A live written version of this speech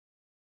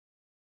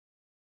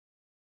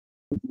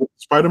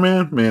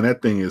Spiderman, man,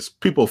 that thing is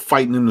people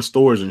fighting in the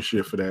stores and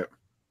shit for that.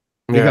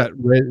 They got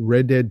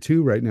Red Dead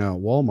 2 right now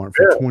at Walmart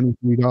for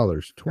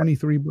 $23.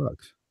 $23.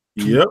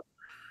 Yep.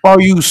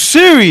 Are you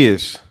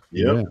serious?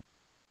 Yep. Yeah.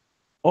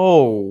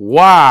 Oh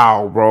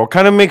wow, bro.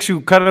 Kind of makes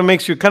you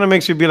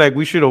be like,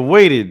 we should have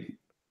waited.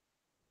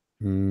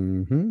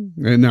 And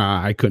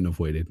nah, I couldn't have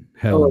waited.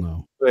 Hell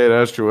no. Yeah,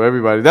 that's true.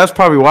 Everybody. That's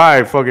probably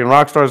why fucking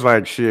Rockstar's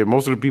like shit.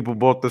 Most of the people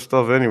bought this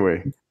stuff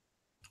anyway.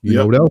 You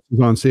know what else is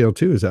on sale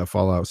too? Is that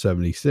Fallout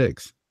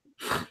 76?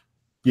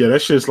 Yeah,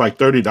 that shit's like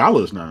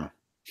 $30 now.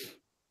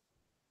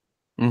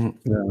 Yeah.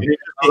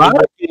 A lot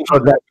of games are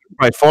that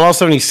price. Fallout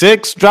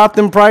 76 dropped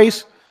in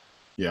price.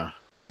 Yeah.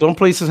 Some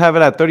places have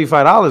it at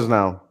 $35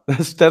 now.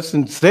 That's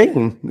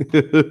insane.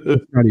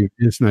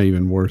 It's not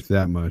even worth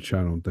that much,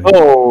 I don't think.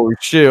 Oh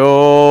shit!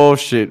 Oh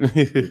shit!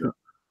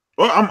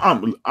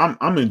 Well,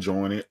 I'm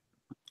enjoying it.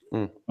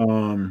 Yeah,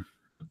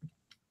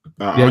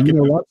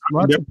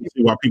 lots of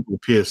people, why people are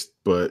pissed,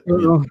 but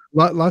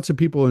lots of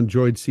people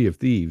enjoyed Sea of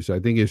Thieves. I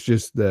think it's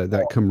just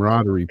that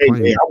camaraderie.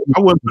 Hey, I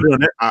wouldn't put it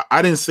on that.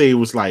 I didn't say it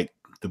was like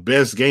the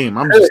best game.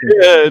 I'm just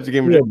saying, it's a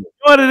game. You know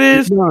what it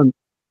is?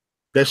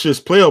 That's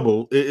just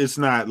playable. It's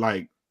not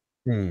like.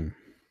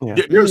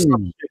 There's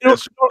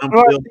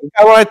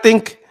I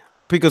think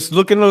because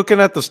looking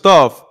at the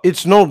stuff,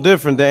 it's no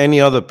different than any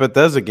other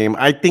Bethesda game.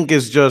 I think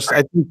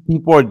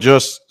people are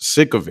just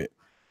sick of it.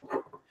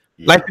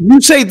 Yeah. Like if you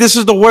say this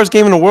is the worst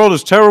game in the world,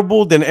 is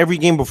terrible, then every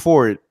game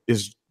before it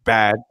is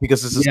bad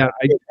because it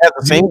has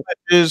the same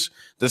patches,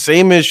 the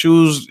same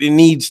issues. It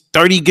needs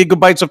 30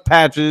 gigabytes of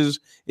patches.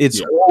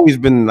 It's always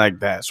been like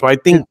that. So I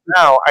think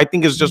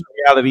it's just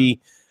reality.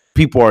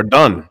 People are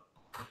done.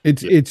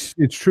 It's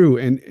true,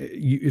 and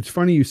it's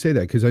funny you say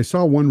that because I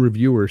saw one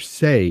reviewer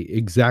say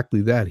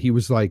exactly that. He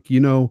was like,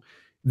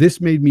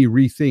 this made me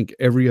rethink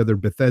every other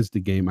Bethesda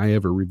game I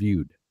ever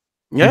reviewed.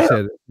 Yeah. He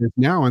said,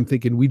 now I'm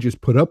thinking we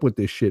just put up with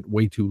this shit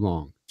way too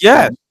long.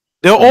 Yeah,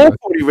 they're all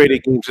 40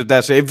 rated games.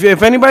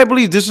 If anybody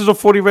believes this is a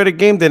 40 rated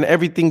game, then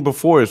everything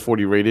before is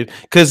 40 rated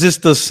because it's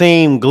the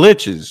same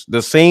glitches,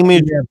 the same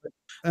issue.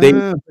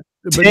 No.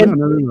 It's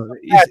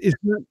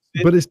not,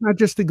 but it's not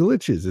just the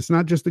glitches. It's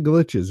not just the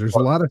glitches. There's a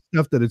lot of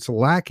stuff that it's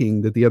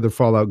lacking that the other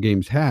Fallout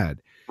games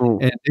had,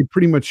 and they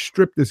pretty much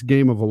stripped this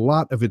game of a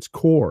lot of its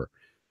core.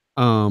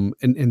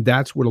 And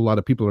that's what a lot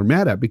of people are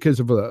mad at because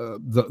of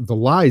the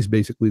lies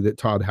basically that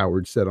Todd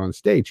Howard said on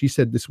stage. He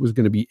said this was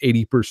going to be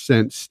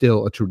 80%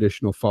 still a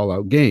traditional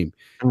Fallout game.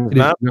 It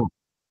is not.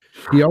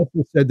 He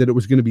also said that it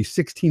was going to be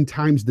 16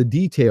 times the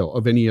detail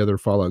of any other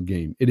Fallout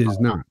game. It is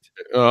not.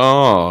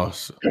 Oh.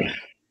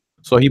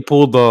 So he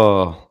pulled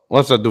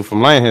what's that dude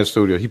from Lionhead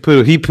Studio? He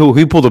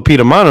pulled a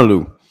Peter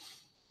Monalou.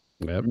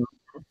 Yep.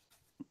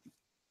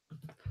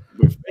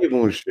 With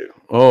Fable and shit.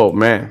 Oh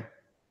man.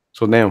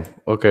 So damn.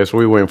 Okay, so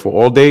we're waiting for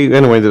all day.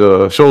 Anyway,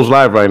 the show's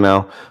live right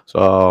now.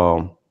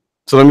 So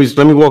let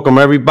me welcome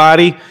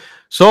everybody.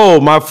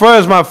 So my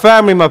friends, my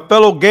family, my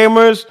fellow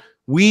gamers,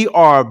 we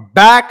are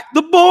back.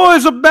 The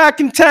boys are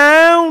back in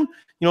town.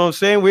 You know what I'm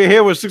saying? We're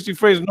here with 60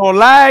 frames, no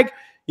lag.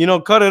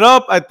 Cut it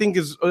up. I think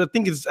it's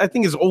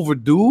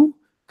overdue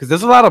because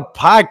there's a lot of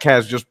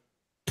podcasts just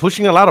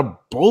pushing a lot of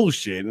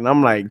bullshit, and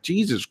I'm like,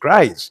 Jesus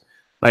Christ!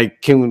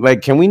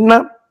 Can we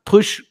not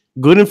push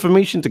good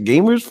information to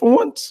gamers for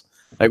once?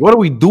 Like, what are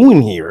we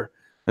doing here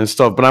and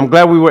stuff? But I'm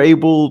glad we were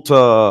able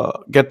to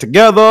get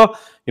together.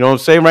 You know what I'm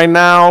saying? Right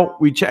now,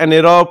 we chatting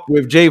it up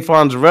with Jay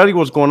Fonzarelli.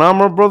 What's going on,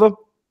 my brother?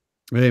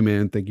 Hey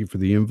man, thank you for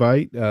the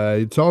invite.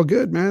 It's all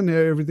good, man.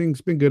 Everything's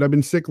been good. I've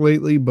been sick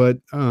lately, but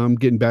I'm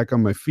getting back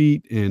on my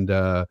feet, and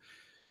gonna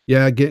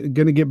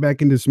get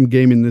back into some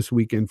gaming this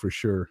weekend for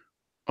sure.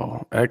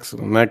 Oh,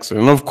 excellent.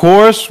 And of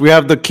course, we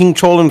have the King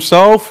Troll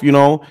himself. He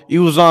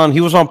was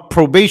on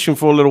probation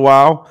for a little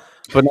while,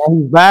 but now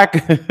he's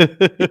back.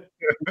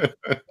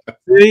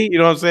 See, you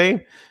know what I'm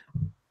saying?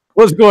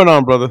 What's going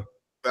on, brother?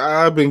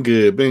 I've been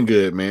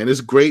good, man.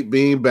 It's great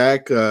being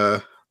back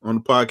on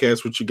the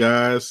podcast with you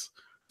guys.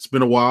 It's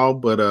been a while,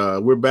 but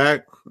we're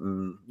back.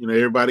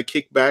 Everybody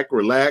kick back,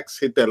 relax,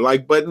 hit that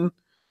like button,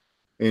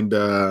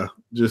 and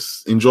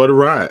just enjoy the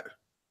ride.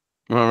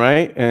 All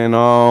right, and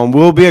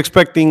we'll be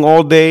expecting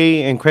All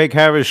Day and Craig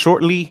Harris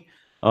shortly.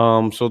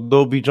 So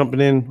they'll be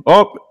jumping in.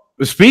 Oh,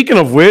 speaking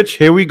of which,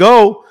 here we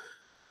go.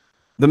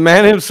 The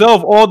man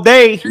himself, All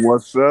Day.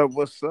 What's up?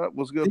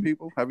 What's good,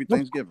 people? Happy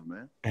Thanksgiving,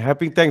 man.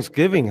 Happy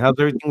Thanksgiving. How's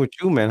everything with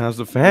you, man? How's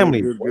the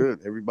family?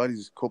 Good.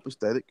 Everybody's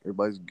copacetic.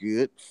 Everybody's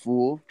good,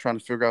 full. Trying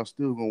to figure out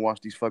still who's gonna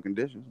wash these fucking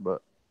dishes,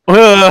 but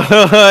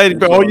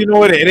oh, you know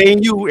what? It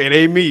ain't you. It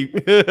ain't me.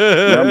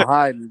 Yeah, I'm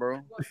hiding,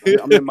 bro.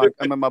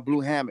 I'm in my blue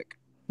hammock.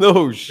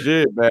 No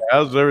shit, man.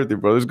 How's everything,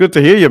 bro? It's good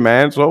to hear you,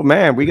 man. So,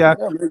 man, we got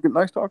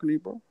nice talking to you,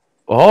 bro.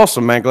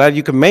 Awesome, man. Glad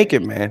you can make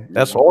it, man.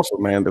 That's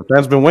awesome, man. The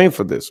fans been waiting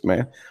for this,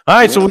 man. All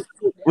right, so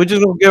we're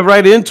just gonna get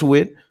right into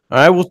it. All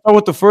right, we'll start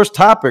with the first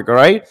topic. All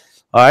right.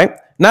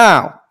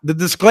 Now, the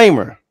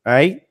disclaimer. All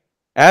right.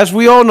 As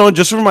we all know,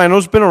 just a reminder,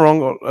 it's been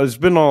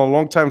a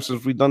long time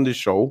since we've done this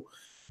show.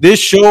 This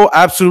show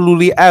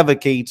absolutely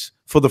advocates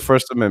for the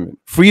First Amendment,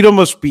 freedom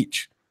of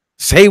speech.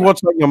 Say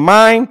what's on your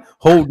mind.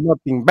 Hold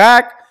nothing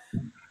back.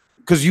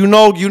 Because you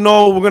know,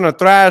 we're gonna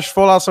thrash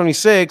Fallout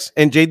 76,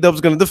 and J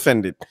Dub's gonna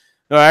defend it.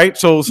 All right,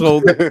 so I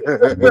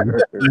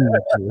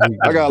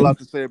got a lot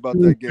to say about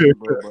that game,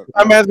 bro. But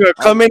my man's gonna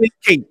come in his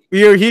cape.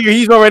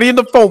 He's already in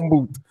the phone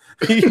booth.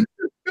 He's getting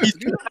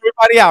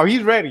everybody out.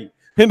 He's ready.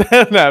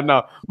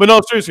 No, but no,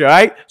 seriously. All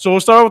right. So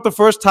we'll start with the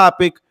first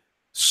topic: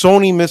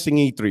 Sony missing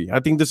E3. I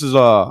think this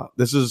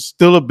is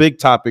still a big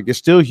topic. It's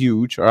still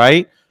huge. All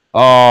right.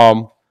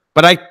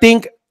 But I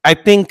think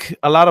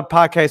a lot of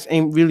podcasts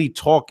ain't really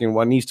talking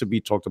what needs to be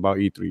talked about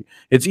E3.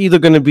 It's either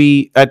going to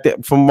be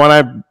from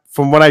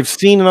what I've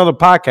seen in other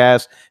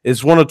podcasts,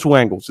 it's one or two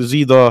angles. It's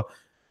either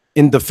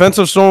in defense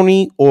of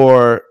Sony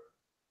or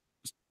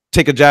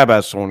take a jab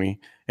at Sony.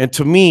 And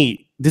to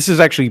me, this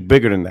is actually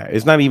bigger than that.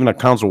 It's not even a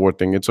console war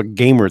thing. It's a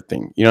gamer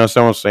thing. You know what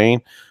I'm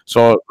saying?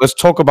 So let's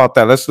talk about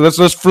that. Let's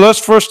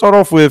first start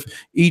off with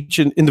each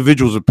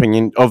individual's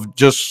opinion of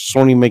just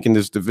Sony making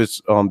this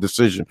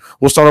decision.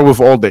 We'll start off with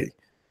All Day.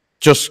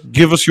 Just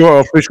give us your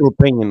official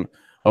opinion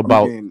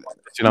about.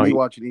 I've been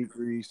watching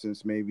E3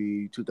 since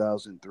maybe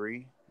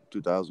 2003,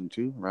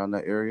 2002, around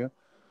that area.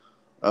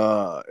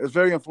 It's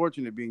very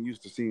unfortunate being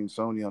used to seeing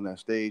Sony on that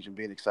stage and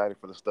being excited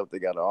for the stuff they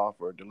got to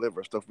offer or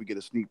deliver, stuff we get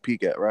a sneak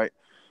peek at, right?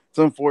 It's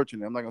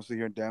unfortunate. I'm not going to sit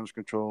here and damage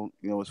control.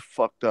 It's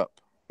fucked up.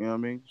 You know what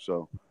I mean?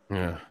 So,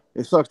 yeah,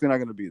 it sucks they're not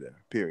going to be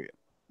there, period.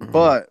 Mm-hmm.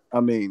 But, I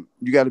mean,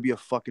 you got to be a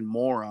fucking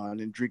moron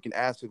and drinking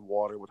acid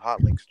water with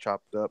hot links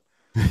chopped up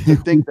to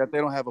think that they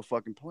don't have a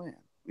fucking plan.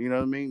 You know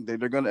what I mean? They're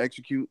going to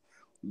execute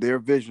their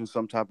vision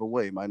some type of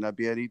way. Might not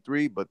be at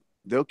E3, but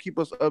they'll keep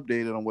us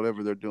updated on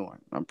whatever they're doing.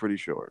 I'm pretty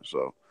sure.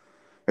 So,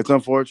 it's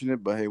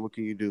unfortunate, but hey, what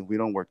can you do? We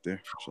don't work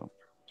there. So.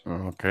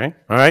 Okay.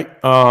 All right.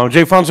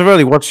 Jay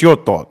Fonsavelli, what's your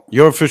thought?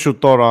 Your official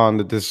thought on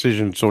the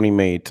decision Sony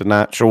made to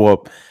not show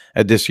up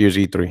at this year's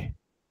E3?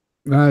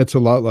 It's a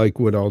lot like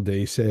what All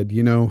Day said.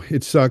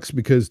 It sucks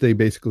because they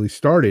basically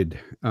started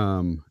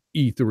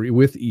E3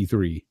 with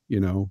E3,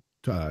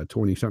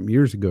 20-something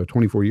years ago,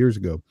 24 years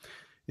ago.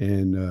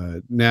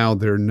 And now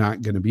they're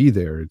not going to be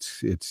there.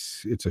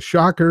 It's a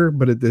shocker,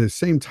 but at the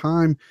same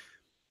time,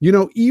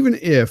 even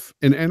if,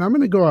 and I'm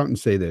going to go out and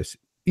say this,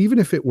 even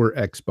if it were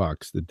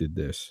Xbox that did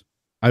this,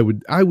 I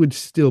would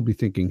still be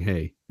thinking,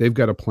 hey, they've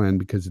got a plan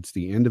because it's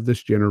the end of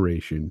this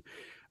generation.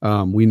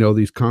 We know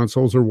these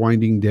consoles are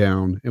winding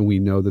down, and we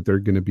know that they're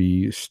going to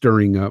be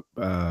stirring up,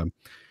 for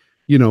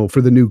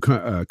the new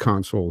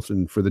consoles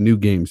and for the new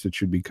games that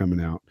should be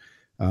coming out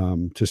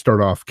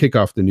to kick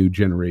off the new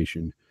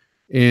generation.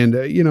 And,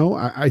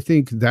 I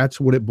think that's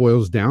what it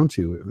boils down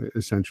to,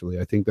 essentially.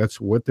 I think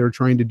that's what they're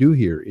trying to do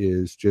here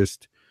is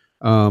just,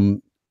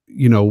 find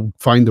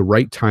the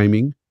right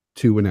timing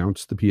to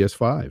announce the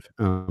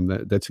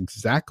PS5. That's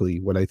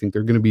exactly what I think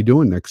they're going to be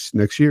doing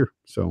next year.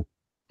 So,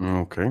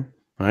 okay, all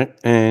right.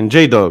 And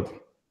J-Dub,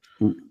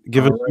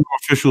 give us your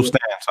official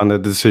stance on the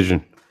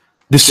decision.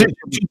 Decision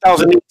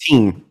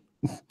 2018.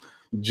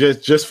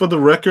 Just for the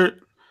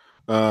record,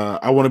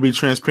 I want to be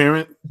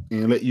transparent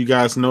and let you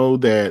guys know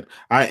that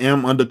I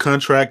am under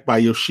contract by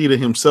Yoshida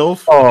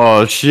himself.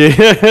 Oh shit!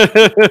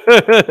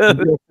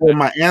 Therefore,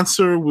 my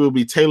answer will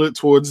be tailored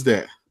towards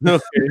that.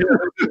 Okay,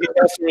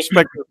 that's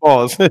respect the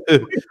pause.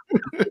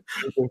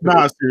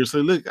 Nah,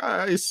 seriously. Look,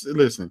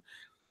 listen.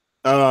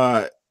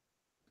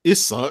 It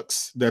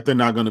sucks that they're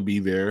not going to be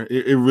there.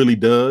 It really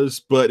does,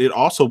 but it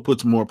also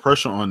puts more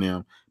pressure on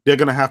them. They're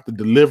going to have to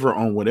deliver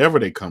on whatever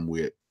they come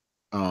with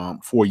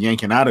for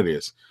yanking out of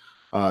this.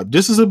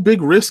 This is a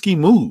big risky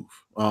move,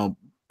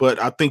 but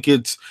I think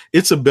it's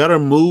a better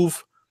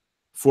move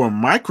for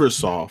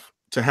Microsoft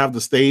to have the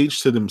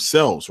stage to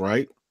themselves,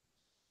 right?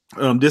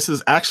 This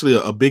is actually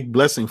a big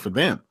blessing for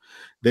them.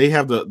 They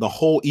have the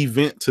whole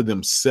event to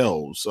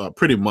themselves,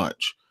 pretty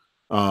much.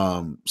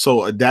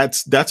 So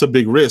that's a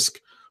big risk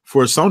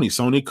for Sony.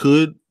 Sony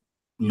could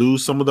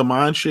lose some of the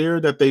mind share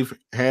that they've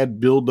had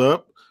build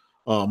up.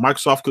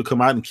 Microsoft could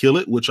come out and kill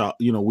it, which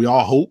we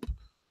all hope.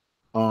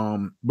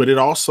 But it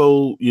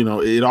also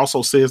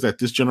says that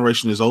this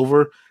generation is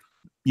over.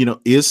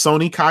 Is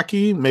Sony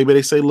cocky? Maybe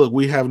they say, look,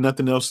 we have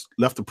nothing else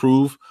left to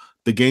prove.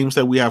 The games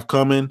that we have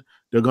coming,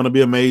 they're going to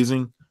be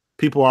amazing.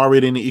 People are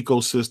already in the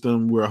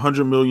ecosystem. We're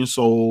 100 million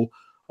sold.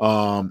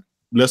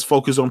 Let's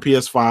focus on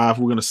PS5.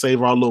 We're going to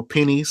save our little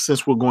pennies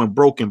since we're going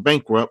broke and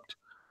bankrupt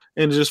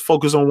and just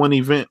focus on one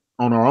event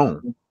on our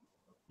own.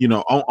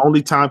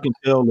 Only time can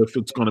tell if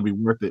it's going to be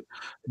worth it.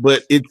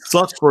 But it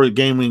sucks for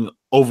gaming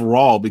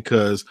overall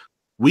because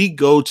we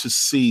go to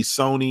see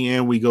Sony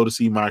and we go to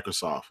see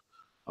Microsoft.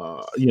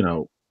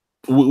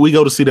 We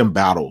go to see them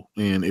battle.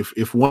 And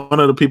if one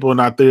of the people are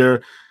not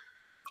there,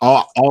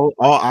 all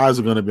eyes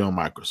are going to be on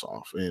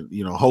Microsoft. And,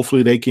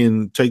 hopefully they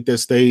can take that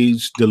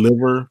stage,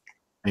 deliver,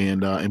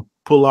 and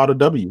pull out a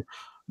W.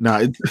 Now,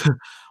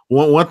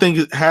 one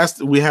thing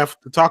we have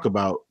to talk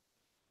about,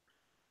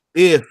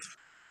 if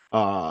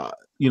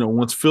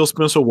once Phil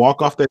Spencer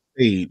walk off that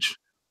stage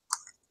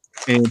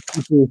and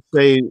people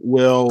say,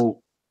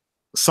 well,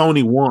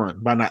 Sony won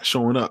by not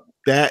showing up,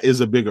 that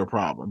is a bigger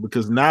problem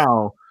because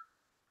now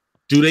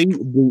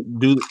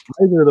do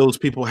either of those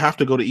people have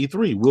to go to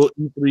E3? Will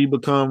E3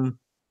 become,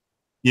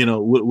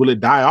 will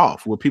it die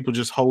off? Will people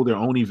just hold their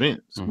own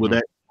events? Will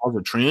that cause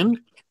a trend?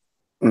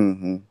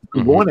 Been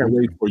going that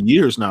way for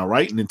years now,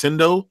 right?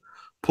 Nintendo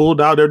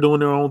pulled out; they're doing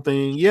their own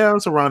thing. Yeah,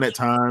 it's around that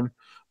time,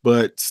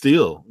 but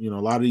still, a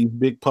lot of these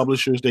big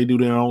publishers, they do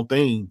their own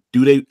thing.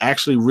 Do they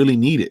actually really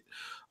need it?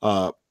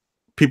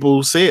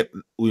 People said,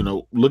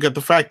 look at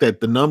the fact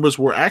that the numbers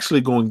were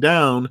actually going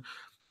down.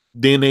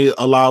 Then they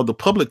allowed the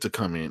public to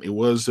come in. It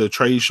was a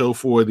trade show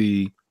for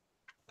the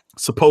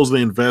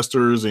supposedly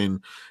investors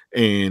and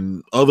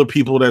other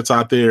people that's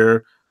out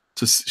there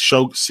to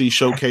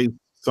showcase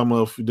some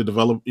of the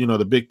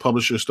the big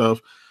publisher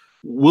stuff.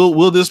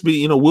 Will this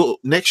be, will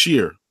next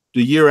year,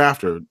 the year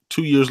after,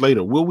 2 years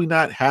later, will we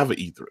not have an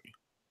E3?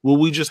 Will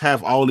we just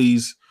have all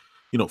these,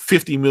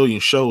 50 million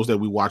shows that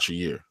we watch a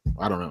year?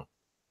 I don't know.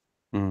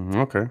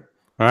 Okay.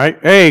 All right.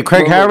 Hey,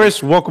 Craig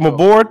Harris, welcome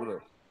aboard.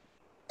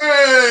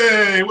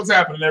 Hey, what's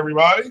happening,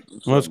 everybody?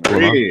 What's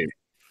going on?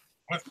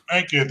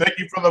 Thank you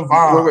for the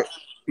vibe. Wait.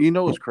 You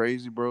know what's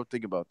crazy, bro?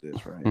 Think about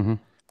this, right?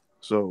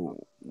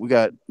 So we're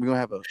gonna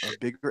have a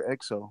bigger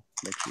XO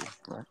next year,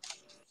 right?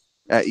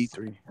 At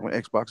E3 when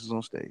Xbox is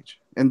on stage,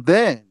 and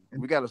then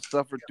we gotta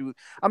suffer through.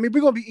 I mean, we're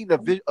gonna be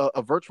eating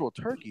a virtual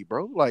turkey,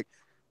 bro. Like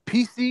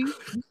PC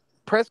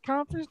press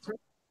conference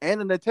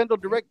and a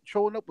Nintendo Direct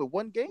showing up with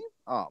one game.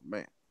 Oh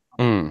man.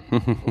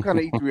 What kind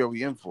of E3 are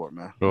we in for,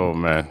 man? Oh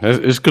man,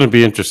 it's going to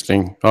be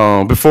interesting.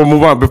 Before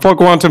I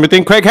go on to my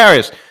thing, Craig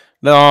Harris.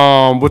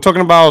 We're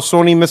talking about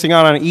Sony missing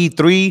out on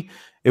E3.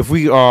 If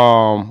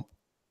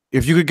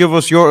you could give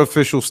us your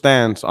official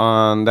stance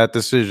on that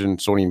decision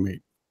Sony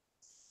made.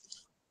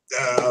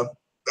 I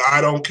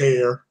don't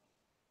care.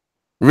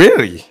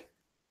 Really?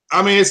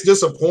 I mean, it's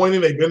disappointing.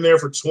 They've been there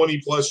for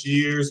 20 plus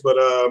years, but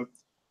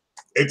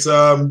it's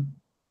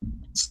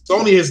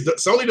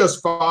Sony does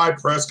 5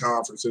 press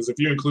conferences. If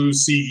you include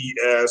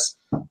CES,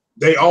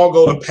 they all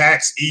go to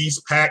PAX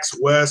East, PAX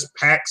West,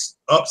 PAX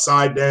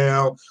Upside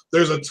Down.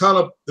 There's a ton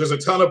of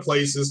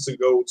places to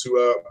go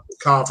to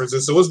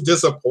conferences. So it's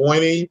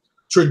disappointing.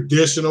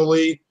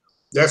 Traditionally,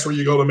 that's where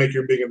you go to make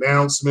your big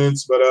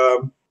announcements, but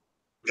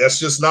that's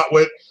just not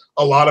what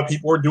a lot of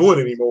people are doing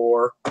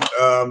anymore.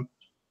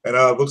 And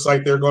looks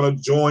like they're going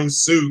to join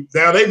suit.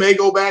 Now they may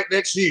go back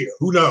next year.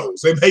 Who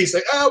knows? They may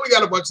say, "Oh, we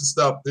got a bunch of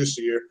stuff this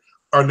year."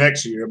 Or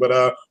next year, but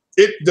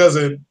it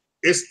doesn't.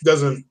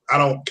 I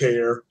don't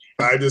care.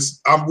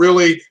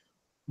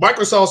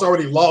 Microsoft's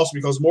already lost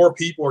because more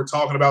people are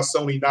talking about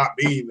Sony not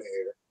being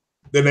there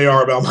than they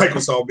are about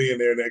Microsoft being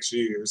there next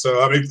year.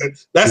 So I mean,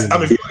 if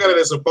you look at it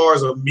as far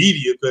as a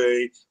media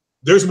thing,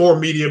 there's more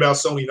media about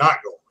Sony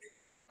not going.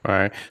 All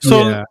right.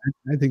 So yeah,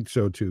 I think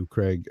so too,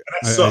 Craig.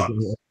 I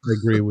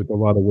agree with a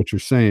lot of what you're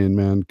saying,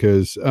 man,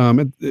 because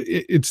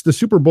it's the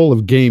Super Bowl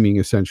of gaming,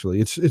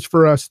 essentially. It's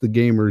for us, the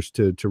gamers,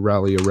 to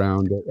rally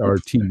around our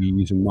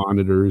TVs and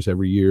monitors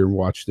every year and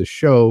watch this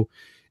show.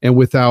 And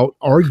without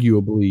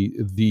arguably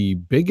the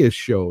biggest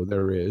show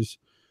there is,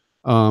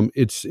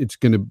 it's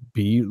going to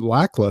be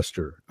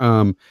lackluster.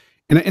 And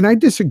I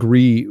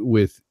disagree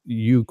with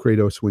you,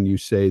 Kratos, when you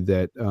say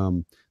that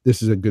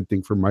this is a good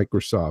thing for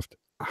Microsoft.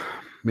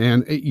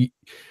 Man,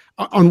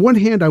 on one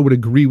hand, I would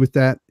agree with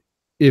that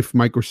if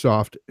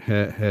Microsoft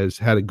has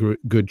had a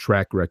good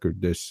track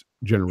record this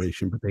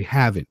generation, but they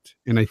haven't.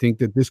 And I think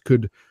that this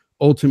could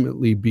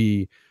ultimately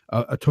be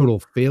a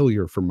total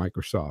failure for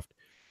Microsoft,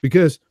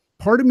 because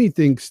part of me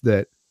thinks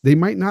that they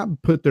might not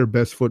put their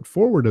best foot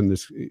forward on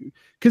this.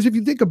 Because if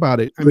you think about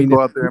it, I mean, go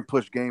out there and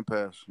push Game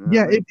Pass.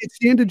 Yeah, it's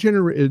the end of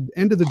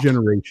the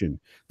generation.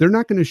 They're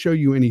not going to show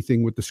you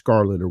anything with the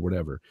Scarlet or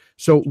whatever.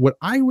 So what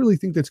I really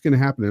think that's going to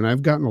happen, and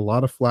I've gotten a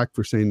lot of flack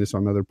for saying this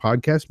on other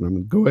podcasts, but I'm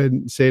going to go ahead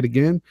and say it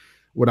again.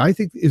 What I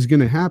think is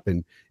going to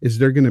happen is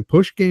they're going to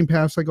push Game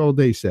Pass, like All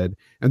Day said,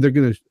 and they're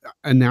going to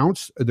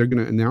announce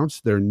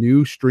their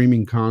new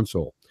streaming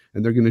console,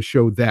 and they're going to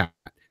show that.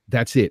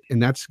 That's it,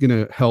 and that's going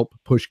to help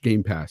push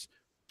Game Pass.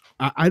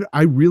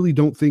 I really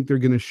don't think they're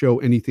going to show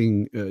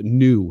anything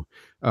new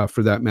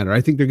for that matter. I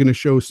think they're going to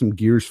show some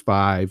Gears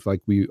 5 like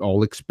we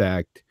all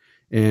expect,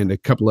 and a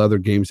couple other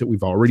games that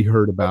we've already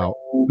heard about,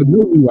 but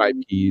no new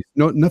IPs,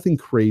 nothing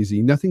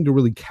crazy, nothing to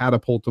really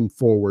catapult them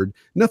forward,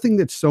 nothing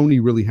that Sony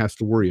really has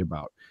to worry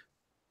about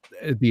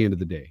at the end of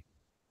the day.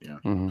 Yeah.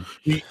 Do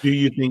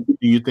you think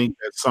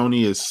that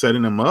Sony is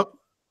setting them up?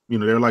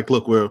 They're like,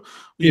 look,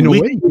 in a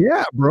way,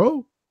 yeah,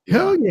 bro. Yeah.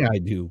 Hell yeah, I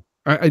do.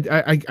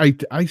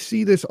 I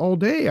see this all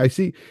day. I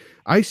see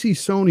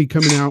Sony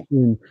coming out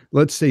in,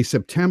 let's say,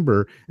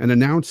 September and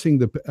announcing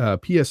the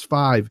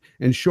PS5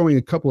 and showing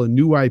a couple of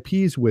new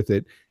IPs with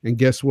it. And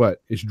guess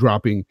what? It's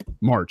dropping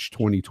March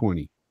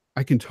 2020.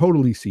 I can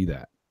totally see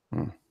that.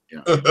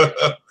 Yeah.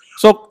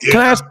 So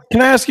can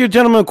I ask you,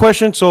 gentlemen, a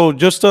question? So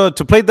just to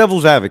play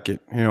devil's advocate,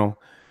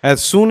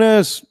 as soon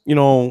as,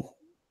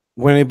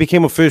 when it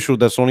became official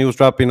that Sony was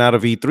dropping out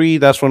of E3,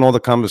 that's when all the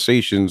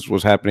conversations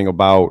was happening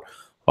about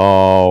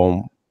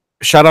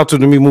shout out to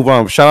let me move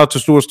on. Shout out to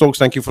Stuart Stokes.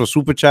 Thank you for the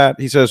super chat.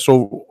 He says,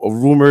 so a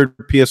rumored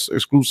PS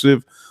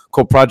exclusive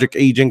called Project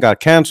Agent got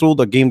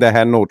canceled, a game that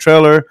had no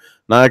trailer.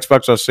 Now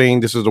Xbox are saying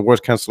this is the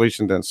worst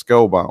cancellation than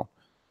Scalebound.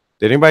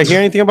 Did anybody hear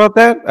anything about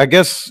that? I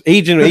guess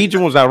Agent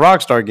was that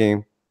Rockstar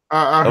game.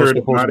 I heard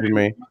about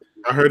it.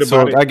 I heard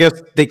about it. I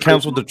guess they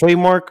canceled the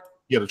trademark.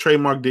 Yeah, the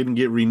trademark didn't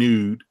get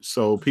renewed,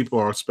 so people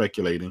are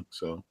speculating.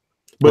 So,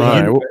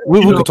 but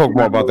we can talk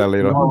more about that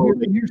later.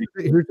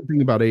 Here's the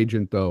thing about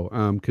Agent, though,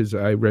 because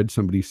I read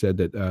somebody said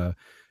that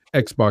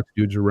Xbox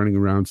dudes are running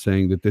around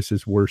saying that this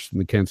is worse than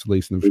the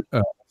cancellation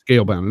of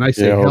Scalebound, and I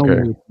say hell no,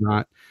 it's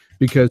not,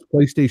 because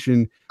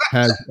PlayStation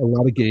has a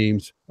lot of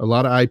games, a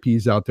lot of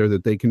IPs out there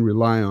that they can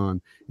rely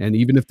on, and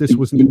even if this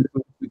wasn't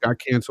got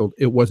canceled,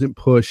 it wasn't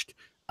pushed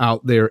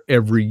out there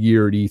every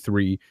year at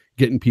E3,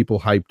 getting people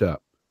hyped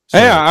up. So,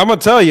 yeah, I'm gonna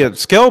tell you,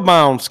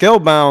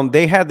 Scalebound,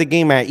 they had the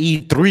game at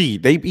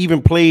E3. They even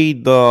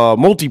played the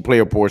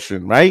multiplayer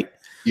portion, right?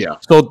 Yeah.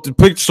 So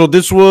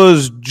this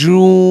was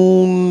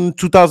June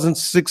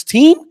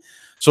 2016.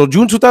 So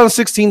June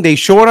 2016, they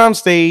show it on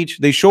stage.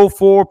 They show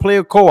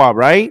 4-player co-op,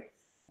 right?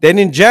 Then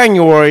in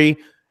January,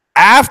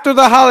 after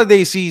the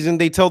holiday season,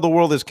 they tell the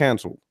world it's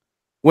canceled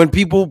when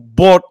people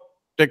bought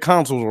their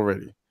consoles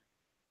already.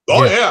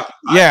 Oh yeah.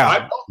 I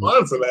bought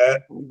mine for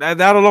that.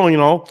 That alone,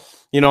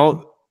 you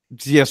know.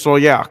 Yeah, so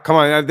yeah, come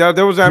on.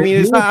 There was, I mean,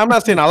 it's not. I'm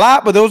not saying a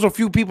lot, but there was a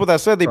few people that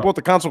said they bought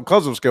the console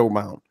because of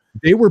Scalebound.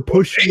 They were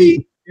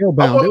pushing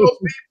Scalebound.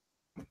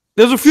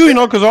 There's a few,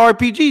 because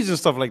RPGs and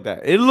stuff like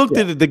that. It looked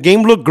at the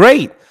game looked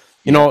great.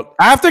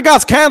 After it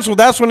got canceled,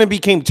 that's when it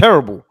became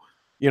terrible.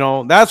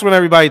 That's when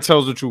everybody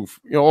tells the truth,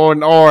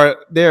 or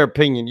their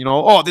opinion.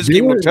 This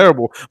game looked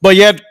terrible, but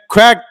yet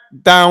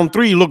Crackdown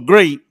 3 looked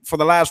great for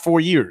the last 4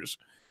 years.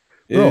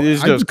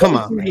 It's just come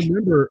on.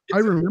 I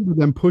remember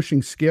them pushing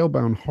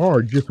Scalebound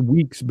hard just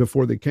weeks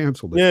before they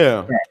canceled it.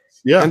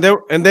 Yeah. And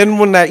then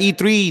when that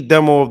E3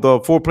 demo of the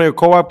 4-player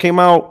co-op came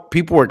out,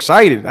 people were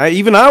excited.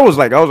 I was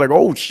like,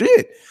 oh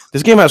shit,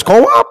 this game has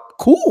co-op.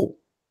 Cool.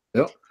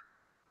 Yep.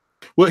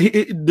 Well,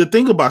 the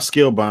thing about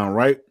Scalebound,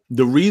 right?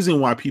 The reason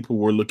why people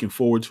were looking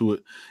forward to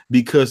it,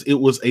 because it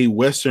was a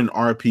Western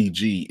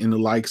RPG in the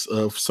likes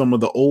of some of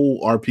the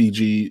old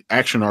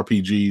action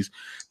RPGs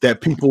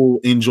that people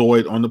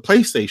enjoyed on the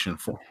PlayStation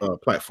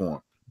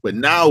platform. But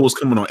now it was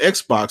coming on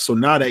Xbox. So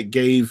now that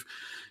gave,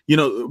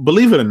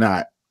 believe it or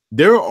not,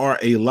 there are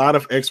a lot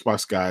of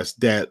Xbox guys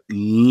that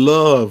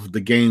love the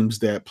games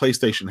that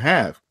PlayStation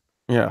have.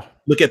 Yeah.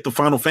 Look at the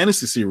Final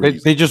Fantasy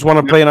series. They just want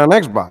to play it on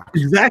Xbox.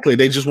 Exactly.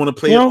 They just want to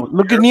play it on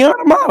look at Nier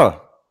Automata.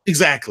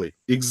 Exactly.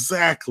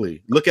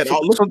 Look at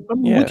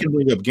we can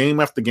bring up game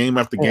after game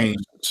after game.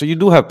 So you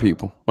do have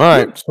people. All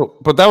right. So,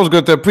 but that was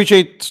good. I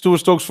appreciate Stuart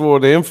Stokes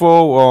for the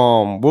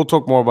info. We'll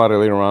talk more about it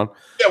later on.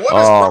 Yeah,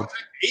 what is Project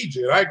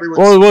Agent? I agree with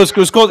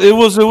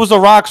it was a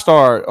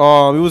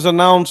Rockstar. It was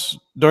announced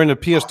during the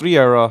PS3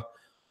 era.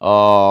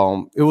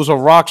 It was a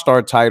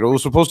Rockstar title. It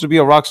was supposed to be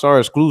a Rockstar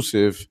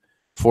exclusive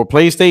for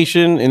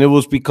PlayStation, and it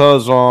was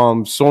because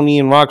Sony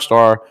and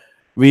Rockstar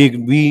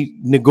we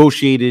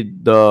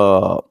negotiated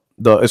the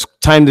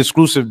timed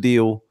exclusive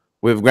deal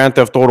with Grand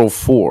Theft Auto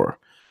 4.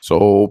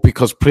 So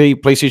because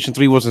PlayStation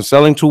 3 wasn't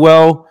selling too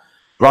well,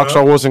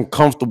 Rockstar wasn't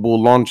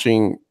comfortable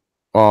launching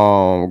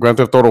Grand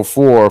Theft Auto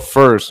 4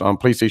 first on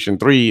PlayStation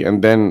 3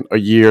 and then a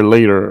year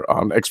later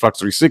on Xbox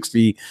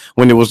 360,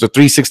 when it was the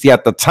 360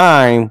 at the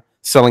time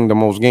selling the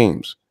most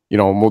games. The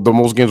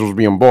most games was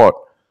being bought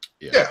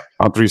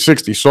on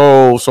 360. So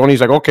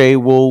Sony's like, okay,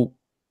 we'll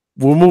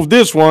move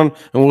this one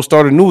and we'll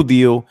start a new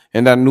deal,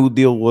 and that new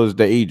deal was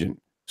the Agent.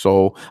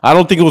 So I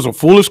don't think it was a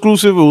full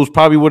exclusive. It was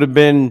probably would have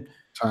been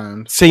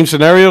same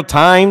scenario,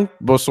 timed,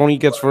 but Sony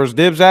gets first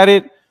dibs at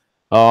it.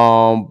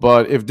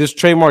 But if this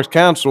trademark's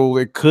canceled,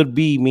 it could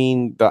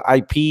mean the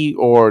IP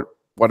or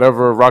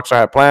whatever Rockstar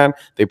had planned,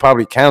 they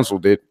probably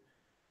canceled it.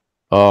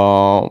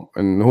 And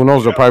who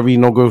knows, they'll probably be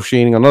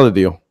negotiating another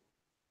deal.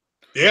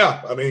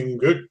 Yeah, I mean,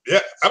 good. Yeah,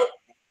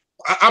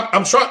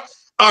 I'm trying.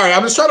 All right,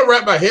 I'm just trying to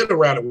wrap my head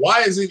around it.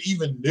 Why is it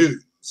even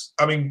news?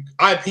 I mean,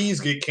 IPs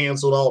get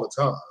canceled all the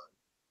time.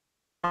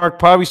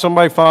 Probably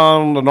somebody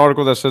found an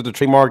article that says the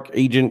trademark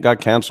Agent got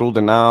canceled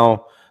and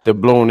now they're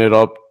blowing it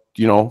up,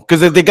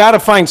 because they got to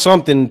find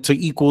something to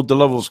equal the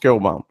level of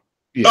Scalebound.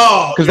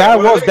 Because that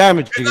was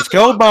damaging.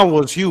 Scalebound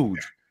was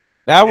huge.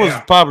 That was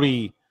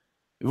probably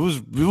it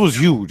was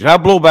huge.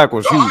 That blowback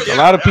was huge. A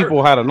lot of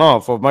people had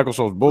enough of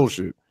Microsoft's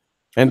bullshit,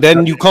 and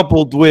then you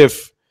coupled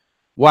with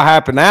what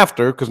happened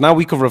after, because now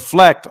we can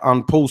reflect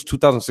on post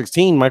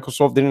 2016.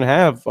 Microsoft didn't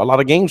have a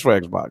lot of games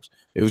for Xbox.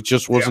 It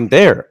just wasn't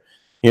there.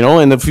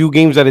 And the few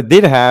games that it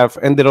did have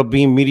ended up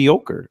being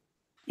mediocre,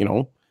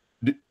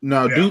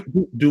 Now, do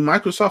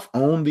Microsoft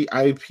own the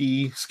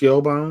IP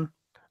Scalebound?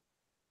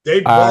 They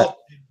bought.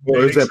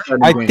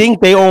 I think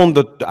they own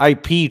the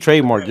IP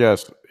trademark.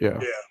 Yes. Yeah.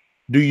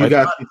 Do you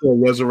guys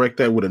resurrect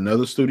that with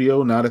another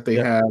studio now that they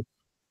have?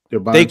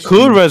 They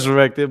could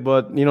resurrect it,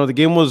 but the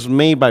game was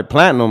made by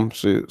Platinum,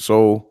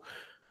 so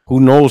who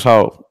knows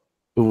how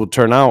it will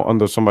turn out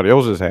under somebody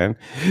else's hand.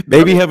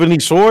 Maybe Heavenly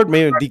Sword,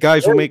 maybe the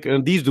guys who make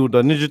these do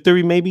the Ninja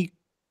Theory, maybe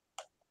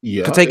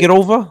could take it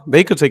over.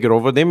 They could take it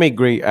over. They make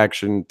great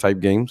action type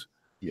games.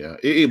 Yeah,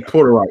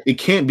 Porter, it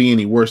can't be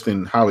any worse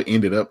than how it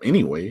ended up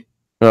anyway.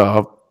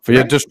 Yeah,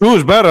 just true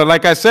is better.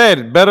 Like I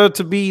said, better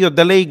to be a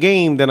delayed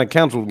game than a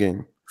canceled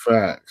game.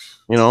 Facts.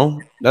 You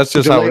know, that's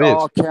just how it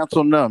is.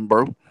 Cancel none,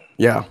 bro.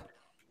 Yeah.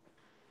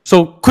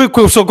 So quick.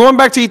 So going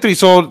back to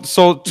E3.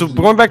 So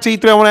going back to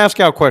E3, I want to ask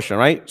you a question,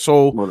 right?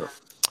 So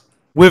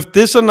with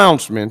this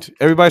announcement,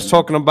 everybody's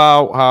talking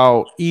about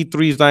how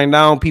E3 is dying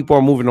down, people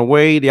are moving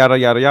away, yada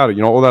yada yada.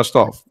 You know, all that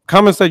stuff.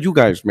 Comments that you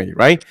guys made,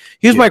 right?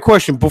 Here's my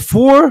question: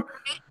 before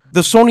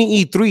the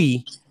Sony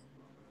E3,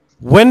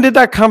 when did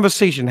that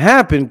conversation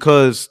happen?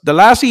 Because the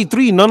last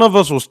E3, none of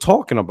us was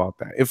talking about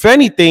that. If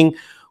anything,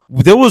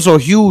 there was a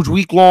huge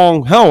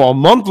week-long, a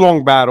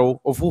month-long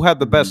battle of who had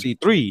the best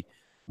E3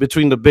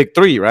 between the big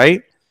three,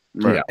 right?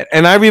 Yeah.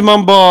 And I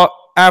remember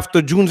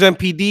after June's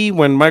MPD,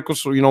 when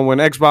Microsoft, when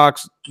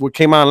Xbox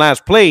came out in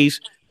last place,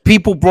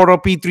 people brought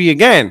up E3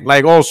 again.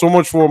 Like, oh, so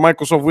much for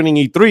Microsoft winning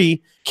E3,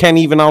 can't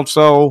even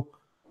outsell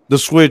the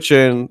Switch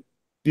and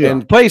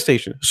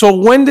PlayStation. So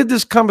when did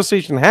this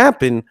conversation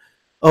happen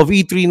of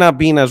E3 not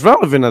being as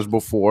relevant as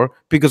before?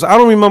 Because I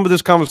don't remember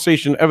this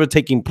conversation ever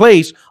taking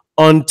place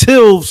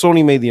until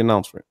Sony made the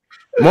announcement.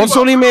 Once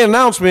Sony made an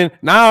announcement,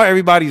 now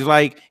everybody's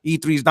like,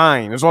 E3's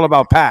dying. It's all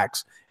about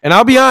PAX. And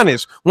I'll be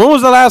honest, when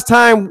was the last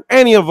time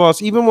any of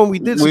us, even when we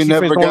did we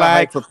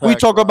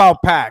talk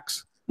about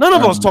PAX? None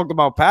of us talked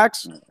about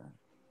PAX.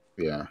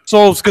 Yeah.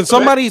 So can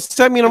somebody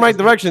set me in the right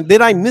direction?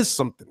 Did I miss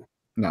something?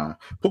 Nah.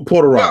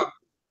 Porter Rock.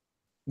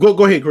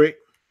 Go ahead, Greg.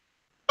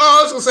 Oh,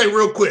 I was gonna say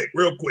real quick.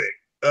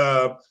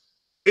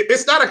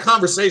 It's not a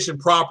conversation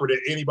proper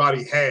that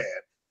anybody had.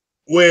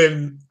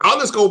 When I'll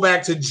just go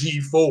back to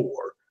G4.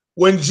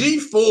 When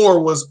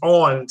G4 was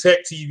on, Tech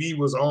TV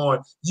was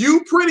on,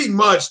 you pretty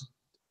much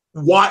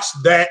watched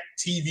those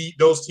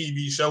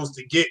TV shows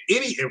to get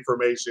any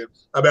information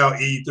about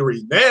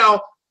E3. Now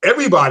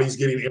everybody's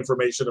getting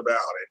information about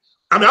it.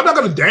 I mean, I'm not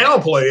going to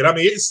downplay it. I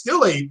mean, it's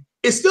still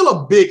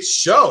a big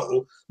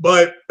show,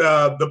 but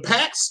the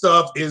PAX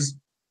stuff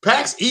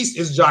PAX East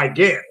is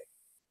gigantic.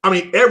 I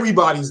mean,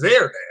 everybody's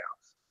there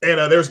now. And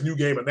there's new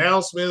game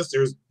announcements.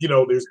 There's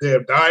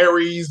dev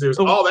diaries. There's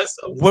all that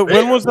stuff.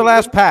 When was the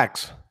last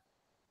PAX?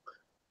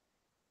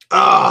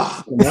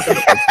 I want to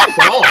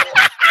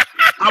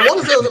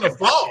say it was in the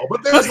fall,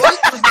 but there's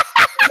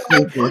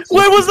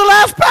when was the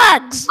last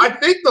PAX? I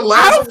think the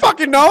last. I don't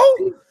fucking know.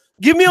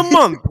 Give me a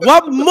month.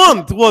 What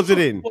month was it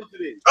in?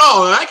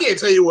 Oh, I can't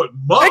tell you what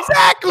month.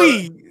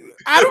 Exactly.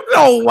 I don't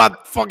know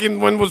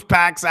when was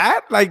PAX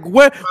at. Like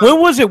when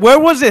was it? Where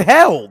was it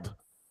held?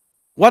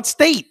 What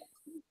state?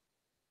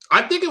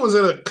 I think it was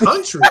in a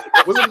country.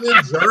 Was it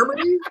in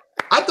Germany?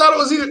 I thought it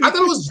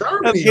was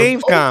Germany. That's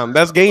Gamescom.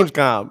 That's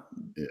Gamescom.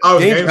 Oh,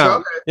 Gamescom.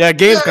 Okay. Yeah,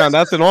 Gamescom.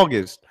 That's in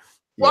August.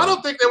 Well, I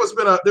don't think there's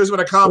been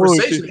a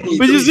conversation.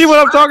 But you see what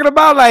I'm talking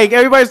about? Like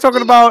everybody's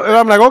talking about, and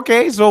I'm like,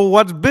 okay, so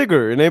what's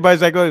bigger? And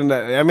everybody's like,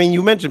 I mean,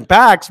 you mentioned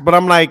PAX, but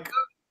I'm like,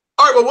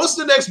 all right, well, what's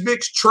the next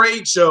big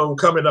trade show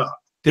coming up?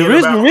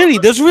 There's only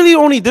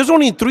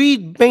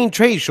 3 main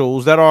trade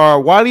shows that are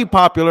widely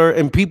popular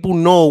and people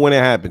know when it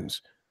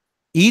happens.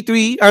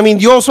 E3. I mean,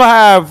 you also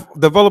have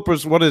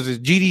developers. What is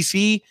it?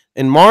 GDC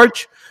in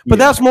March, but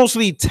that's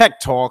mostly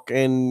tech talk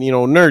and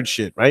nerd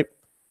shit, right?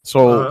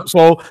 So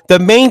the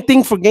main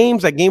thing for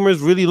games that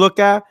gamers really look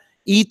at: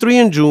 E3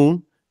 in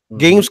June,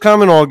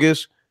 Gamescom in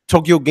August,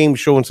 Tokyo Game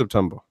Show in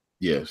September.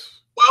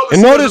 Yes. Well,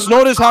 and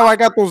notice how I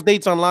got those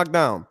dates on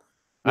lockdown.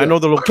 Yeah. I know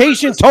the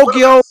location: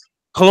 Tokyo,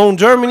 Cologne,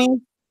 Germany,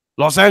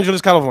 Los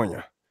Angeles,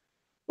 California.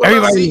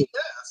 Everybody.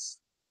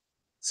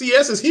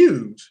 CES is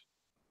huge.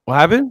 What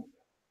happened?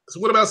 So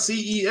what about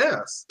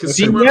CES? Because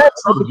CES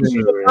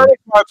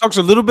talks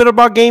a little bit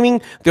about gaming.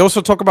 They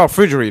also talk about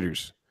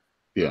refrigerators.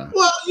 Yeah.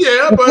 Well,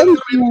 yeah, but I mean,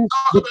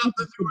 talk about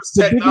the newest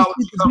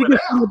technology coming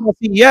out.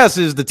 CES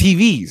is the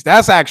TVs.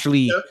 That's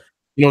actually,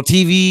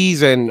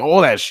 TVs and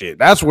all that shit.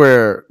 That's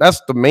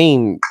the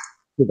main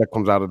shit that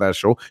comes out of that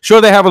show.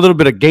 Sure, they have a little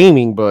bit of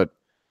gaming, but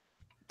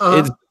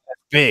it's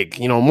big.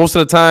 Most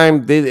of the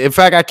time, in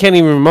fact, I can't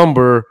even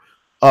remember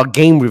a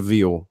game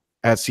reveal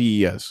at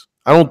CES.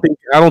 I don't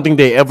think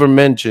they ever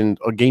mentioned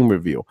a game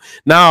reveal.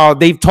 Now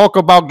they've talked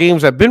about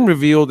games that have been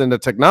revealed and the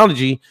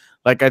technology.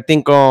 Like I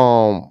think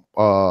Uncharted.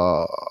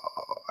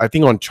 I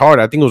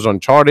think it was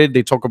Uncharted.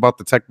 They talk about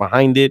the tech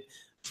behind it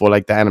for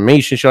like the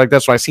animation shit like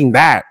that. So I seen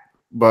that,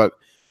 but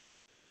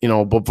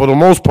but for the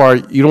most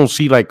part, you don't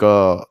see if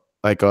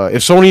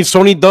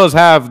Sony does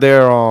have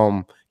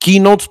their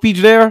keynote speech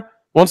there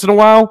once in a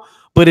while,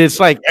 but it's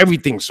like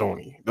everything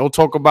Sony. They'll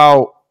talk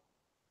about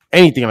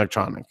anything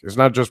electronic. It's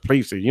not just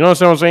PlayStation. You know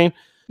what I'm saying?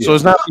 Yeah. So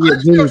it's not like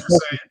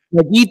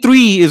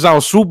E3 is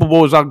our Super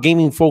Bowl, is our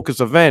gaming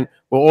focused event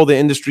where all the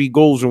industry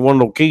goes in one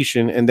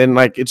location, and then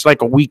it's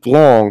like a week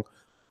long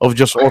of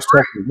just all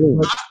stuff.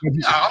 I'm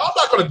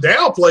not going to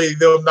downplay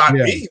them not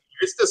being.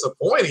 It's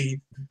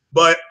disappointing,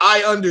 but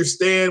I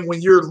understand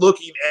when you're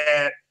looking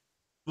at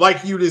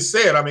like you just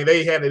said, I mean,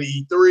 they had an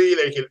E3,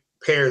 they could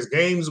Paris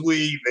Games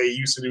Week, they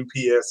used to do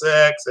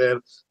PSX,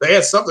 and they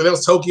had something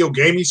else, Tokyo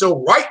Gaming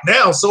Show. Right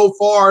now, so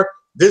far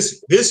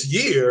this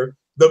year,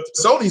 the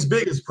Sony's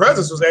biggest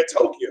presence was at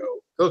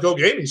Tokyo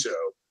Gaming Show.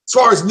 As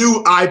far as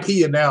new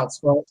IP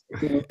announcements.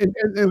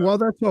 And while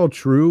that's all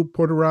true,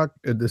 Porter Rock,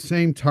 at the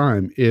same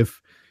time,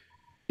 if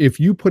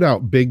you put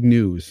out big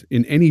news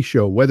in any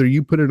show, whether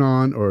you put it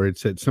on or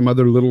it's at some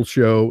other little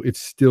show, it's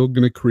still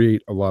going to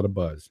create a lot of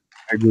buzz.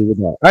 I agree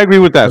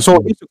with that.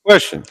 So here's the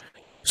question.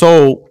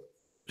 So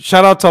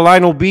shout out to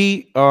Lionel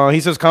B. He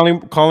says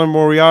Colin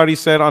Moriarty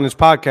said on his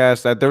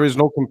podcast that there is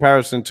no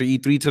comparison to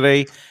E3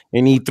 today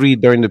and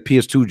E3 during the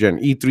PS2 gen.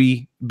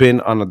 E3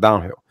 been on a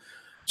downhill.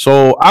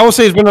 So I would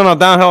say it's been on a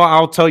downhill.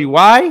 I'll tell you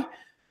why.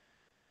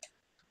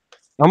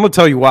 I'm going to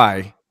tell you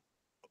why.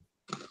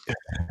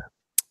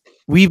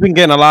 We've been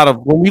getting a lot of,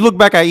 when we look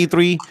back at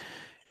E3,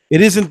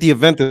 it isn't the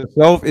event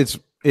itself.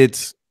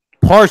 It's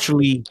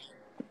partially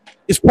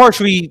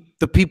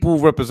the people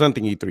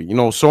representing E3. You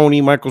know,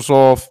 Sony,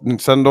 Microsoft,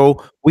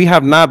 Nintendo. We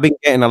have not been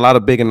getting a lot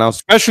of big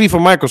announcements, especially for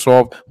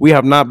Microsoft. We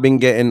have not been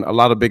getting a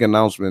lot of big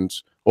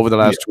announcements over the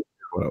last 2 years,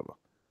 whatever.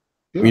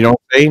 Yeah. You know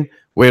what I'm saying?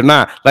 We're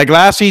not. Like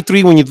last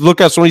E3, when you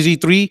look at Sony's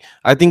E3,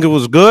 I think it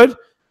was good.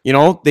 You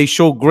know, they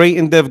show great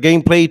in-depth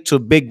gameplay to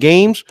big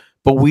games,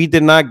 but we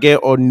did not get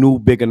a new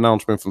big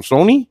announcement from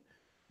Sony.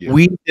 Yeah.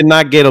 We did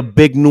not get a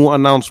big new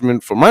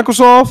announcement from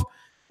Microsoft.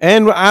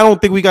 And I don't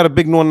think we got a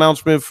big new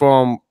announcement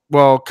from,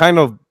 well, kind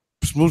of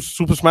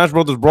Super Smash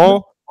Brothers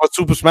Brawl or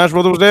Super Smash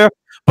Brothers was there,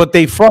 but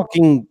they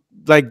fucking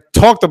like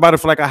talked about it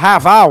for like a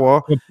half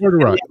hour.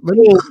 Right.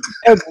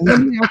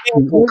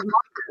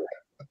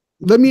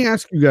 Let me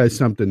ask you guys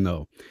something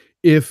though.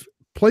 If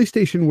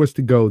PlayStation was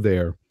to go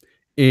there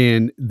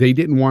and they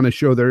didn't want to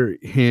show their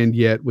hand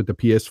yet with the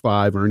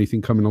PS5 or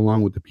anything coming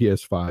along with the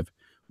PS5,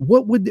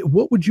 what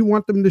would you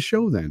want them to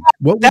show then?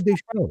 What would they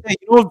show? You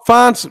know,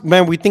 Fonz,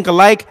 man, we think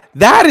alike.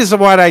 That is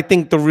what I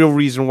think the real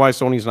reason why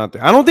Sony's not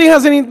there. I don't think it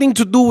has anything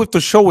to do with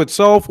the show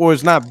itself, or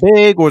it's not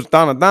big, or it's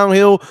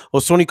downhill, or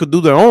Sony could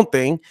do their own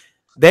thing.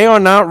 They are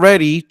not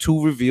ready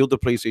to reveal the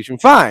PlayStation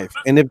 5.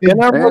 And if they're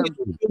not ready to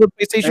reveal the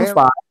PlayStation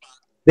 5,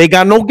 they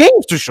got no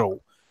games to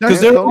show.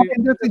 That's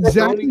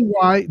exactly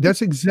why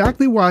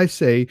I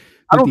say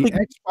that the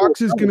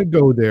Xbox is going to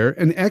go there,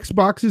 and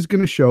Xbox is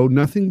going to show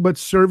nothing but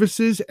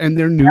services and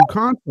their new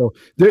console.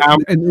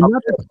 And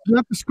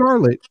not the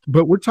Scarlet,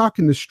 but we're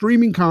talking the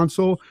streaming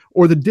console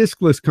or the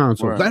discless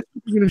console. Right. That's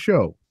what they're going to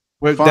show.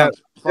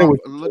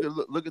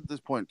 Look at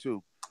this point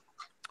too.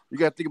 You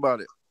got to think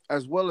about it.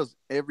 As well as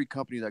every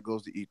company that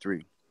goes to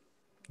E3,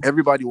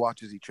 everybody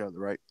watches each other,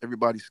 right?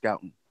 Everybody's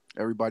scouting.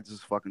 Everybody's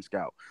just fucking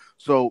scout.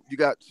 So you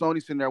got Sony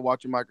sitting there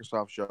watching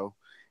Microsoft show,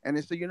 and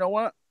they say, you know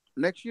what?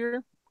 Next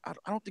year, I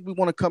don't think we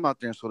want to come out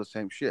there and show the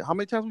same shit. How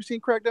many times have we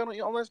seen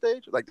Crackdown on that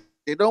stage? Like,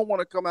 they don't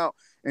want to come out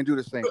and do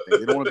the same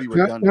thing. They don't want to be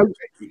redundant.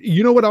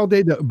 You know what, all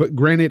day, but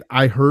granted,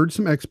 I heard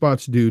some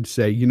Xbox dudes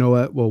say, you know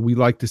what? Well, we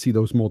like to see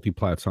those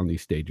multiplats on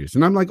these stages.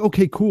 And I'm like,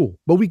 okay, cool.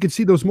 But we could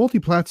see those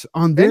multiplats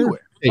on their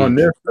stage. On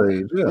their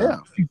stage, yeah.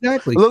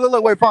 Exactly.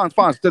 Look, wait,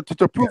 Fonz.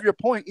 To prove your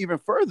point even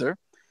further,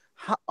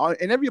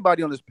 and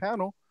everybody on this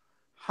panel,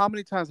 how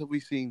many times did we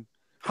see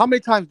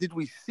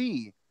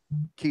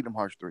Kingdom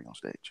Hearts 3 on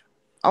stage?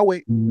 I'll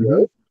wait.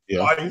 Yeah.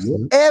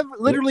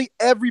 Literally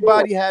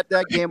everybody had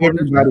that game on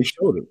their stage. Everybody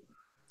showed it.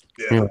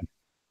 Yeah.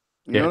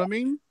 You know what I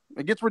mean?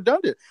 It gets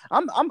redundant.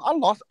 I'm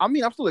lost. I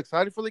mean, I'm still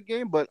excited for the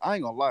game, but I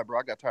ain't gonna lie, bro.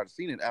 I got tired of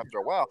seeing it after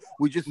a while.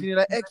 We just seen it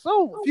at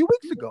XO a few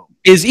weeks ago.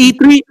 Is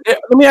E3?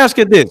 Let me ask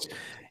you this.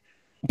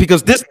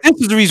 Because this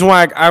is the reason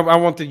why I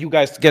wanted you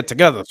guys to get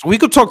together, so we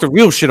could talk the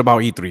real shit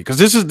about E3. Because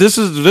this is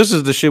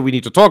the shit we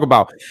need to talk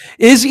about.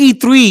 Is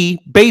E3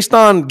 based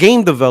on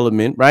game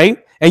development, right?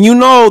 And you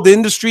know the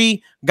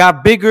industry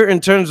got bigger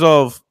in terms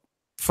of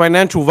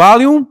financial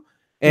volume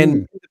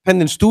and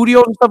independent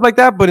studios and stuff like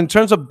that. But in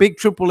terms of big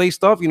AAA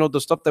stuff, you know, the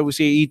stuff that we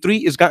see at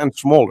E3 is gotten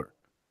smaller.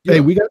 Hey,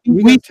 we got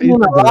seen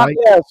a lot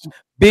less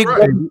big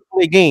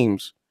AAA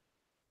games,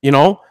 you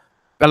know.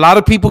 A lot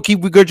of people keep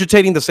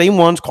regurgitating the same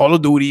ones: Call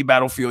of Duty,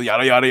 Battlefield,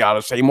 yada yada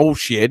yada, same old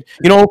shit.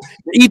 You know,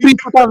 E3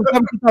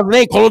 2007,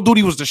 2008, Call of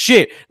Duty was the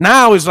shit.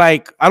 Now it's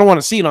like I don't want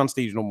to see it on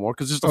stage no more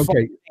because it's the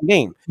fucking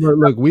game.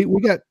 Look, we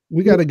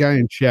got a guy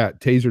in chat,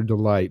 Taser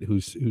Delight,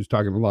 who's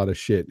talking a lot of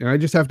shit, and I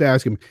just have to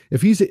ask him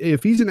if he's an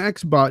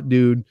Xbot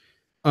dude.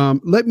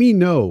 Let me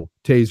know,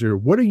 Taser.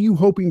 What are you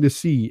hoping to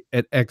see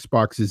at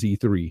Xbox's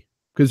E3?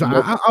 Because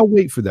I'll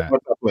wait for that.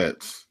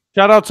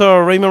 Shout out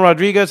to Raymond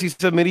Rodriguez. He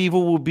said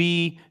Medieval will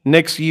be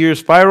next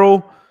year's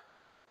Spyro.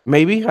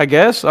 Maybe, I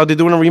guess. Are they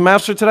doing a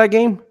remaster to that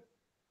game?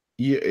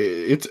 Yeah,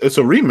 it's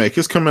a remake.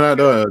 It's coming out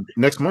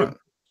next month.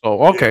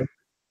 Oh, okay.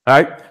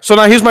 All right. So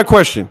now here's my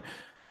question.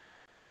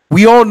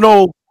 We all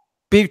know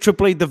big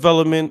AAA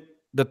development,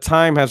 the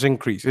time has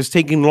increased. It's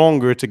taking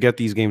longer to get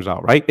these games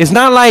out, right? It's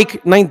not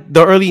like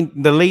the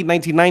late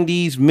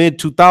 1990s, mid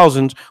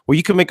 2000s, where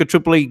you can make a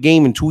AAA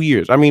game in 2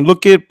 years. I mean,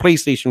 look at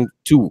PlayStation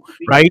 2,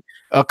 right?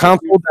 A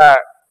console that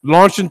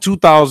launched in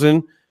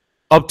 2000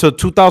 up to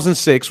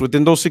 2006,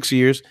 within those 6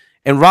 years,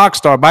 and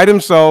Rockstar by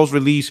themselves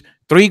released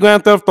 3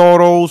 Grand Theft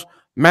Autos,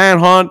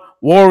 Manhunt,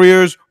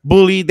 Warriors,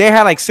 Bully. They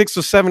had like 6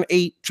 or 7,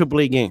 8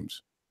 AAA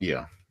games.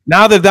 Yeah.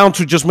 Now they're down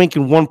to just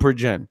making 1 per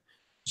gen.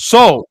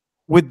 So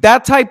with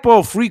that type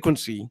of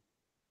frequency,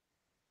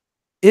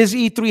 is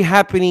E3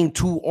 happening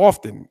too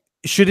often?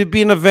 Should it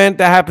be an event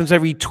that happens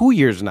every 2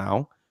 years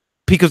now?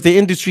 Because the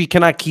industry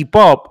cannot keep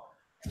up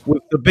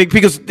with the big.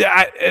 Because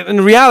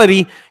in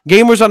reality,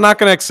 gamers are not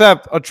going to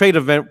accept a trade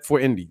event for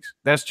indies.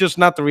 That's just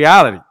not the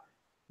reality.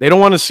 They don't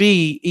want to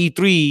see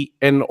E3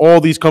 and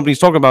all these companies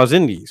talking about as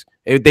indies.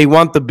 They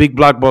want the big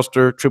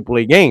blockbuster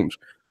AAA games.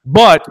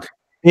 But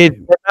they're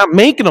not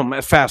making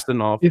them fast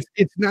enough.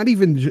 It's not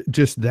even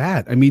just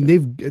that. I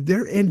mean,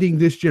 they're ending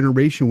this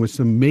generation with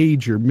some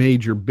major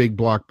big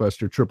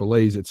blockbuster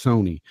AAAs at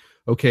Sony.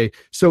 Okay,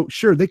 so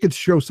sure they could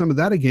show some of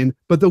that again,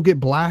 but they'll get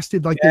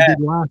blasted like they did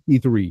last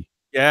E3.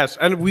 Yes,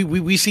 and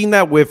we seen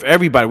that with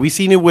everybody. We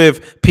seen it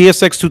with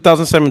PSX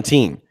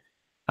 2017.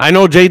 I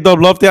know J-Dub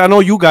loved it. I know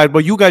you guys,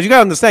 but you gotta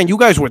understand, you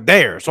guys were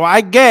there. So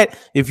I get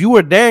if you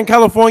were there in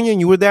California and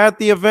you were there at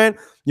the event.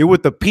 You're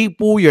with the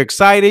people. You're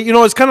excited. You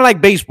know, it's kind of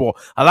like baseball.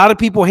 A lot of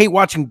people hate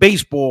watching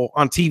baseball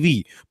on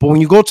TV. But when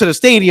you go to the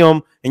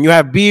stadium and you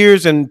have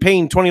beers and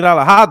paying $20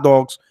 hot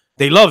dogs,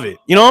 they love it.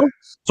 You know?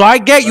 So I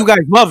get you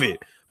guys love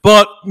it.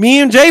 But me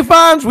and Jay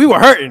fans, we were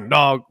hurting,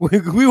 dog. We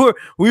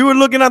were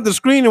looking at the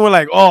screen and we're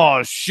like,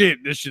 oh, shit,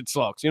 this shit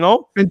sucks, you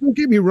know? And don't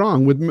get me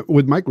wrong, with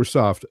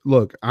Microsoft,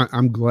 look,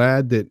 I'm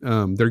glad that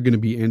they're going to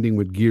be ending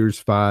with Gears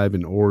 5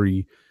 and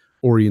Ori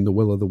and the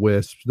Will of the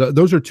Wisps.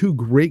 Those are 2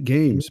 great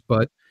games,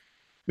 but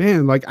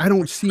man, like I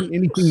don't see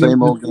anything.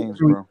 Same old games,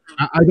 bro.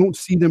 I don't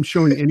see them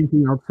showing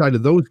anything outside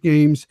of those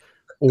games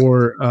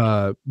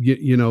or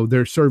you know,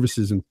 their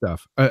services and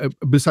stuff.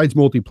 Besides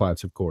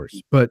multiplats, of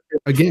course. But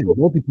again,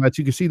 multiplats,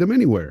 you can see them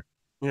anywhere.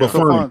 Yeah.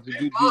 Fonz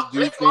is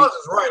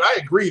right. I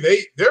agree.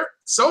 They're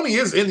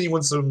Sony is ending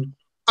with some.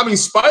 I mean,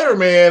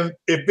 Spider-Man.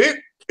 If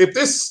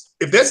that's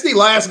the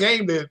last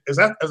game, if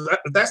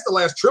that's the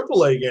last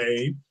AAA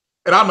game.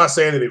 And I'm not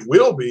saying that it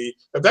will be.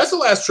 If that's the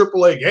last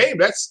AAA game,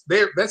 that's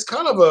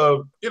kind of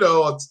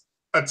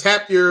a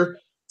tap your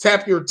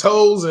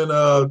toes and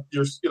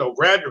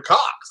grab your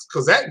cocks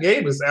because that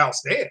game is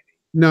outstanding.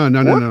 No.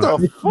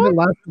 The fuck?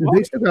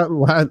 They still got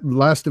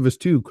Last of Us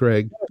 2,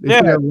 Craig. They Yeah.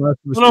 still got Last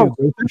of Us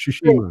 2.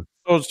 Tsushima.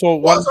 So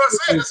Well, that's what I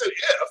said. I said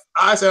if.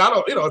 I said I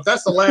don't. If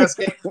that's the last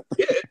game you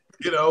get,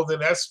 then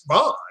that's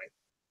fine.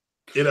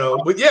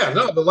 But yeah,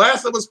 no. The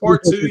Last of Us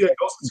Part 2,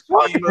 Ghost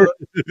of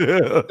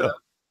Tsushima.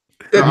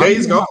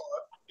 Days Gone,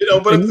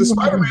 but if the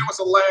Spider-Man was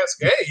the last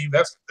game,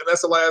 that's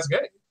the last game.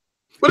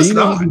 But it's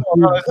not. It's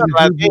not the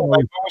last game.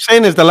 Like, what we're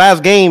saying is the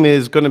last game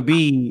is going to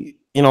be,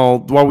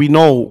 what we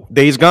know: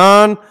 Days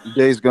Gone,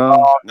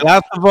 The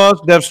Last of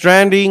Us, Death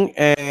Stranding,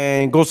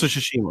 and Ghost of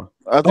Tsushima.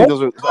 I think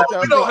those are.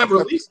 We don't have a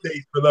release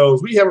date for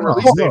those. We have a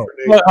release date for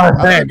days.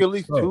 I think at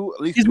least two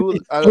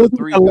out of the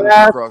 3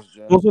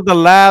 cross-gen. Those are the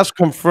last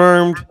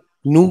confirmed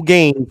new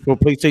games for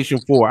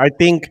PlayStation 4. I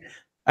think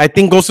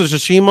Ghost of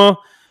Tsushima.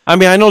 I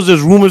mean, I know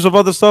there's rumors of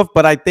other stuff,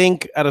 but I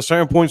think at a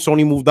certain point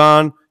Sony moved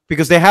on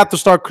because they have to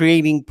start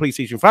creating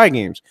PlayStation 5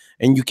 games,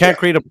 and you can't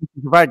create a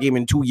PlayStation 5 game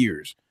in 2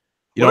 years.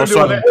 So at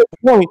that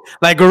point,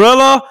 like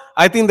Guerrilla,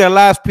 I think their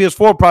last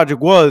PS4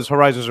 project was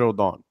Horizon Zero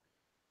Dawn.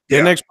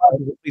 Their next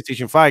project is a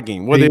PlayStation 5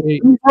 game. Whether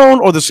it's the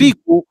or the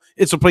sequel,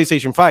 it's a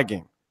PlayStation 5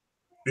 game.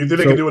 Do you think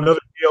they can do another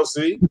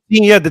DLC?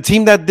 Yeah, the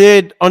team that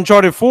did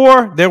Uncharted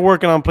 4, they're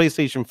working on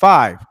PlayStation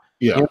 5.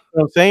 Yeah. You know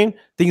what I'm saying?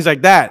 Things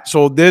like that.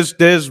 So there's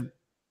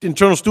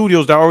internal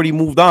studios that already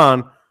moved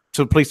on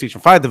to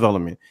PlayStation 5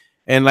 development.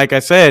 And like I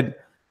said,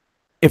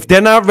 if they're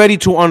not ready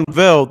to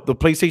unveil the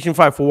PlayStation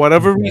 5 for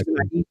whatever reason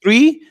at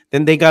E3,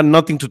 then they got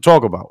nothing to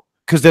talk about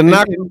because they're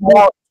not going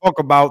to talk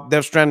about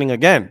Death Stranding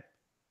again.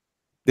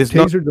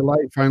 Taser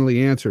Delight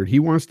finally answered. He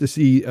wants to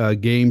see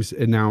games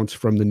announced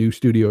from the new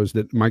studios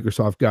that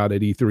Microsoft got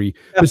at E3.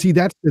 But see,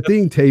 that's the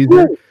thing,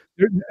 Taser.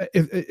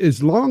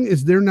 As long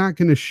as they're not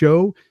going to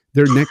show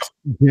their next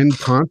gen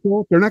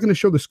console, they're not going to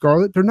show the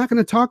Scarlet. They're not going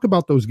to talk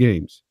about those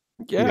games.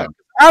 Yeah.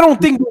 I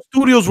don't think those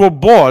studios were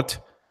bought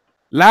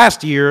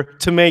last year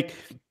to make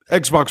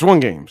Xbox One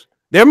games.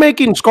 They're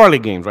making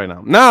Scarlet games right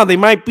now. Now they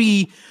might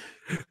be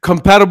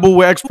compatible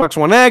with Xbox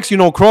One X,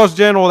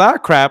 cross-gen, all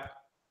that crap.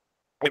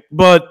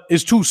 But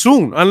it's too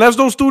soon. Unless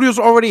those studios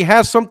already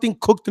have something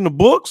cooked in the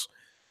books,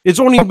 it's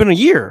only been a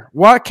year.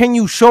 What can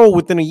you show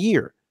within a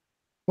year?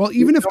 Well,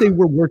 even if they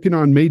were working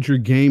on major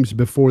games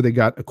before they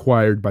got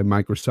acquired by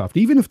Microsoft,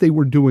 even if they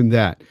were doing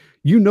that,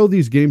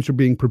 these games are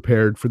being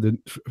prepared for the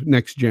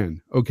next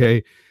gen.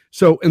 Okay.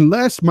 So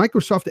unless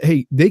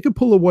Microsoft, they could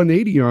pull a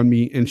 180 on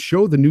me and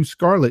show the new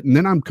Scarlet, and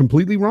then I'm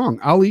completely wrong.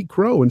 I'll eat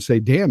crow and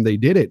say, damn, they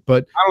did it.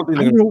 But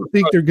I don't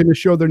think they're going to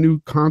show their new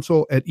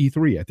console at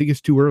E3. I think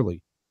it's too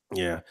early.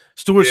 Yeah.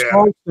 Stuart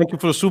Strong, thank you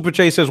for the super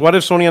chat. Says, what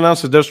if Sony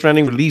announces Death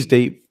Stranding release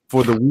date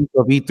for the week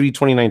of E3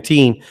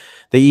 2019?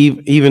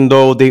 Even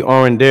though they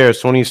aren't there,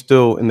 Sony's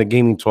still in the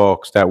gaming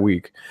talks that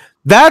week.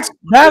 That's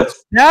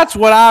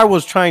what I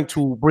was trying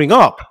to bring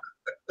up.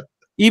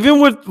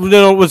 Even with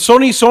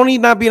Sony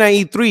not being at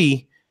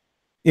E3,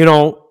 you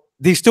know,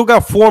 they still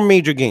got 4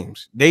 major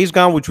games. Days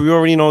Gone, which we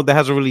already know that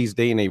has a release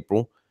date in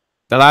April.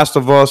 The Last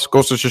of Us,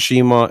 Ghost of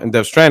Tsushima, and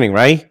Death Stranding,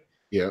 right?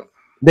 Yeah.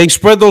 They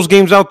spread those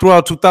games out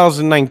throughout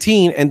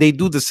 2019, and they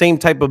do the same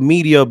type of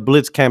media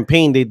blitz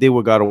campaign they did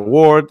with God of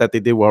War, that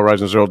they did with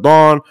Horizon Zero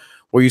Dawn,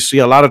 where you see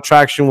a lot of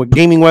traction with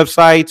gaming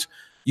websites.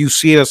 You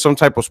see it at some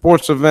type of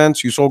sports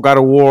events. You saw God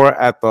of War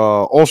at the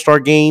All-Star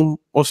game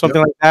or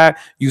something like that.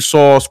 You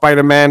saw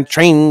Spiderman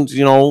trains,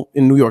 you know,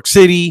 in New York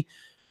City.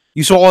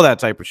 You saw all that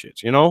type of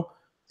shit, you know?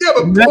 Yeah,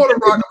 but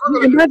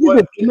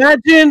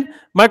imagine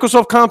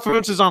Microsoft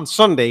conferences on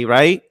Sunday,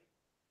 right?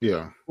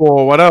 Yeah.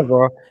 Or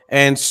whatever,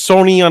 and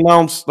Sony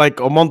announced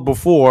like a month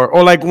before,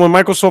 or like when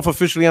Microsoft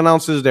officially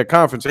announces their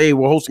conference, hey,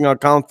 we're hosting our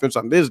conference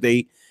on this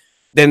date.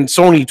 Then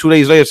Sony 2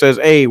 days later says,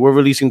 hey, we're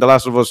releasing The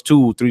Last of Us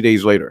 2 3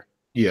 days later.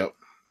 Yep.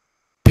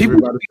 People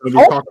Everybody's gonna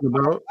be talking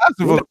about Last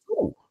of Us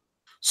 2.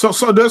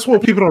 So that's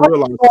what people don't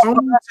realize.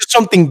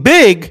 Something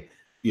big.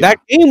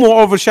 That game will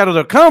overshadow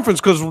the conference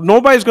because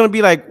nobody's going to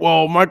be like,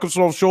 well,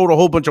 Microsoft showed a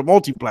whole bunch of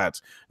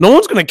multiplats. No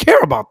one's going to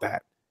care about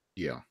that.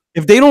 Yeah.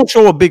 If they don't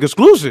show a big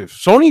exclusive.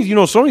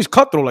 Sony's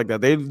cutthroat like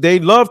that. They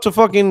love to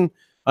fucking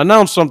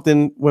announce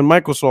something when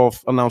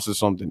Microsoft announces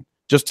something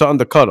just to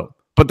undercut them.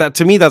 But that,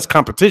 to me, that's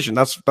competition.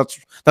 That's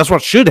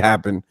what should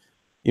happen.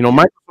 You know,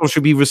 Microsoft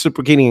should be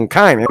reciprocating in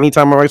kind.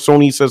 Anytime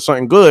Sony says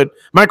something good,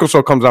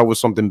 Microsoft comes out with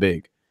something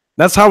big.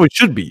 That's how it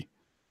should be.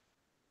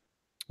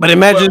 But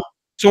imagine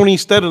Sony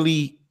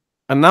steadily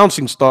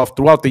announcing stuff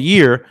throughout the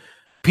year.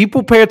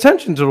 People pay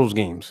attention to those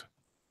games.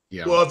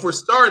 Yeah. Well, if you're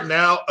starting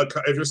out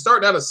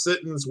a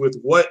sentence with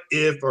what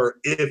if or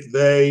if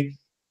they,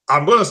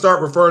 I'm going to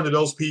start referring to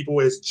those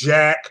people as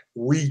Jack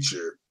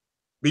Reacher,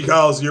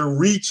 because you're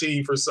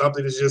reaching for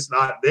something that's just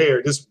not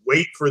there. Just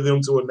wait for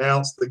them to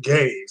announce the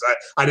games.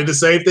 I did the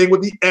same thing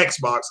with the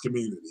Xbox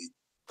community.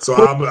 So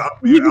I'll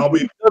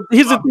be.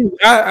 Here's the thing.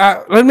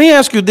 Let me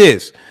ask you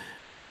this.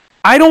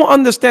 I don't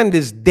understand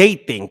this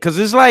date thing because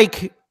it's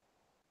like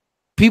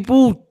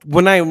people,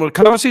 when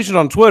conversations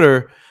on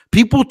Twitter,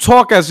 people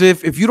talk as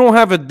if you don't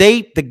have a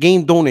date, the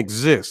game don't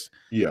exist.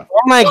 Yeah.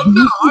 I'm like, we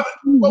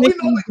know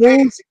the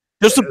games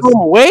just to put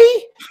them away?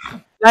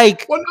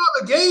 Like, well,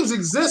 no, the games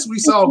exist. We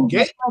saw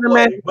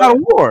gameplay.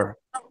 Well,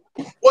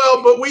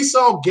 but we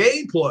saw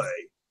gameplay,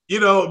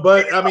 you know.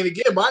 But I mean,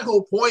 again, my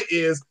whole point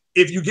is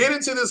if you get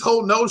into this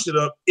whole notion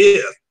of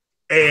if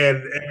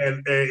and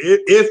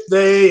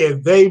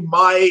if they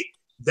might,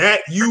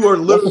 that you are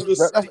literally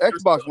that's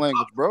Xbox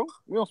language, bro.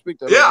 We don't speak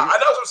that. Yeah, language. I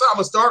know what I'm saying. I'm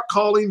gonna start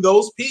calling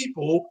those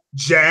people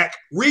Jack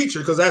Reacher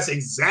because that's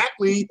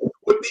exactly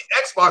what the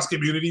Xbox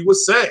community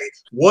was saying.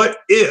 What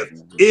if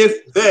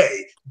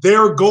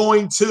they're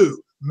going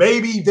to?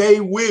 Maybe they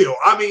will.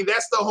 I mean,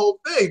 that's the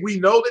whole thing. We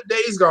know that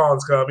Days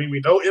Gone's coming.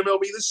 We know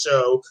MLB The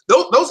Show.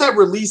 Those have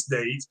release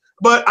dates,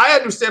 but I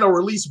understand a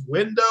release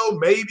window.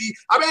 Maybe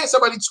I had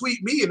somebody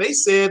tweet me and they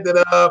said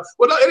that.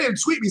 Well, no, they didn't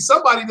tweet me.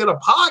 Somebody did a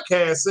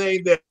podcast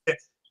saying that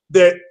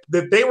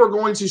they were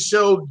going to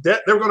show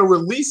that they were going to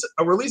release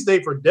a release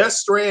date for Death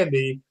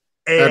Stranding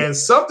and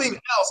something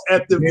else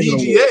at the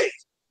VGA.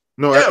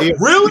 No,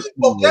 really?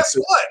 Well, guess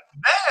what?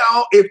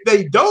 Now, if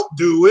they don't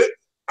do it,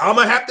 I'm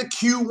going to have to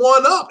queue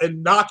one up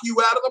and knock you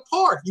out of the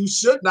park. You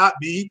should not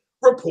be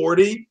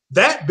reporting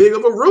that big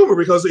of a rumor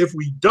because if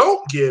we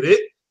don't get it,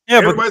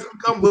 everybody's going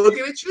to come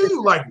looking at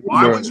you. Like,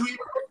 why would you even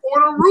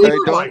report a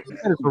rumor like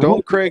that?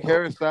 Don't Craig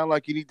Harris sound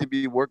like you need to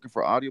be working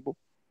for Audible?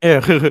 Yeah.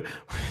 They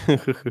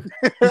said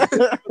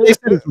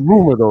it's a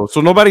rumor, though.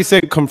 So nobody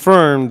said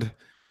confirmed,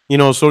 you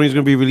know, Sony's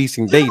going to be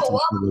releasing dates.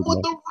 What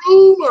the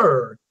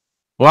rumor?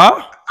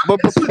 What? But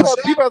people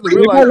have to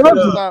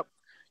realize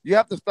you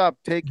have to stop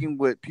taking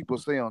what people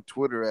say on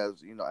Twitter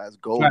as, you know, as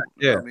gold. Right,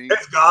 you know what I mean?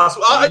 It's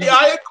gospel.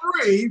 I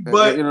agree,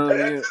 but you know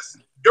what I mean?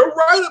 You're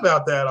right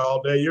about that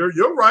all day.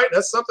 You're right.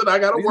 That's something I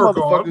got to work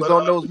on. These motherfuckers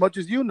don't know as much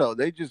as you know.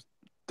 They just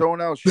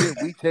throwing out shit.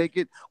 We take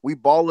it, we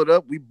ball it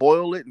up, we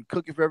boil it, and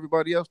cook it for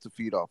everybody else to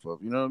feed off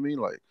of. You know what I mean?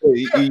 Like,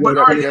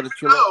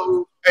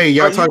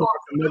 y'all talking.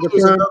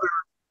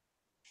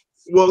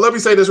 Well, let me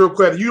say this real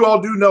quick. You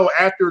all do know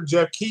after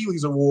Jeff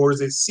Keighley's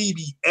awards at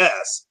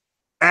CBS,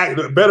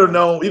 better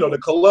known, you know, the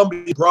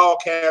Columbia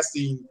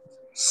Broadcasting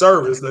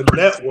Service, the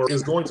network,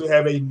 is going to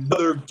have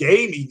another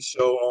gaming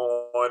show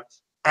on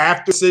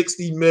after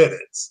 60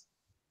 minutes.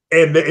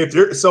 And if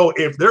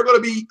they're going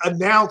to be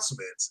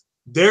announcements,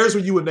 there's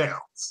when you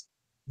announce,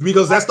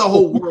 because that's the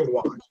whole world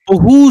watch. But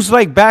who's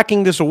like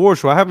backing this award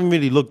show? I haven't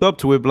really looked up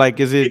to it. But like,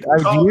 is it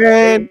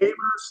Gamers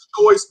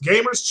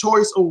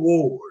Choice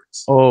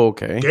Awards? Oh,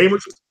 okay.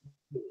 Gamers Choice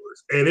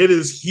Awards, and it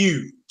is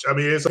huge. I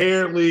mean, it's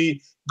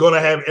apparently going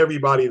to have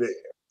everybody there,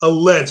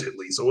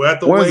 allegedly. So we have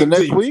to wait. Is it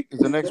next week?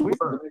 Is it next week?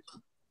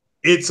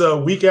 It's a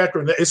week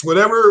after that. It's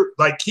whatever.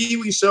 Like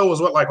Kiwi's show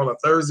was like on a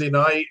Thursday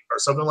night or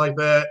something like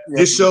that. Yeah.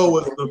 This show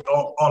was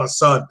on a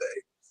Sunday.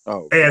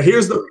 Oh, and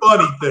here's the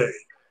funny thing: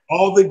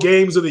 all the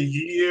games of the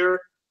year,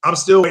 I'm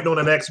still waiting on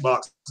an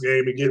Xbox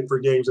game to get for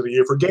games of the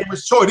year for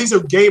Gamers Choice. These are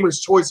Gamers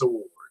Choice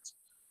Awards,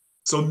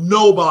 so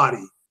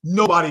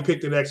nobody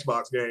picked an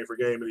Xbox game for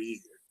Game of the Year.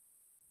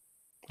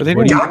 But they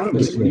didn't got have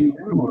me.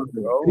 Come on,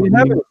 bro. They didn't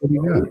have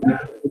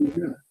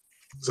it.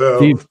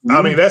 So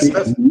I mean, that's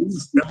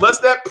unless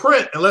that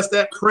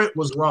print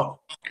was wrong.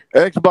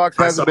 Xbox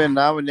hasn't been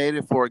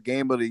nominated for a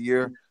Game of the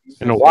Year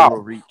In a while.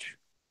 Reach.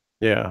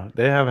 Yeah,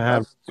 they haven't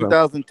had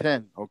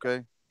 2010.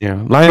 Okay.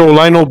 Yeah,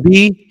 Lionel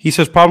B. He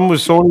says problem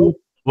with Sony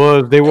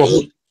was they were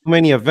holding too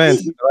many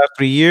events in the last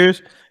 3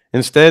 years.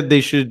 Instead,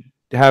 they should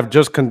have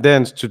just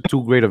condensed to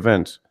 2 great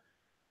events.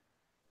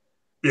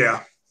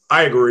 Yeah,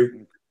 I agree.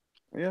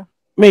 Yeah,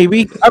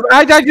 maybe.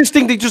 I just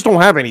think they just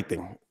don't have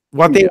anything.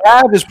 What they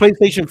have is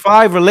PlayStation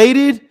 5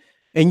 related,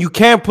 and you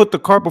can't put the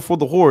cart before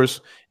the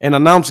horse and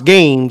announce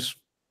games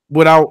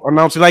without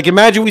announcing. Like,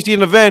 imagine we see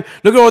an event,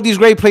 look at all these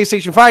great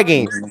PlayStation 5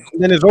 games, and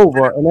then it's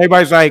over, and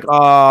everybody's like,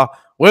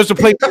 where's the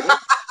PlayStation?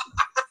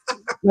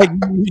 Like,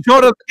 you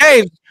showed us the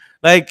games.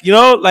 Like, you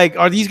know, like,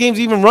 are these games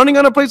even running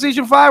on a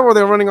PlayStation 5 or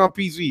they're running on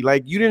PC?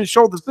 Like, you didn't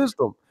show the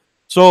system.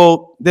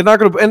 So they're not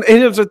going to, and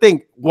here's the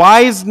thing.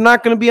 Why is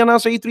not going to be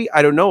announced at E3?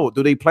 I don't know.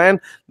 Do they plan?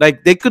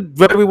 Like, they could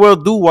very well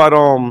do what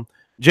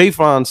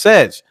J-Fon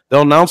says.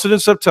 They'll announce it in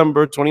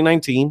September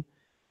 2019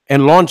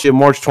 and launch it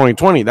March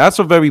 2020. That's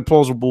a very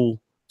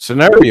plausible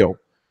scenario.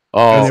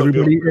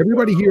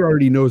 Everybody here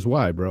already knows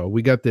why, bro.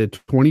 We got the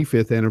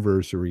 25th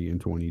anniversary in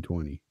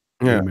 2020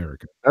 in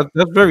America.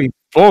 That's very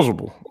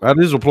plausible. That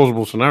is a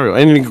plausible scenario.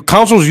 And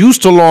consoles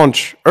used to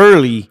launch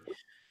early.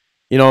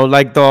 You know,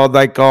 like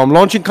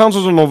launching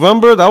consoles in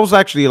November. That was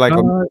actually like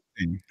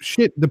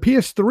shit. The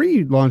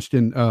PS3 launched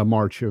in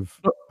March of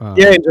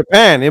in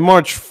Japan in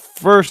March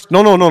 1st.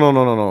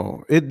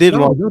 No. It did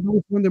launch. That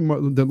was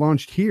one that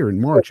launched here in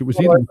March. It was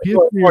either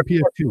PS3 or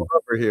PS2.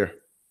 Over here.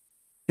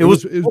 It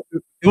was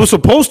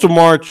supposed to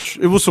March.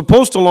 It was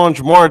supposed to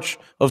launch March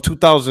of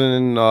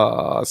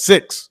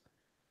 2006,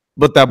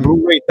 but that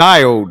Blu-ray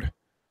diode.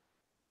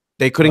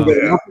 They couldn't get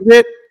enough of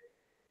it,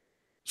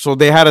 so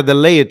they had to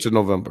delay it to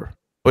November.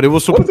 But it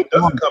was supposed. What if it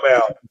doesn't come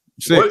out?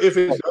 What if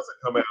it doesn't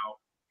come out?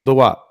 The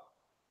what?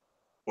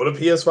 What if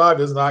PS5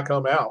 does not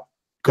come out?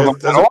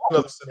 That's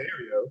another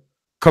scenario.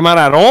 Come out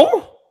at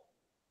all?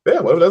 Yeah.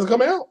 What if it doesn't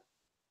come out?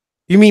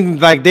 You mean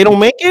like they don't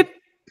make it?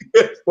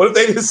 What if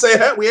they just say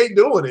that we ain't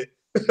doing it?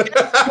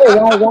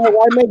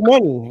 why make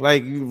money?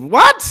 Like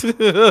what?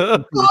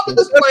 I'm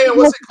just playing.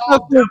 What's it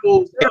called?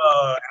 Devil's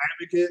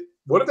advocate.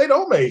 What if they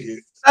don't make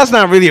it? That's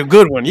not really a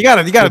good one. You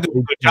gotta do a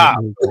good job.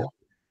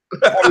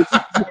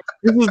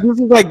 This is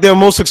like their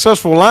most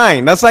successful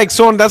line. That's like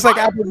Sony. That's like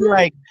Apple. Be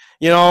like,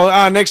 you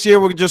know, next year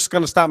we're just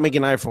gonna stop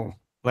making iPhone.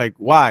 Like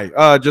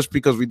why? Just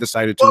because we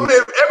decided to. Well,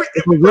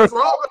 if we're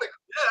all gonna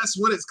guess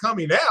when it's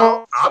coming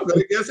out, I'm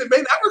gonna guess it may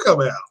never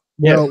come out.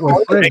 Yeah, the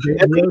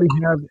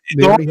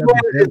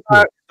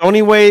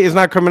only way it's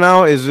not coming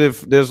out is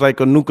if there's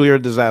like a nuclear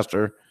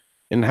disaster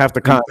and half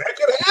the country. That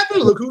could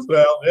happen. Look who's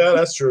out. Yeah,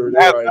 that's true.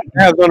 That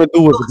has nothing to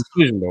do with the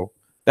decision, though.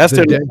 That's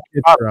the dev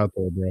kits are out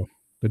there, bro.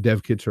 The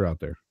dev kits are out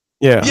there.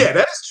 Yeah,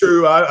 that's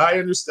true. I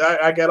understand.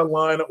 I got a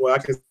line. Well, I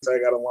can say I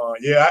got a line.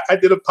 Yeah, I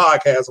did a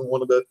podcast on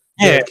one of the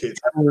dev kits.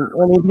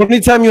 The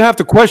only time you have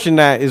to question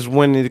that is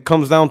when it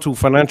comes down to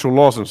financial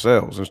loss and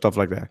sales and stuff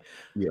like that.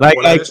 Yeah. Like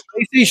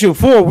PlayStation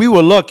 4, we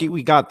were lucky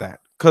we got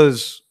that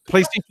because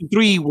PlayStation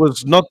 3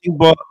 was nothing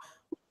but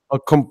a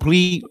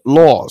complete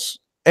loss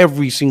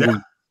every single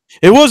year.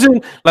 It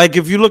wasn't like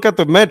if you look at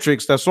the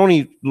metrics that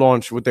Sony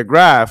launched with their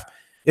graph,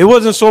 it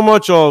wasn't so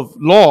much of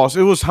loss.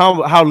 It was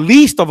how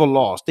least of a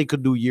loss they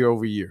could do year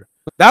over year.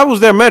 That was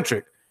their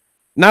metric.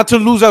 Not to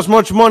lose as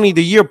much money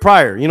the year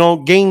prior, you know,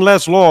 gain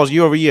less loss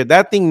year over year.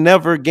 That thing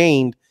never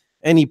gained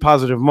any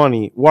positive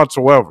money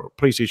whatsoever.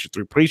 PlayStation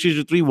 3.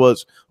 PlayStation 3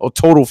 was a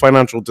total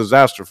financial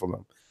disaster for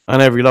them on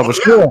every level.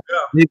 You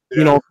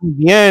know, in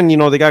the end, you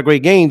know, they got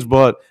great gains,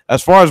 but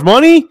as far as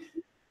money,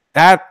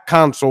 that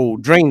console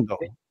drained them.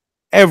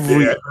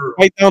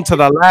 Right down to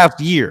the last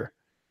year.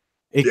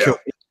 It killed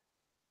it.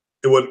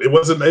 It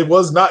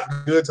was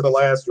not good to the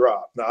last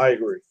drop. No, I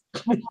agree.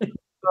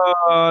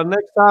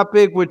 Next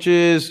topic, which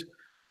is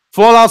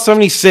Fallout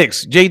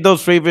 76,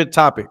 J-Dub's favorite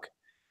topic.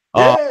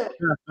 Lots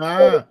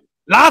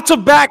of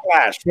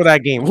backlash for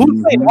that game.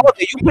 Who's playing?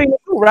 You playing it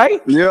too, right?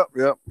 Yep.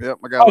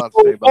 I got a lot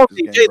to say about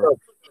this game, bro.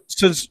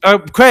 Since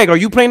Craig, are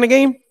you playing the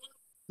game?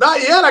 Not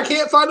yet. I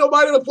can't find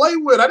nobody to play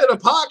with. I did a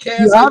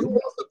podcast. Who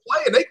wants to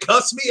play, and they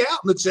cussed me out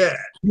in the chat.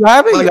 You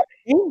haven't? Like,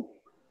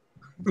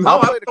 I'll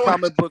play the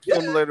comic book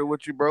simulator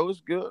with you, bro.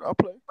 It's good. I'll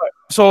play.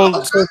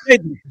 So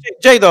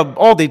J-Dub,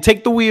 all day,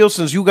 take the wheel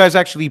since you guys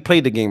actually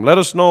played the game. Let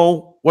us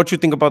know what you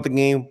think about the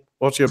game.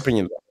 What's your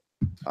opinion?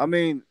 I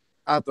mean,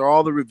 after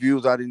all the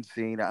reviews I didn't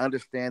see, I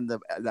understand the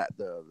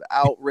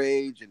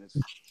outrage, and it's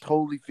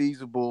totally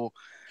feasible.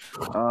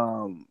 You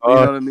know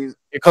what I mean?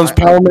 Here comes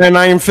Power Man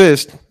Iron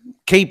Fist,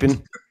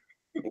 caping.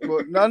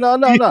 No.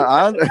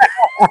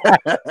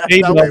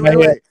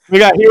 Wait. We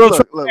got heroes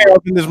up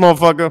in this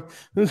motherfucker.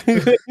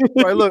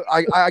 Right, look,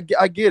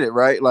 I get it,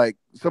 right? Like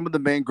some of the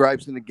main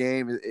gripes in the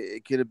game,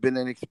 it could have been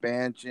an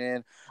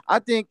expansion. I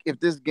think if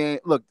this game,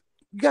 look,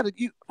 I'm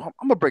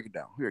gonna break it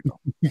down. Here we go.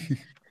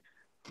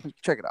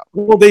 Check it out.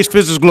 Well, Dave's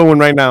fist is glowing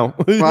right now.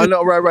 I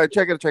know, right.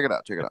 Check it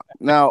out.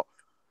 Now,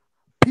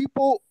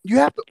 people, you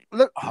have to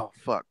look. Oh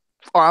fuck!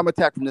 All right, I'm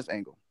attacked from this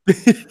angle.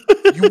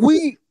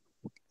 We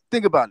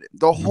think about it.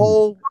 The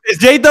whole is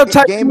J-Dub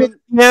gaming,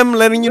 him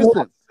letting you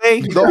know?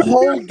 The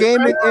whole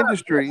gaming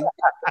industry,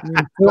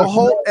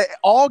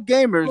 all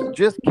gamers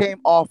just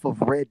came off of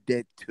Red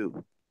Dead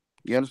 2.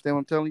 You understand what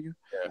I'm telling you?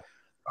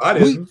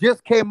 Yeah. We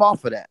just came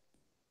off of that.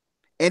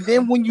 And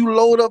then when you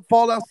load up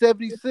Fallout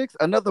 76,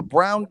 another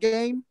brown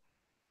game.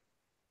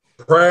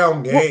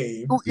 Brown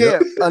game. Yeah,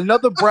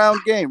 another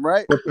brown game,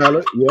 right? The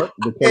palette, yep.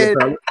 The color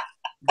palette.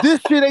 This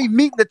shit ain't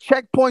meeting the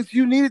checkpoints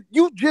you needed.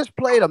 You just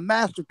played a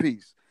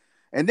masterpiece.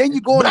 And then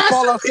you go into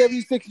Fallout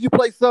 76, you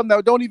play something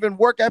that don't even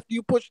work after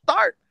you push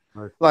start.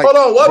 Like, hold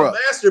on, what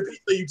masterpiece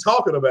are you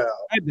talking about?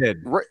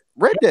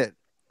 Red Dead.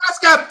 That's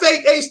got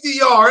fake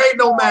HDR. Ain't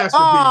no masterpiece.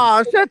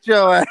 Ah, shut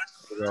your ass.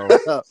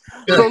 It's not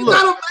a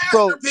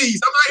masterpiece.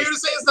 I'm not here to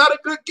say it's not a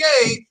good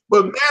game,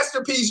 but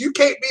masterpiece, you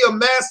can't be a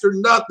master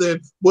nothing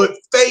with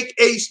fake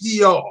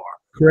HDR.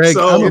 Craig,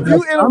 so if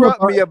you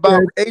interrupt me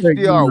about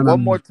HDR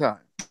one more time.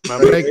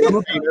 But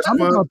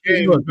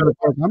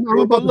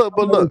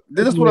look,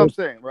 this is what I'm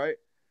saying, right?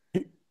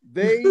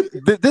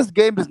 This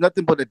game is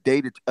nothing but a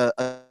data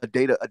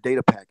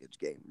package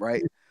game,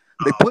 right?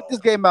 They put this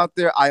game out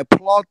there. I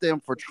applaud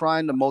them for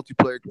trying the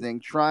multiplayer thing,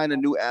 trying a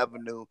new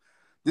avenue.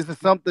 This is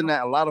something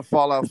that a lot of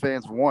Fallout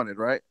fans wanted,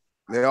 right?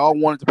 They all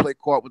wanted to play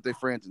co-op with their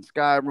friends in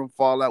Skyrim,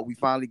 Fallout. We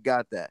finally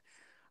got that.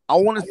 I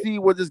want to see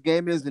where this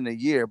game is in a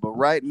year, but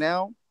right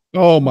now,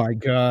 oh my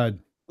God.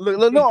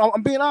 Look, no,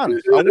 I'm being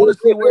honest. I want to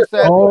see where it's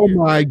at. Oh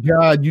my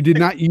God! You did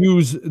not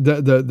use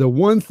the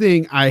one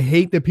thing I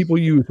hate that people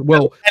use.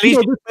 Well, at least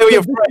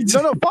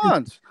no,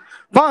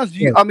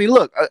 Fonz. I mean,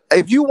 look,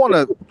 if you want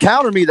to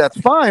counter me, that's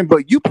fine.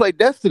 But you play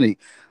Destiny,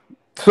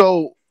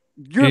 so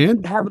you're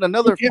having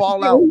another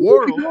Fallout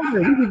world. We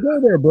can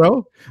go there,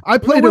 bro. I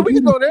played. We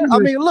can go there. I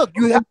mean, look,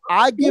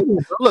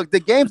 look.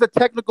 The game's a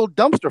technical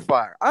dumpster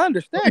fire. I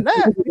understand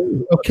that.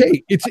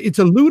 Okay, it's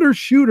a looter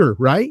shooter,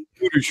 right?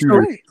 Looter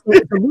shooter. So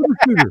it's a looter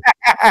shooter.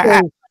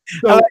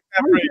 So how is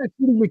that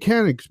shooting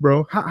mechanics,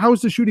 bro?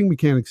 How's the shooting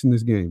mechanics in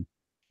this game?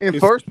 In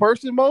first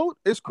person mode,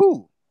 it's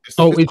cool. It's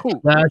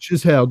cool. Trash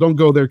as hell. Don't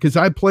go there because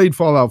I played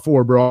Fallout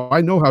 4, bro. I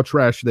know how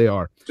trash they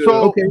are.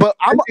 So, but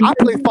I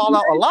play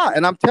Fallout a lot,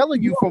 and I'm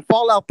telling you, from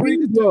Fallout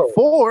 3 to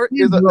 4,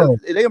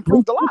 they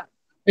improved a lot.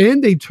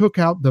 And they took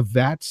out the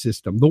VAT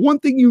system. The one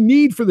thing you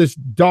need for this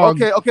dog.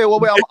 Okay.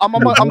 Well, wait. I'm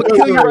gonna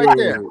kill you right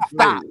there.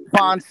 Stop,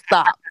 Vaughn.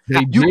 Stop.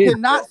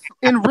 Cannot,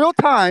 in real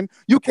time,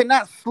 you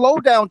cannot slow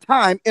down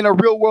time in a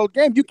real world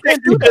game. You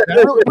can't do that.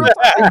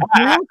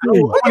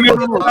 You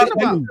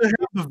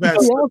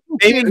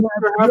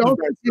also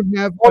can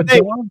have a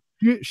dog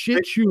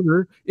shit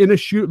shooter in a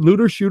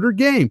looter shooter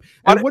game.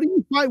 And what do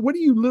you fight? What are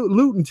you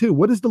looting to?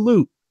 What is the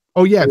loot?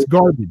 Oh yeah, it's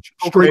garbage.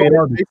 Straight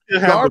garbage.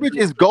 Garbage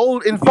is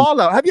gold in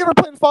Fallout. Have you ever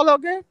played a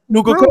Fallout game?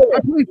 No, I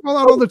play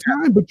Fallout all the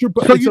time, but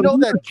so you know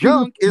that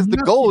junk is the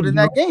gold in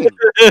that game.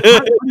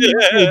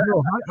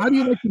 How do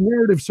you like the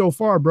narrative so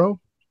far,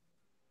 bro?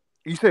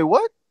 You say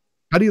what?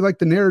 How do you like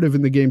the narrative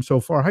in the game so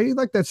far? How do you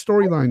like that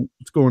storyline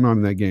that's going on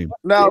in that game?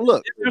 Now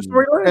look,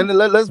 and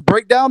let's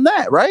break down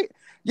that, right?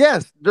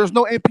 Yes, there's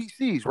no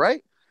NPCs,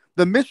 right?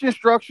 The mission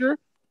structure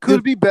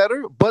could be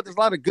better, but there's a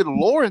lot of good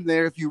lore in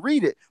there if you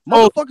read it.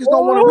 Motherfuckers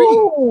don't want to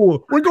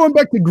read. We're going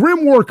back to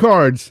Grim War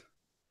cards.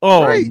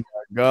 Oh, right. My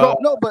God. So,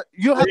 no, but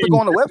you don't have to go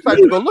on the website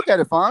to go look at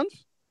it, Fonz.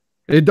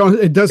 It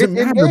doesn't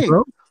matter,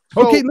 bro.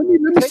 So okay, let me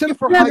set up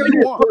for how you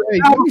want. Hey,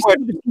 let me set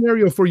up a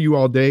scenario for you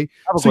all day.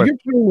 So you're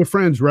playing with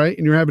friends, right?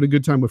 And you're having a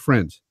good time with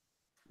friends.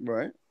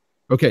 Right.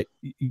 Okay.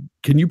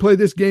 Can you play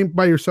this game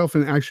by yourself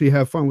and actually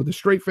have fun with a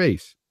straight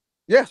face?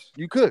 Yes,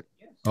 you could.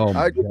 Oh,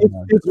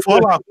 it's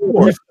Fallout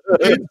 4. It's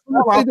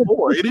Fallout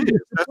 4. It is.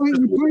 You're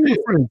playing with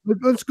friends.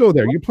 Let's go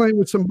there. You're playing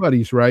with some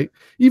buddies, right?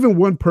 Even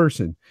one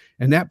person,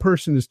 and that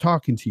person is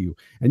talking to you,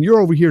 and you're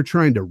over here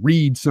trying to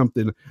read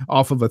something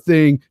off of a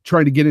thing,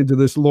 trying to get into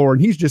this lore,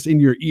 and he's just in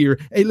your ear.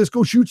 Hey, let's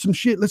go shoot some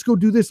shit. Let's go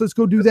do this. Let's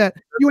go do that.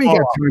 You ain't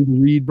got time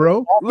to read,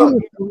 bro.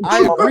 Look, I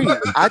agree.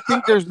 I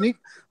think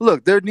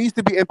there needs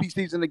to be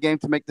NPCs in the game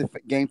to make the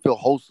game feel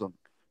wholesome.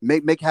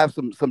 Have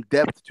some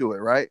depth to it,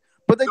 right?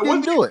 But they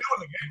didn't do it.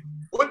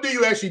 What do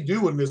you actually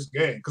do in this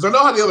game? Because I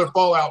know how the other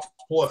Fallout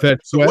play.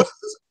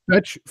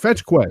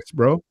 Fetch quests,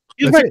 bro.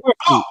 Here's my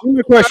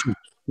question.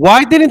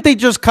 Why didn't they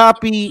just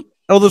copy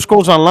Elder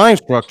Scrolls Online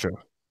structure?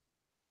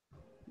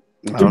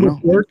 I don't know.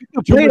 You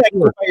can play that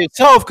by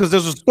yourself because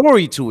there's a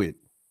story to it.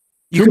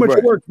 Too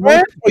much work.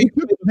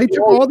 They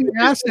took all the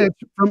assets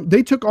from.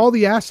 They took all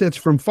the assets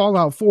from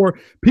Fallout 4.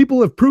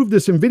 People have proved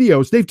this in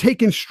videos. They've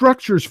taken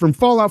structures from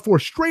Fallout 4,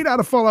 straight out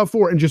of Fallout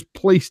 4, and just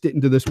placed it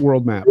into this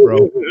world map,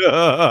 bro.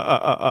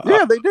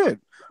 Yeah, they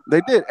did.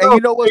 They did. And you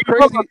know what's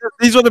crazy?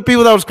 These are the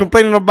people that was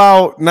complaining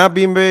about not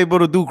being able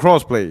to do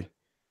crossplay.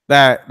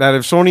 That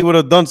if Sony would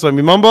have done something,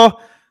 remember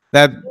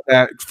that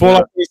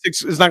Fallout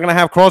 46 is not going to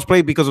have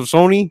crossplay because of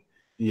Sony.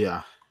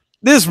 Yeah.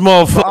 This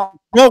motherfucker.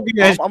 I'm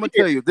gonna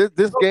tell you,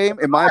 this game,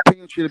 in my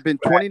opinion, should have been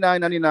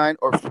 $29.99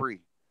 or free.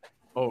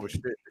 Oh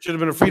shit! It should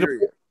have been a free to play.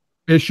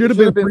 It should have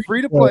been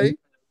free to play.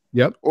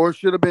 Yep. Or it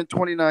should have been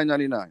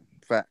 $29.99.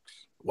 Facts.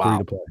 Free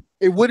to play.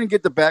 It wouldn't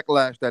get the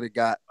backlash that it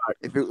got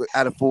if it was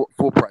at a full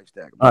price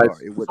tag. All right.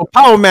 Sorry, it So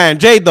Power Man,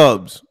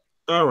 J-Dubs.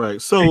 All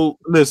right. So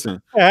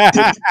listen. Hey,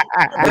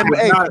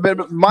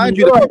 mind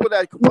you, the people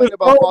that complain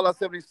about Fallout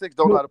 76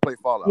 don't know how to play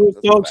Fallout.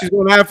 Stokes, she's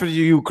going after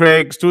you,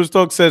 Craig. Stuart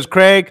Stokes says,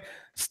 Craig,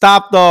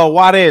 stop the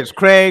what ifs.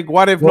 Craig,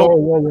 what if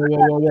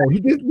whoa.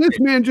 This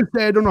man just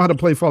said I don't know how to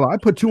play Fallout. I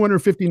put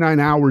 259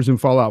 hours in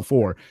Fallout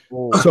 4.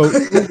 Whoa. So I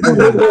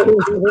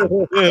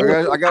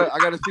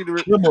got to see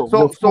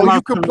the so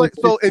you complain.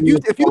 So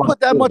if you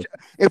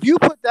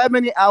put that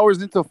many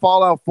hours into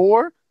Fallout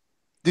 4,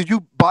 did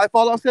you buy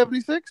Fallout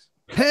 76?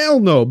 Hell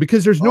no,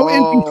 because there's no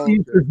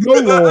NPCs, there's no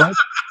lore.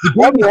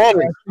 I'm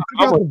a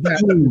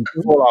huge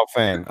Fallout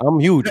fan. I'm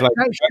huge.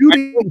 That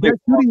shooting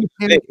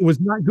mechanic was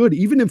not good.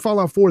 Even in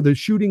Fallout 4, the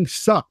shooting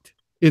sucked.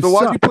 So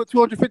why'd you put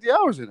 250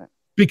 hours in it?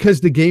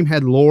 Because the game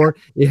had lore,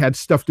 it had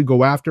stuff to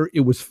go after. It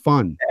was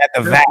fun. At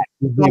the VAT.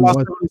 Fallout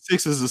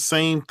 76 is the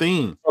same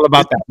thing. It's all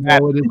about that.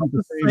 No, it isn't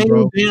the same,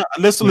 bro.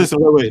 Listen.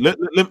 Wait.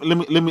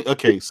 Let me.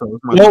 Okay, so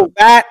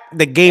that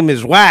the game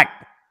is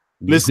whack.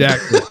 Listen.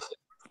 Exactly.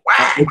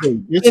 Okay,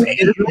 this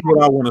is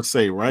what I want to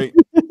say, right?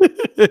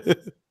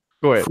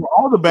 Go ahead. For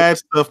all the bad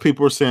stuff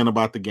people are saying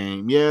about the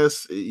game,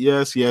 yes. But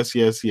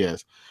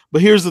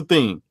here's the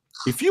thing: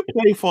 if you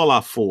play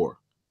Fallout 4,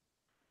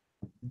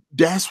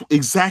 that's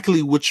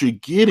exactly what you're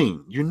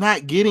getting. You're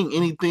not getting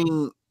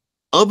anything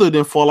other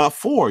than Fallout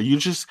 4. You're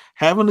just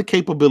having the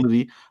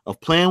capability of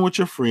playing with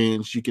your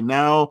friends. You can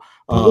now.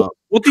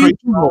 What do you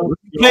do?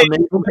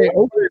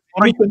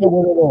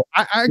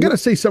 I gotta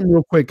say something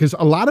real quick because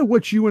a lot of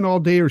what you and All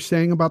Day are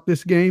saying about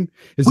this game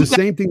is the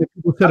same thing that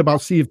people said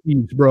about Sea of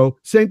Thieves, bro.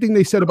 Same thing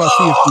they said about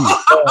Sea of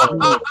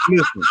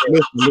Thieves.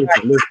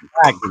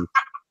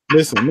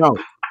 Listen. No,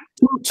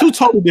 two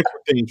totally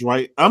different things,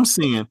 right? I'm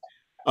saying.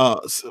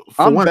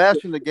 I'm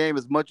bashing the game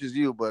as much as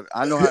you, but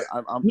I know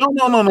I'm. No.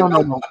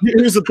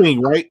 Here's the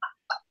thing, right?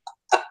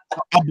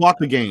 I bought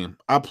the game.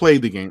 I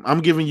played the game.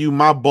 I'm giving you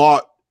my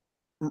bought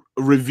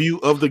review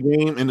of the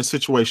game and the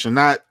situation,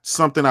 not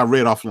something I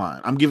read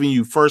offline. I'm giving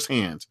you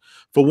firsthand.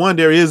 For one,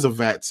 there is a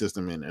VAT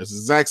system in there. It's the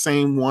exact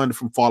same one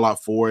from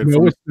Fallout 4.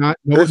 No, it's not.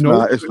 It's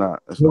not.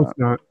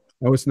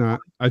 No, it's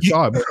not. I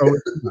saw it.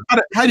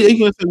 How do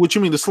you say what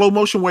you mean? The slow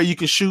motion where you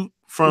can shoot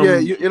from? Yeah,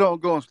 you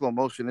don't go in slow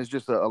motion. It's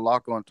just a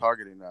lock on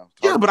targeting now.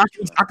 Yeah, but I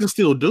can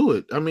still do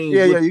it. I mean,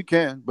 yeah, you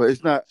can, but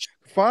it's not.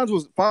 Fonz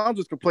was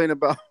complaining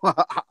about.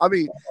 I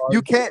mean,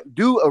 you can't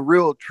do a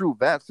real true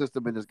VAT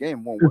system in this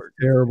game. Won't work.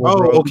 Terrible. Oh,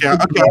 bro. okay.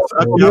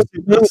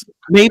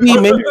 Maybe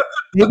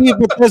if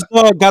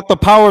Bethesda got the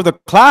power of the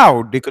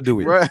cloud, they could do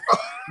it. Right.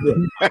 Hey,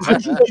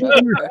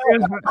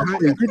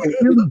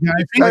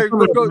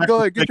 go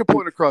ahead, get your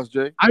point across,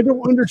 Jay. I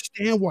don't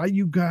understand why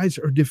you guys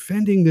are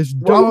defending this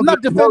dog. Well, I'm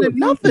not defending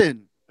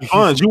nothing.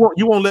 Hans, you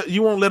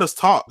won't let us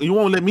talk. You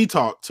won't let me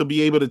talk to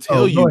be able to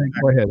tell you.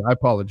 Go ahead. I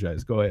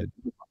apologize. Go ahead.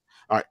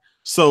 All right.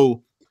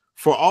 So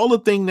for all the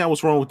thing that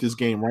was wrong with this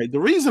game, right? The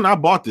reason I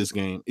bought this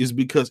game is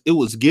because it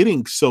was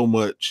getting so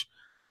much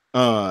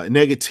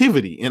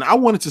negativity, and I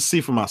wanted to see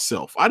for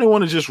myself. I didn't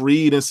want to just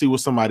read and see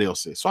what somebody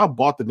else said. So I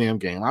bought the damn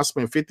game. I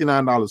spent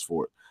 $59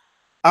 for it.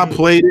 I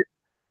played it.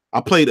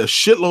 I played a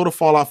shitload of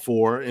Fallout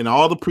 4 and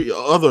all the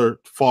other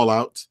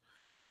Fallouts,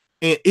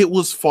 and it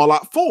was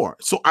Fallout 4.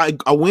 So I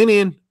went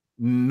in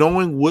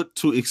knowing what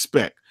to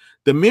expect.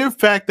 The mere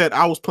fact that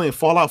I was playing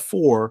Fallout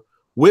 4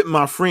 with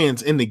my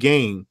friends in the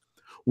game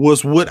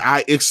was what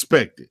I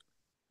expected.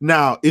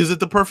 Now, is it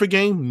the perfect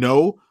game?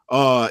 No.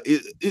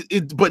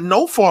 But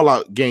no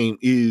Fallout game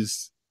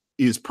is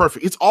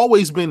perfect. It's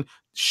always been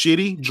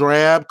shitty,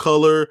 drab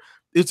color.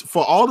 It's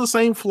for all the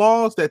same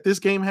flaws that this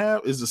game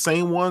have is the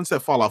same ones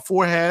that Fallout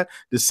 4 had,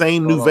 the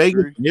same New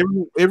Vegas,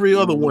 every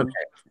other one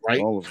had,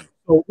 right?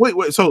 So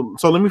wait. So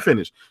let me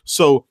finish.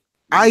 So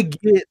I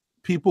get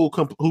people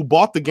who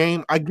bought the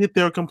game. I get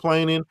they're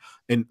complaining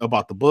and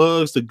about the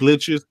bugs, the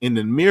glitches, and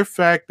the mere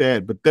fact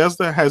that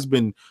Bethesda has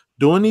been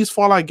doing these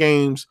Fallout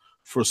games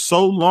for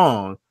so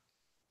long,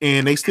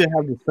 and they still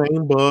have the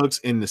same bugs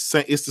and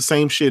it's the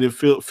same shit.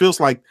 It feels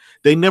like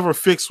they never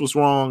fixed what's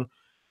wrong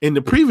in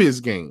the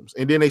previous games,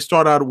 and then they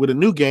start out with a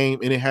new game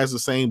and it has the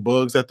same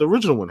bugs that the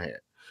original one had.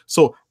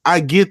 So I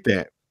get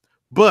that,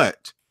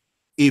 but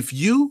if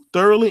you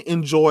thoroughly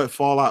enjoyed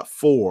Fallout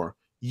 4,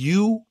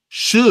 you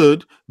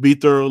should be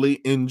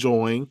thoroughly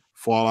enjoying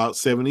Fallout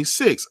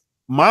 76.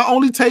 My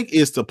only take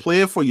is to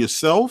play it for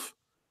yourself.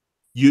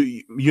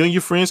 You and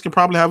your friends can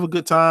probably have a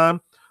good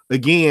time.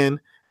 Again,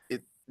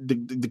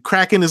 the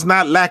cracking is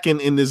not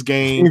lacking in this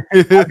game.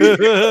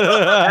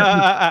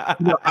 I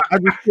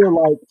just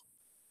feel like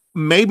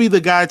maybe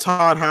the guy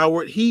Todd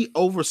Howard, he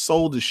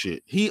oversold the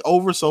shit. He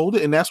oversold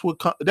it, and that's what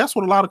a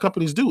lot of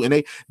companies do,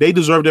 and they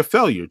deserve their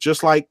failure.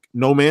 Just like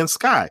No Man's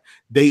Sky,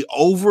 they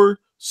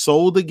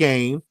oversold the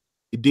game.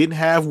 It didn't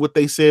have what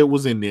they said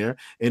was in there,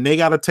 and they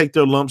got to take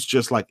their lumps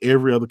just like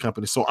every other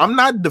company. So I'm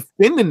not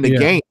defending the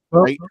game,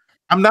 right?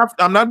 I'm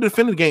not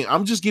defending the game.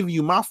 I'm just giving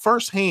you my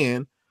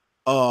firsthand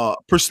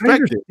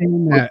perspective.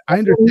 I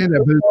understand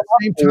that, but at the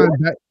same time,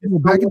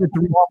 back in the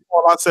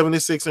Fallout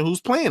 76 and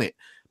who's playing it.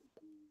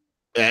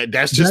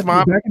 That's just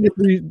my.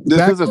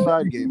 This is a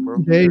side game, bro.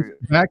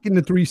 Back in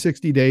the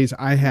 360 days,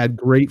 I had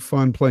great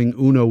fun playing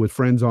Uno with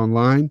friends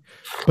online,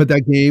 but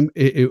that game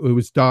it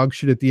was dog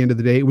shit at the end of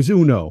the day. It was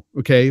Uno,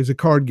 okay? It was a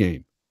card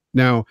game.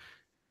 Now,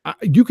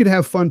 you could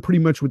have fun pretty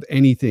much with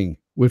anything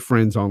with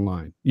friends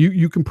online.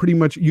 You can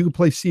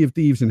play Sea of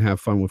Thieves and have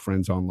fun with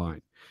friends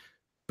online.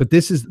 But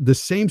this is the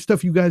same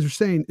stuff you guys are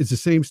saying. It's the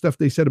same stuff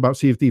they said about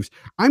Sea of Thieves.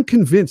 I'm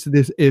convinced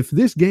if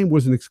this game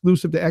was an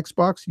exclusive to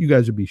Xbox, you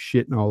guys would be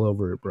shitting all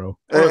over it, bro.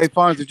 Hey,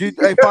 Fonz, did you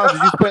spend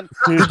Fonz,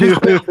 did you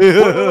spend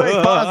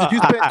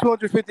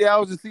 250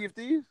 hours in Sea of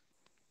Thieves?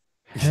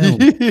 All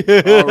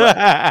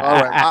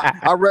right.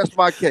 I rest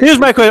my case. Here's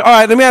my question. All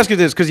right, let me ask you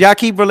this, because y'all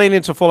keep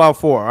relating to Fallout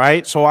 4,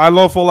 right? So I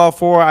love Fallout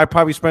 4. I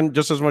probably spent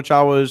just as much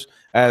hours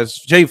as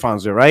J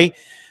Fonz did, right?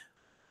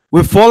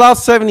 With Fallout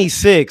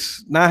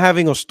 76 not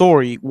having a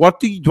story,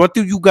 what do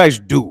you guys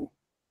do?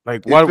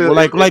 Like what?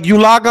 You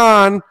log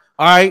on.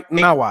 All right,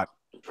 now what?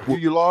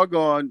 You log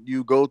on.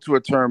 You go to a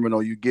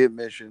terminal. You get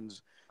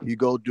missions. You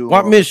go do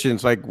what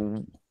missions? Like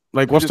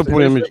what's the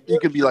point of mission?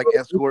 It could be like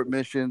escort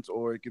missions,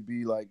 or it could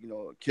be like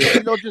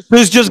kill.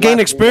 Just gain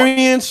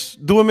experience.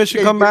 Do a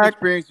mission, come back.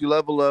 Experience. You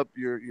level up.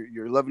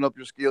 You're leveling up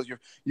your skills.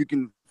 You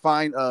can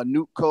find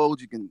nuke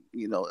codes. You can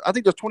I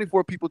think there's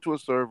 24 people to a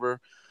server.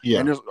 Yeah,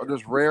 and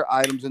there's rare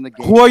items in the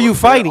game. Who are you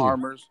fighting?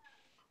 Armors,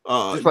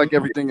 just like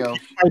everything else.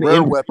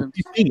 Rare weapons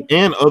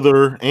and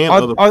other.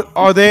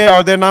 Are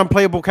there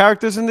non-playable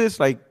characters in this?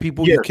 Like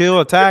people you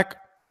kill, attack?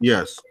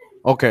 Yes.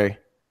 Okay.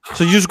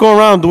 So you just go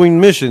around doing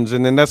missions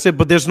and then that's it,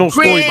 but there's no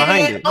story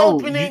behind it.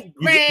 Opening,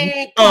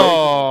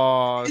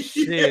 oh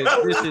shit!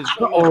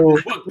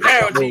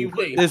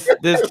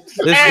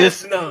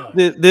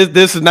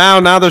 This is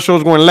now the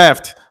show's going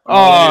left.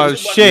 Oh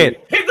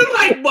shit! Hit the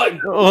like button.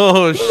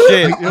 Oh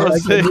shit!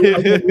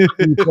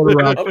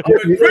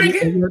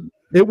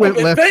 It went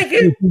left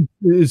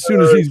as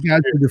soon as these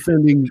guys were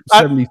defending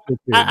 76.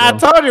 I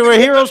told you we're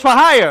heroes for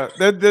hire.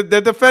 They're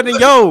defending.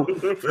 Yo,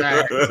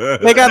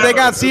 they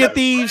got Sea of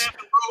Thieves.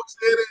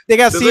 They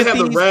got Sea of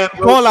Thieves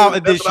Fallout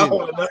edition.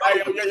 Y'all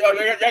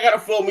got a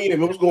full meeting.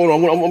 What's going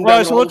on?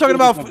 Right, so we're talking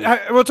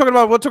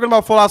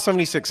about Fallout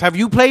 76. Have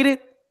you played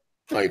it?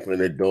 I ain't playing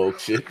that dog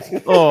shit.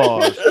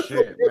 Oh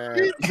shit,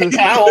 man!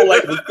 I don't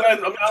like I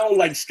don't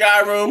like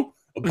Skyrim,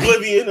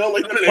 Oblivion. I don't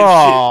like none of that shit.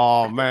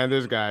 Oh man,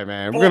 this guy,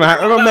 man. We're gonna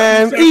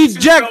have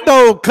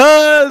ejecto,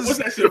 cuz. What's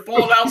that shit?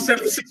 Fallout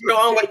 76. No, I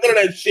don't like none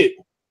of that shit.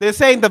 They're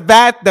saying the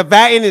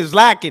vatting is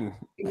lacking.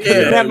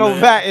 Yeah, have no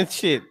vat and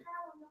shit.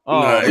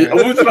 Oh,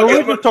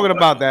 we're talking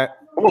about that.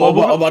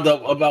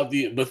 About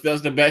the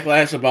Bethesda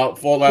backlash about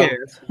Fallout. Yeah.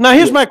 Now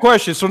here's my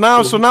question. So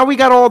now we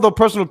got all the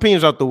personal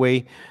opinions out the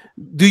way.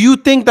 Do you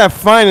think that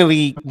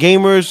finally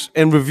gamers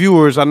and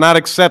reviewers are not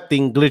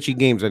accepting glitchy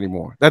games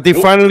anymore? That they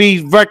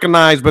finally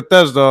recognize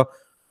Bethesda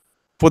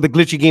for the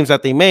glitchy games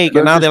that they make,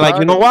 and now they're like,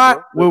 you know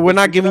what? We're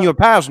not giving you a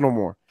pass no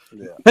more.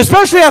 Yeah.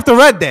 Especially after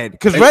Red Dead,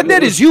 because Red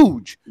Dead is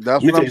huge.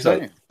 That's what I'm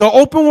saying. The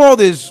open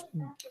world is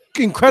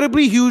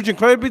incredibly huge,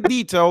 incredibly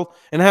detailed,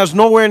 and has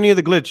nowhere near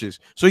the glitches.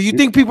 So you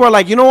think people are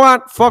like, you know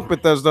what? Fuck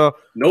Bethesda.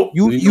 Nope.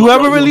 You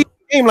ever release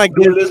a game like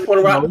this? Who's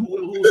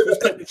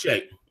cutting the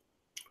check?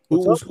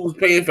 Who's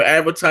paying for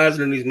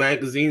advertising in these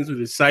magazines or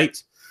these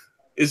sites?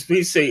 Is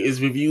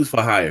reviews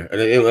for hire.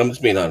 And I'm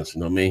just being honest,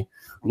 you know what I mean?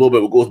 A little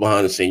bit what goes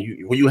behind the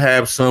scene. When you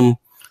have some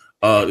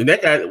that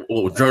guy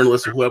or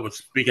journalists or whoever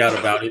speak out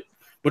about it,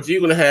 but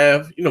you're gonna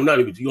have, you're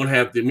gonna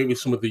have maybe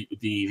some of the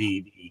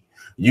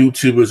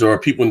YouTubers or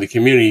people in the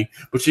community,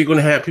 but you're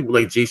gonna have people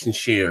like Jason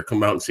Scheer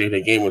come out and say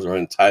that gamers are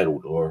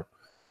entitled, or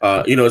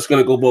it's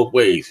gonna go both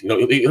ways.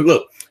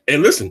 Look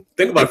and listen.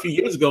 Think about a few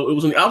years ago, it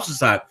was on the opposite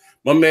side.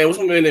 My man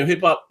named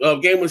Hip Hop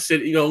Gamer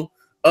said,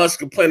 us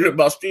complaining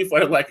about Street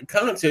Fighter lack of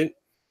content.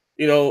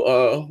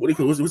 What he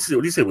said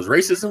was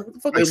racism. What the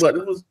fuck is what?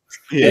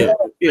 Yeah.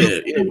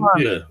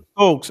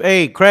 Folks,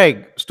 hey,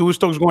 Craig, Stuart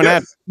Stokes going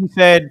at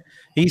it.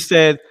 He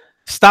said,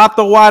 stop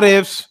the what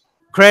ifs.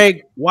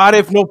 Craig, what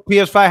if no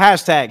PS5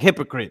 hashtag?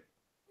 Hypocrite.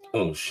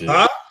 Oh shit.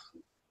 Huh?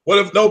 What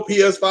if no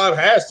PS5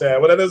 hashtag?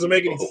 Well, that doesn't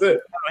make any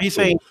sense. He's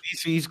saying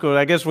he's good.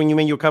 I guess when you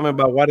mean your comment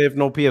about what if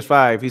no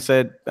PS5, he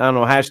said, I don't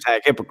know,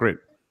 hashtag hypocrite.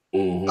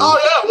 Mm-hmm. Oh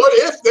yeah, what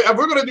if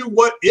we're gonna do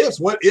what ifs?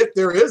 What if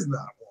there is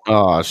not one?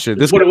 Oh shit!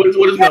 What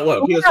is not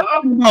what?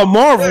 PS5?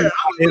 Marvel. Yeah,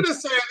 I'm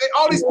just saying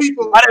all these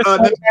people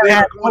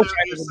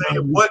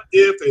saying what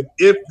if and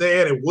if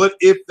then and what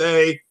if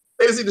they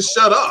just need to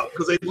shut up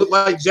because they look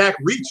like Jack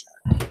Reacher.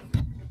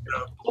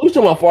 What are you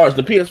talking about? Far as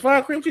the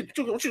PS5, Craig?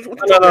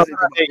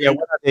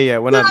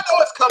 We're not. I know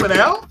it's coming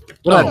out.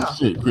 Oh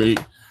shit,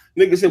 Craig!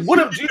 Nigga said, "What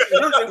if Jesus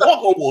doesn't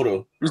walk on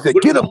water?" You said,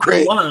 "Get up,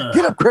 Craig!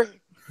 Get up, Craig!"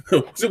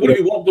 So what if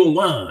he walked on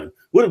wine?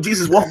 What if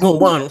Jesus walked on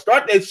wine? Don't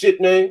start that shit,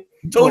 man.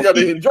 Told y'all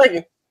been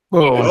drinking.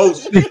 Do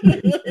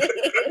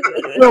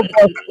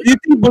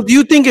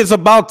you think it's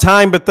about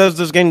time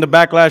Bethesda's getting the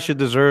backlash it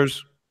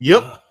deserves?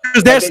 Yep.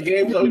 because that's That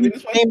game's always been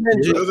this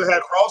way? Does it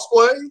have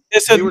crossplay?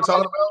 We were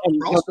talking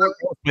about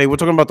crossplay. We're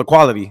talking about the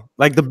quality,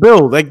 like the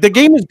build. Like the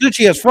game is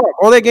glitchy as fuck.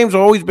 All their games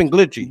have always been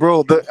glitchy,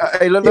 bro.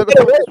 Hey, let me put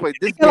it this way: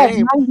 this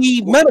game,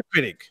 90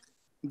 Metacritic.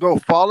 Bro,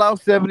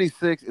 Fallout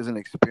 76 is an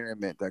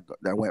experiment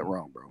that went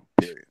wrong, bro.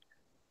 Period.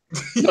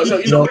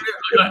 That's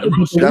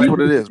what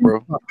it is,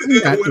 bro.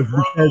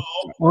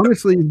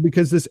 Honestly,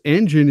 because this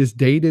engine is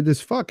dated as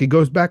fuck. It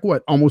goes back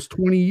almost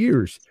 20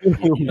 years. They're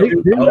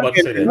not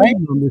getting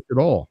on this at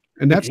all,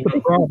 and that's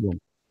the problem.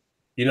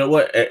 You know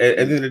what? At the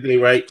end of the day,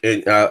 right?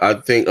 And I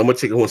think I'm gonna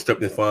take it one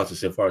step in front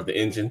as far as the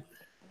engine.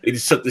 They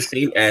just took the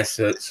same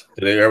assets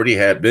that they already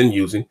had been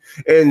using,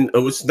 and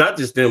it's not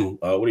just them.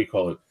 What do you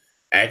call it?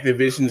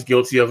 Activision's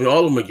guilty of it.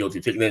 All of them are guilty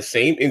of taking that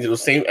same engine,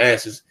 those same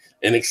assets,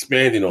 and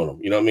expanding on them.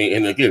 You know what I mean?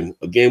 And again,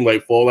 a game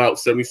like Fallout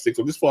 76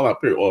 or just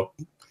Fallout period, or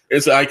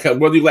it's an icon,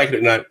 whether you like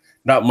it or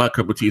not my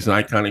cup of tea. It's an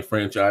iconic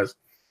franchise.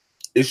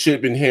 It should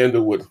have been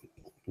handled with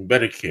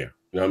better care.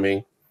 You know what I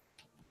mean?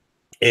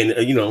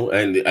 And you know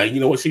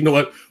what? So you know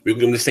what? We're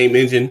giving the same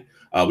engine.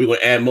 We're gonna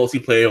add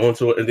multiplayer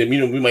onto it, and then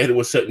we might hit it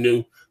with something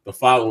new the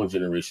following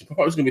generation.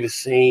 Probably it's gonna be the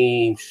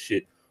same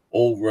shit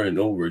over and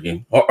over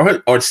again.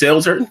 Are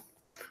sales hurting?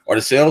 Are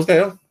the sales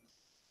down?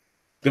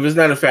 If it's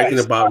not affecting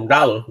the bottom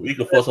dollar, we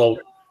can force all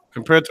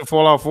compared to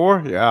Fallout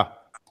 4. Yeah.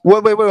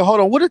 Wait, hold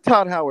on. What did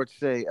Todd Howard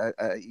say at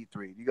E3?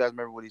 Do you guys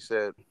remember what he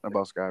said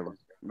about Skyrim?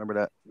 Remember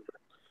that?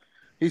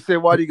 He said,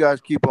 "Why do you guys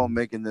keep on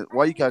making this?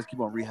 Why you guys keep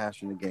on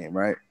rehashing the game,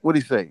 right?" What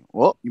did he say?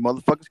 Well, you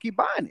motherfuckers keep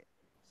buying it.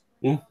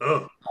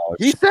 Mm-hmm.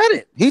 He said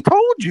it. He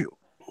told you.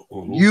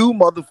 Mm-hmm. You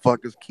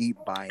motherfuckers keep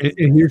buying it.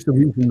 And here's the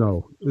reason,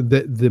 though.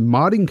 The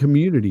modding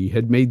community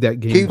had made that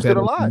game keeps better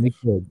it alive.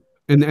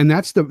 And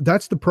that's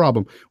the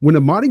problem. When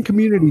a modding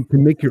community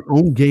can make your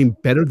own game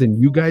better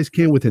than you guys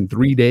can within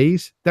 3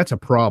 days, that's a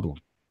problem.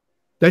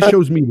 That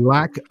shows me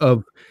lack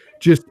of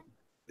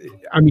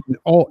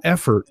all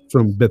effort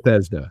from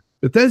Bethesda.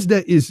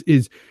 Bethesda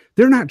is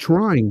they're not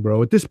trying,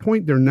 bro. At this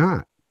point, they're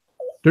not.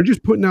 They're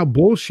just putting out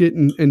bullshit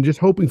and just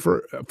hoping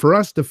for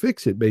us to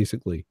fix it,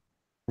 basically.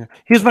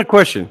 Here's my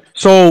question.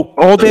 So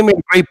all day made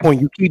a great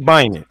point. You keep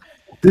buying it.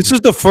 This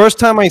is the first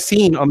time I've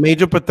seen a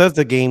major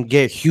Bethesda game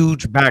get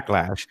huge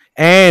backlash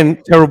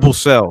and terrible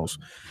sales.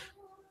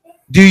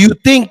 Do you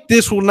think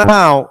this will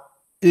now?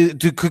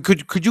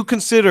 Could you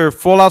consider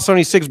Fallout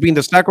 76 being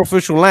the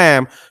sacrificial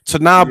lamb to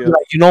now be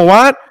like, you know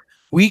what?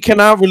 We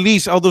cannot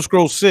release Elder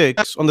Scrolls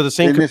 6 under the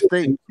same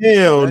state.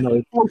 Hell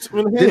no.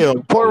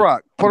 Porter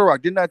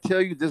Rock, didn't I tell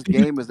you this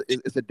game is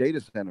a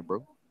data center,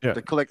 bro? Yeah.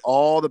 To collect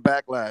all the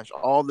backlash,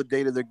 all the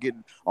data they're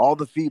getting, all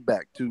the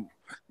feedback to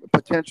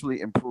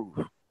potentially improve.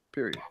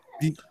 Period.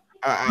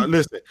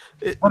 Listen,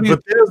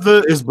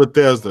 Bethesda is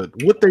Bethesda.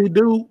 What they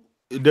do,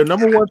 their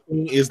number one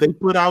thing is they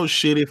put out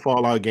shitty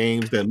Fallout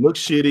games that look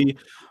shitty.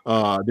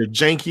 They're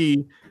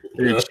janky.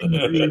 They're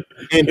cheesy,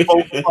 and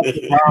folks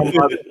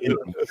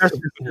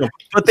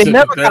but they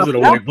never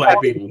got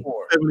black people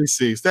before.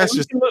 76. That's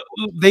just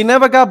they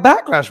never got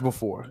backlash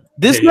before.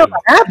 This never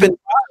happened.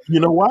 You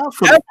know why?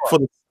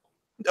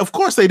 Of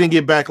course they didn't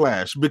get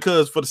backlash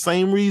because for the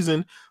same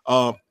reason,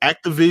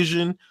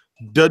 Activision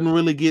doesn't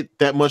really get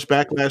that much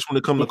backlash when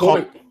it comes to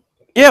Call.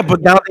 Yeah,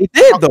 but now they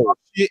did though.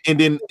 And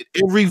then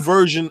every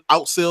version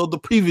outsell the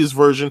previous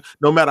version,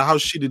 no matter how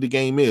shitty the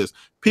game is.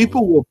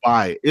 People will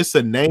buy it. It's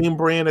a name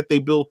brand that they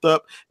built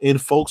up, and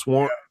folks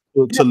want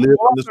to live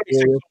in this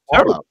world.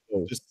 Fallout.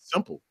 Just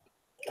simple.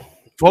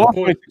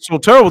 Fallout is so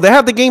terrible. They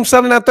have the game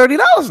selling at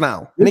 $30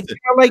 now. And it came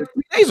out like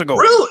 3 days ago.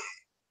 Really?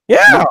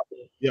 Yeah.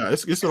 Yeah,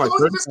 it's like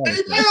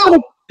 $30.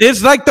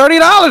 It's like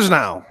 $30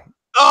 now.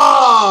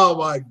 Oh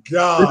my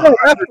god!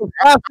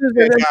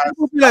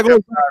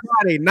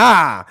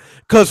 Nah,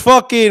 because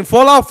fucking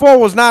Fallout 4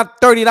 was not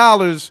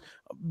 $30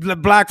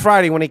 Black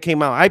Friday when it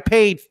came out. I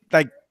paid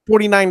like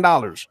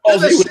 $49. Oh,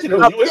 so you into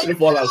the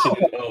Fallout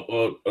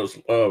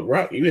shit?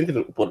 Rock, you into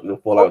the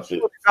Fallout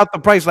shit? Got the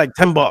price like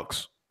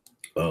 $10.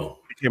 Oh,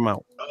 it came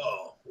out.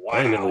 Oh, wow.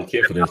 I ain't never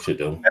care for that shit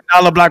though.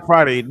 $10 Black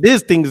Friday.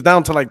 This thing's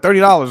down to like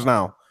 $30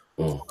 now.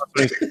 Oh.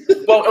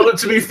 Well,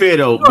 to be fair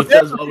though,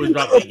 Bethesda always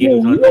dropped their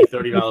games on like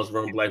 $30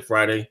 around Black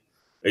Friday.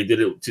 They did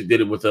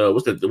it with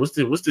what's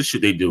the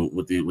shit they do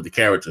with the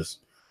characters,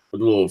 with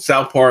the little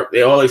South Park.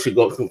 They all should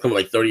come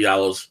like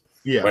 $30.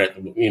 Yeah, right.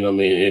 You know what I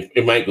mean?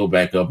 It might go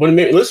back up, but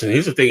listen.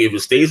 Here's the thing: if it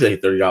stays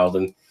at $30,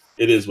 then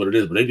it is what it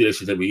is. But they do that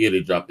shit every year.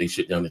 They drop their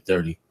shit down to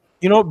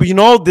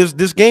 $30.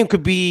 This game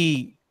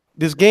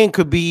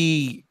could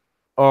be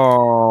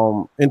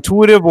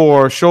intuitive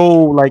or show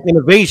like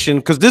innovation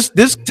because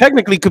this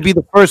technically could be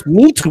the first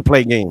Me Too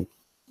play game.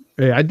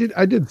 Hey, I did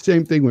the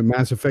same thing with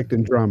Mass Effect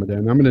Andromeda,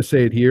 and I'm going to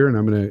say it here, and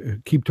I'm going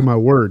to keep to my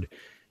word.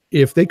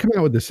 If they come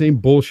out with the same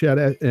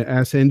bullshit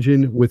ass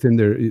engine within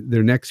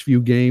their next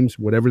few games,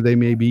 whatever they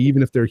may be,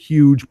 even if they're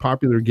huge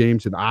popular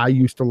games that I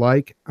used to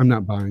like, I'm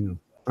not buying them.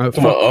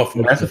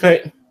 Mass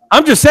Effect.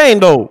 I'm just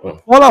saying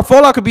though,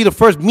 Fallout could be the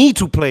first Me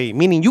Too play,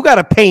 meaning you got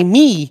to pay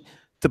me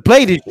to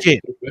play this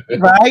shit,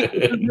 right?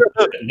 We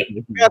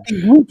got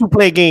these Me Too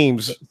play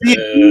games.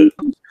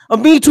 A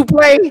Me Too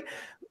play,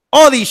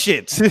 all these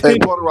shits. Hey,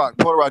 Porter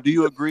Rock, do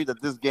you agree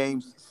that this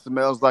game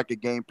smells like a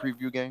game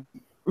preview game?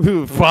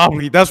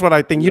 Probably. That's what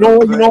I think. You know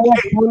what? You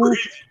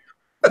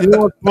know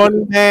what's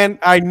funny, man?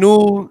 I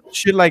knew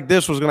shit like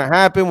this was gonna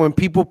happen when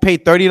people pay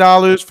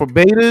 $30 for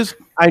betas.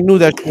 I knew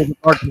that shit was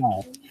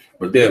archive.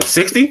 But damn,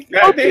 60?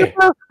 God damn.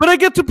 But I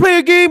get to play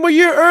a game a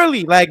year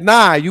early. Like,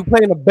 nah, you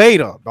playing a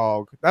beta,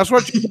 dog. That's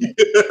what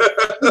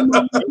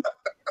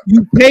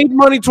you paid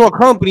money to a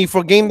company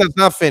for a game that's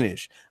not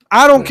finished.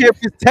 I don't care if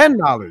it's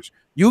 $10.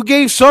 You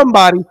gave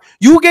somebody.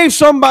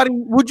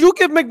 Would you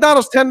give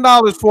McDonald's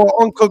 $10 for an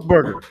uncooked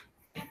burger?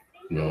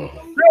 No.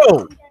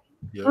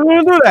 I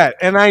don't do that.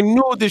 And I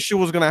knew this shit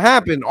was gonna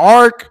happen.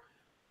 Ark,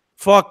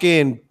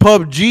 fucking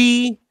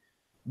PUBG.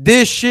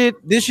 This shit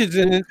is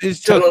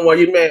just. Tell them why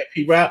you mad,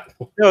 P-Rap.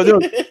 Yo,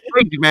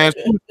 crazy, man.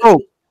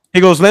 He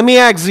goes, let me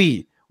ask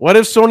Z, what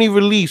if Sony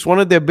released one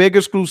of their big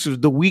exclusives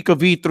the week of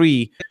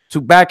E3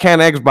 to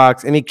backhand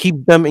Xbox and it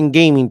keep them in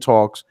gaming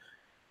talks?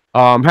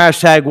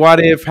 Hashtag what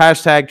if,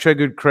 hashtag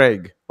triggered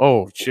Craig.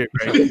 Oh, shit,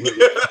 Craig.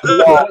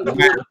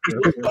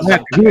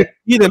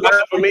 Either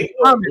for me.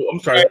 I'm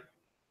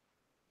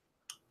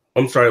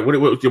sorry.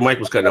 What your mic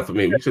was cutting out for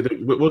me? You said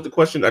what was the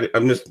question? I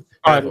missed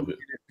half of it.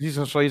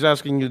 So he's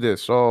asking you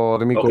this. So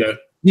let me go. Okay.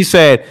 He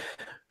said,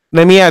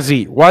 let me ask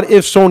you, what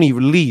if Sony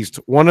released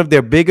one of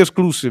their big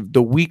exclusive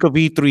the week of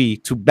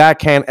E3 to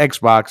backhand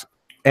Xbox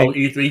and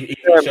E3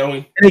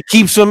 showing, and it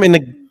keeps them in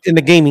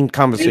the gaming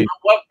conversation? You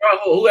know what,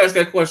 who asked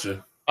that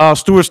question?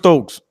 Stuart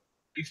Stokes.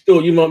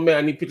 You my man.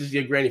 I need pictures of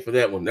your granny for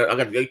that one.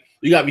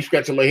 You got me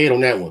scratching my head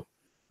on that one.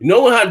 You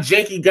know how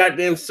janky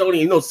goddamn Sony?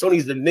 You know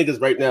Sony's the niggas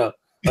right now.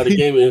 How the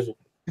game is.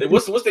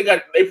 What's they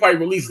got? They probably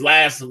released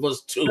Last of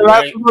Us 2.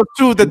 Right? Last of Us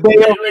 2 the day.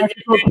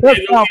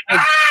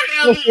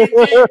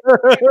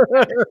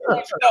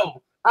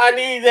 I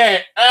need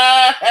that.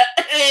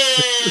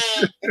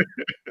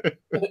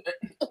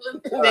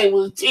 They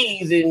was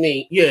teasing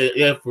me.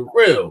 Yeah, for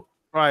real.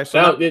 Right.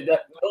 So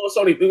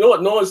Sony, you know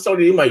what? Knowing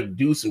Sony, they might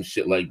do some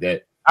shit like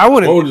that. I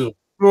wouldn't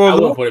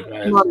put it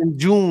past. In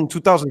June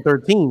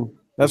 2013.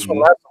 That's when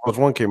Last of Us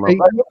 1 came out. Hey,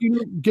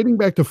 getting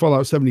back to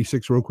Fallout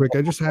 76 real quick,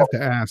 I just have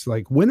to ask,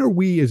 like, when are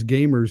we as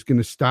gamers going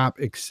to stop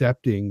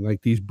accepting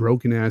like these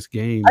broken ass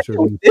games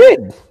or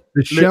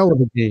the shell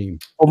of a game?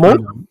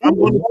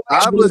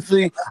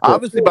 Obviously,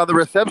 by the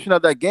reception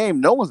of that game,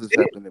 no one's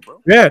accepting it,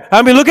 bro. Yeah,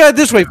 I mean, look at it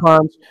this way,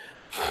 Fonz.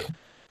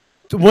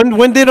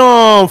 When did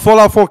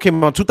Fallout 4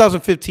 came out?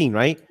 2015,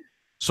 right?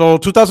 So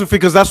 2015,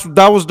 because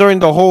that was during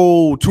the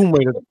whole Tomb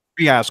Raider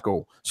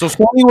fiasco. So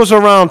Sony was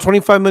around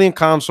 25 million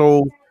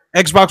consoles.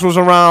 Xbox was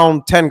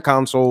around 10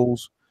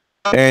 consoles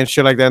and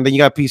shit like that. And then you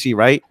got PC,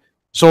 right?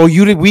 So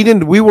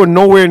we were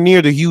nowhere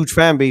near the huge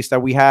fan base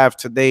that we have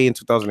today in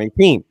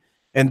 2018.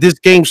 And this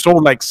game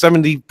sold like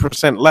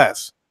 70%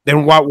 less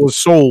than what was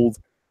sold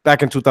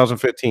back in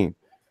 2015.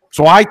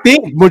 So I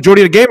think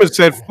majority of the gamers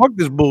said, fuck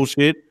this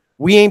bullshit.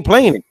 We ain't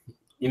playing it.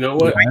 You know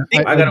what?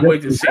 I gotta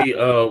wait to see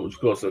what you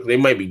call it. They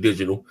might be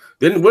digital.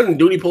 Then wasn't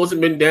Duty Post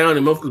been down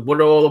and motherfuckers brought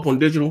it all up on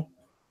digital?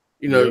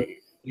 You know.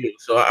 Yeah,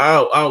 so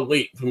I'll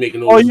wait for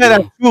making those. Oh yeah,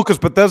 that's true. Because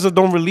Bethesda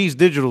don't release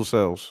digital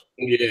sales.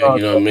 Yeah,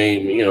 you know what I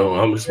mean. You know,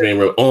 I'm just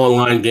saying,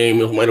 online game.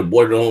 Might have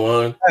bought it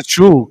online. That's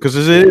true because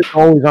it is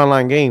always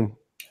online game.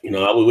 You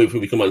know, I would wait for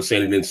it to come out and say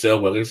it didn't sell.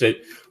 But like I said,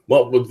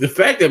 well, the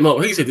fact that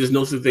he said there's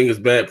no such thing as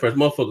bad press.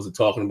 Motherfuckers are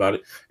talking about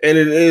it, and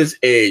it is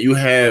you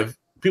have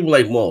people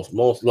like Moss.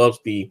 Moss loves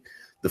the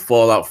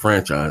Fallout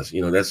franchise.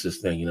 You know, that's his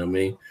thing. You know what I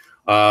mean.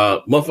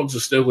 Motherfuckers are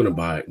still gonna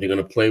buy it. They're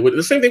gonna play with it.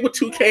 The same thing with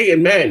 2K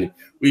and Madden.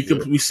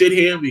 We sit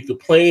here, we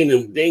complain,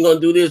 and they ain't gonna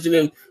do this, and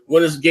then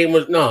when this game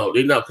was they're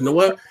not. You know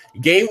what?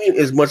 Gaming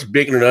is much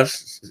bigger than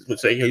us.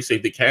 Say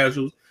the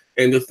casuals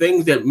and the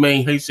things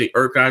that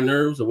irk our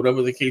nerves or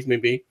whatever the case may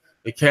be.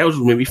 The casuals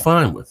may be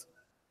fine with.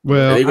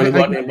 Well,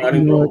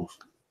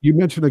 you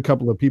mentioned a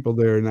couple of people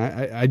there, and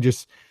I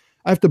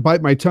have to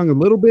bite my tongue a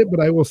little bit,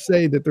 but I will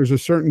say that there's a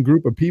certain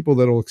group of people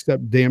that will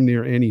accept damn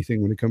near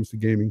anything when it comes to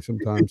gaming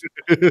sometimes.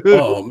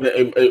 Oh,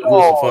 man. Come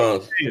on,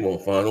 Fonz.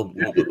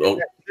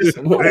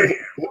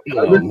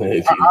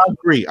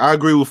 I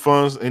agree with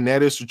Fonz, and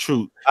that is the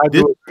truth.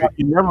 You're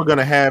never going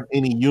to have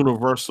any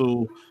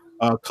universal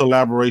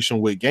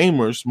collaboration with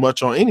gamers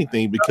much on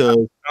anything because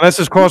unless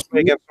it's crossplay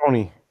against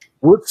Sony.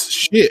 What's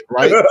shit,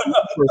 right?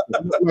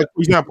 Like,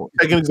 for example,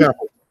 take an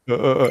example.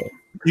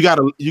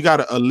 You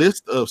got a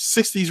list of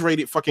 60s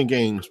rated fucking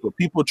games, but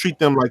people treat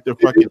them like they're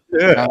fucking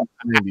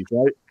 90s,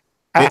 right?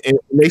 And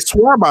they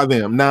swear by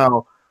them.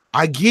 Now,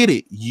 I get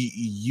it.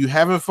 You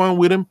having fun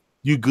with them.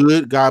 You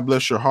good. God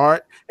bless your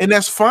heart, and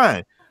that's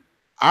fine.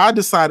 I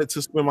decided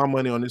to spend my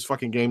money on this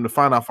fucking game to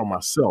find out for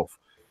myself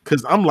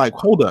because I'm like,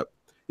 hold up.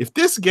 If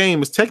this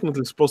game is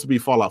technically supposed to be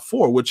Fallout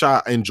 4, which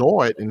I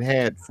enjoyed and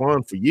had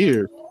fun for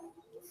years,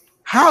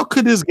 how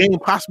could this game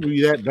possibly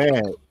be that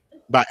bad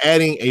by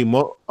adding a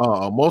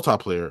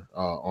multiplayer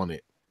on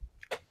it?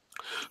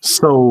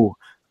 So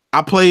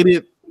I played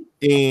it.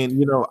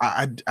 And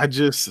I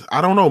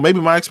don't know. Maybe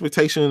my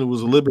expectation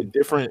was a little bit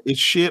different. It's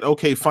shit.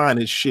 Okay, fine,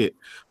 it's shit.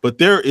 But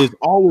there is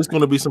always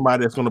going to be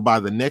somebody that's going to buy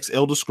the next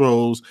Elder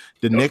Scrolls,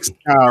 the next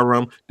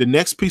Skyrim, the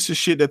next piece of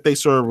shit that they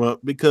serve up.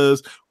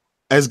 Because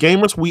as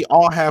gamers, we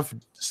all have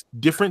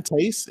different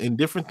tastes and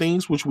different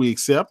things which we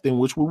accept and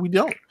which we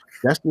don't.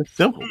 That's just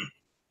simple.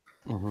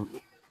 Really?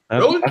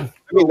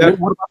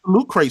 What about the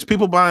loot crates?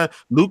 People buying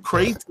loot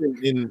crates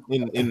and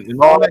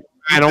all that.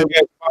 I don't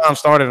get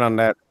started on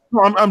that.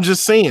 No, I'm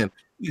just saying.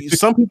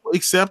 Some people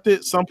accept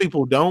it, some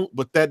people don't,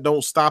 but that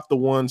don't stop the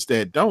ones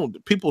that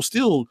don't. People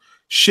still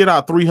shit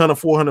out $300,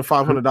 $400,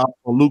 $500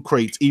 on loot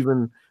crates,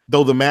 even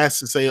though the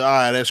masses say,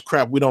 that's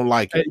crap, we don't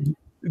like it.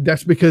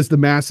 That's because the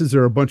masses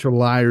are a bunch of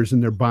liars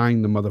and they're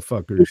buying the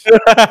motherfuckers.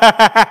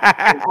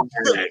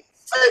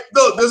 Hey,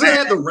 look, does it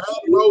have the red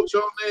roach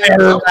on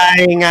there?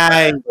 Lying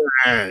eyes.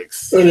 I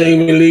don't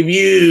even believe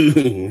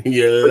you.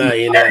 You're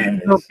lying eyes.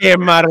 Okay,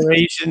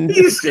 moderation.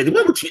 He said,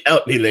 why would you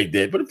out me like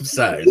that? But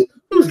besides,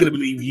 who's gonna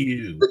believe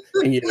you?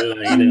 And you're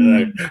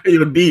lying eyes. You're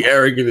gonna be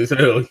arrogant as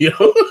hell, yo.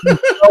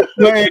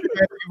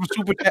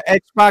 Super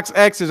Xbox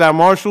X is at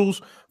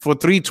Marshalls for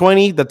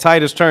 $320. The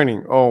tide is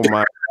turning. Oh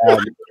my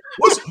god.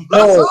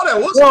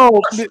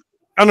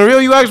 On the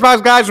real, you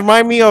Xbox guys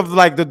remind me of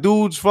like the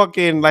dudes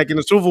fucking like in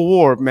the Civil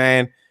War,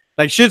 man.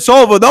 Like shit's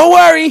over. Don't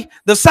worry,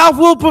 the South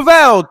will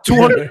prevail.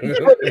 200.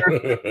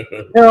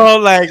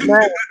 Like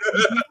man,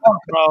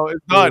 bro,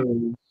 it's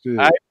done. All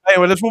right,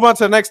 anyway, let's move on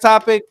to the next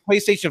topic.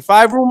 PlayStation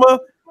 5 rumor.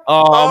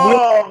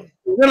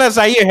 We're gonna let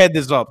Zaire head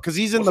this up because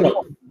he's in the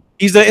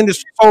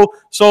industry.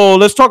 So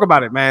let's talk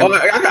about it, man.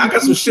 I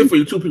got some shit for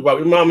you too, people.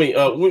 Remind me,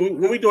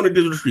 when we doing the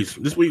digital streets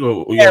this week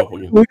or we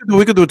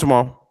could do it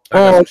tomorrow. I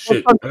got some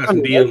shit. I got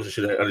some DMs and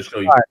shit I gotta show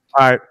you.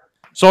 All right.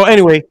 So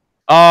anyway,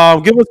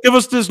 give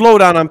us this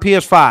lowdown on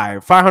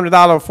PS5. $500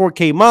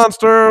 4K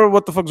monster.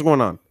 What the fuck's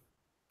going on?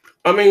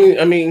 I mean,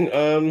 it's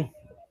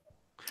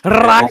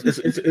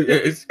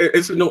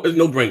no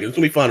brainer. It's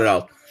gonna be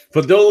 $500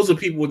 for those of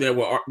people that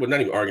were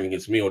not even arguing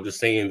against me or just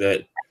saying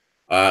that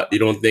you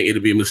don't think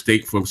it'd be a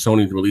mistake for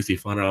Sony to release a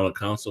 $500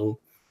 console.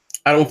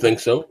 I don't think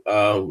so.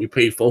 We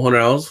paid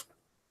 $400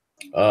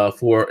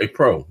 for a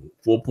Pro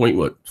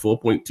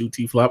 4.2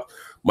 T flop.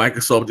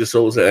 Microsoft just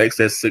sold the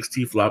XS 6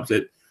 T flops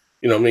at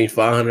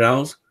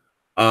 $500.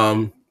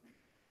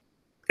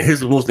 Here's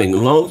the most thing: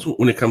 long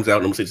when it comes out,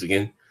 I'm gonna say this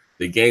again,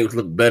 the games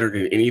look better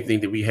than anything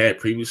that we had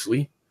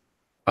previously.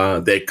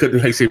 That couldn't,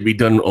 like I said, be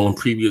done on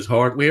previous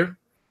hardware.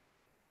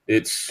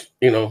 It's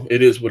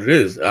it is what it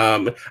is. Do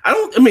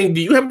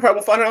you have a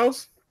problem with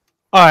 $500?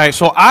 All right,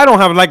 so I don't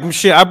have like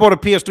shit. I bought a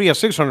PS3 at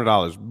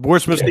 $600.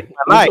 Worst mistake of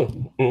my life.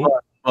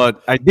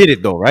 But I did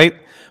it though, right?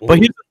 But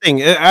here's the thing: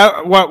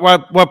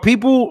 what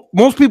people,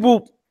 most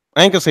people,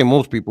 I ain't gonna say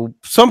most people.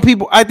 Some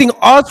people, I think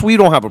us, we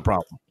don't have a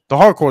problem. The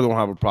hardcore don't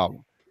have a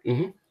problem.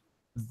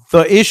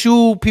 The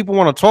issue people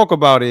want to talk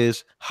about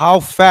is how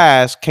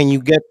fast can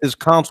you get this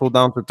console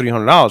down to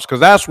 $300? Because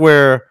that's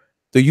where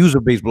the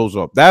user base blows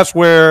up. That's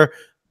where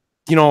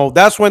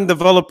that's when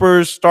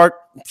developers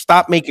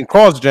stop making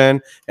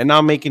cross-gen and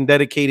now making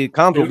dedicated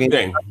console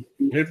games.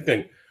 Here's the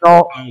thing.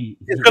 So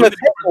it's going to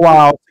take a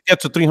while to get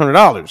to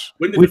 $300.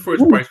 When did the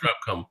first price drop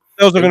come?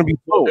 Those are going to be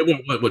slow. It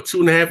went, what,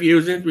 2.5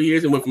 years in, 3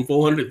 years? It went from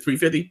 400 to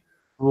 350.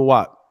 For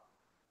what?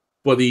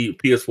 For the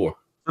PS4. For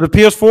the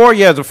PS4,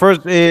 yeah, the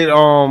first it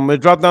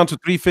dropped down to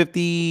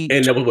 350.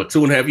 And that was what,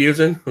 2.5 years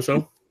in or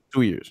so?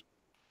 2 years.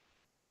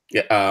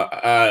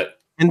 Yeah.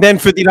 And then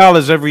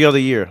 $50 every other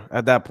year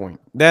at that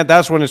point.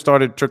 That's when it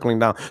started trickling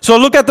down. So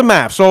look at the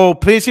math. So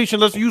PlayStation,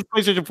 let's use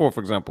PlayStation 4, for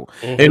example.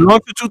 It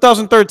launched in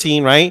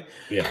 2013, right?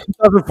 Yeah.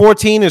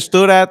 2014, it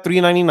stood at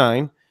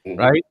 $399,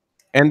 right?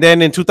 And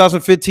then in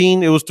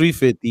 2015, it was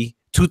 $350.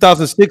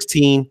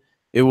 2016,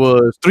 it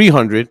was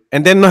 $300.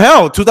 And then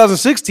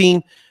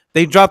 2016,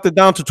 they dropped it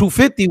down to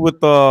 $250 with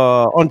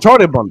the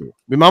Uncharted bundle.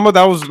 Remember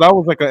that was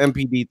like an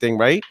MPD thing,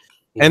 right?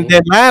 And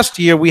then last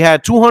year we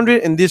had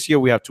 $200, and this year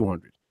we have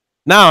 $200.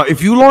 Now,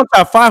 if you launch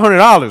at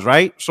 $500,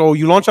 right? So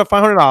you launch at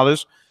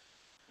 $500.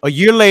 A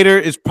year later,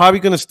 it's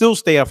probably going to still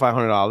stay at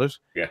 $500.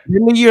 Yeah.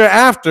 Then the year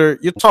after,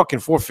 you're talking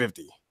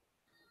 $450.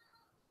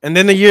 And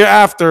then the year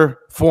after,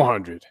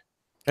 $400.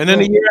 And then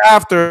the year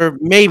after,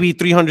 maybe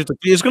 $300.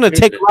 It's going to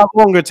take a lot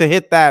longer to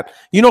hit that.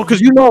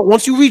 Because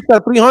once you reach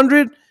that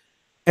 $300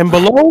 and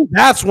below,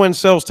 that's when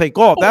sales take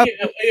off.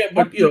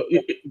 But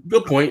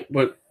good point.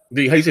 But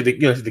how you said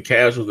the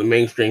casual, the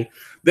mainstream.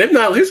 Then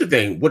now here's the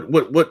thing.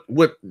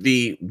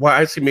 Why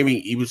I say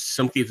maybe even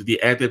some cases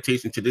the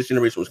adaptation to this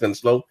generation was kind of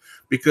slow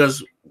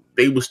because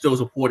they were still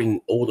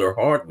supporting older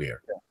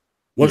hardware.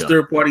 Once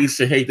third parties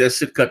say, "Hey,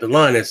 that's it, cut the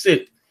line, that's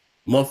it."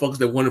 Motherfuckers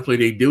that want to play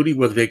their duty,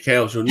 whether they're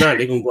cows or not,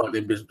 they're gonna go out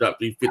there and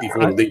drop $350 for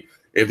them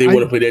if they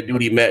want to play that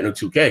duty Madden or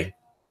 2K.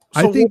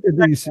 I think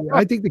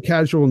the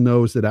casual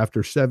knows that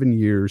after 7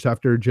 years,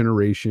 after a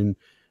generation,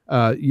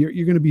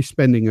 you're going to be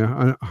spending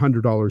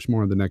 $100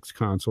 more on the next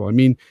console. I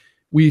mean,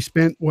 we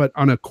spent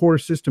on a core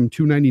system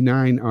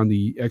 $299 on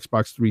the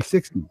Xbox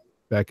 360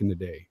 back in the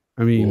day.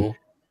 I mean,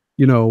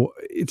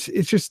 it's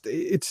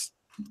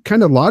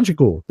kind of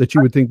logical that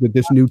you would think that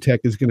this new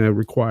tech is going to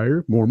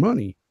require more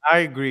money. I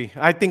agree.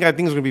 I think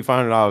it's gonna be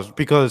 $500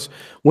 because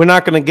we're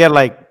not gonna get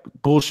like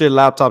bullshit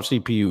laptop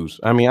CPUs.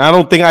 I mean, I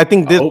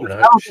think this.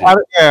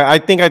 I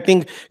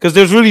think because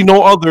there's really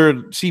no other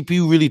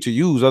CPU really to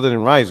use other than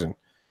Ryzen.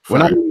 We're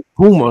not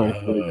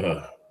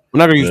Puma. We're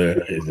not gonna use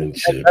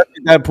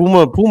that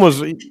Puma.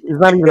 Puma's is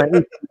not even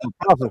an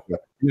processor.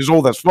 It's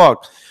old as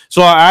fuck.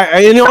 So I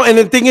and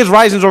the thing is,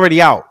 Ryzen's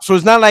already out. So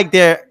it's not like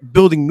they're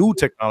building new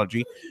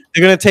technology.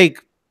 They're gonna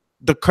take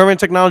the current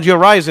technology of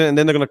Ryzen, and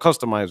then they're going to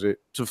customize it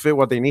to fit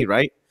what they need,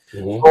 right?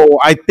 Mm-hmm. So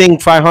I think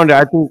 500.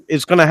 I think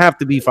it's going to have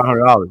to be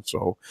 $500.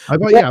 So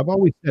I've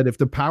always said if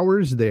the power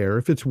is there,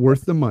 if it's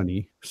worth the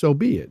money, so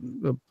be it.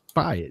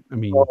 Buy it. I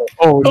mean,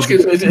 okay.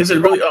 So is it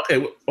really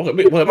okay? Well,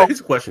 here's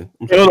a question.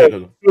 So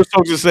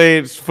to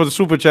say for the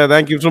super chat,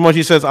 thank you so much.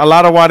 He says a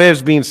lot of what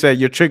is being said.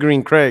 You're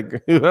triggering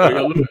Craig.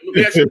 Let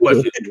me ask you a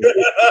question.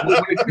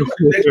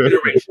 Next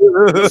generation,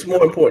 what's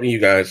more important to you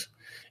guys?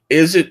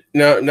 Is it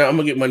now? I'm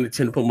gonna get my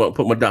Nintendo.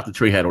 Put my Dr.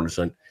 Trey hat on the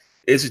son.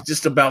 Is it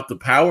just about the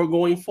power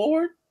going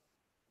forward?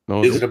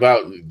 No. Is it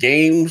about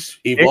games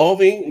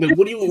evolving?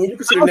 What do you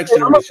consider next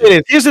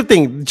generation? Here's the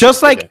thing: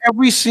 just like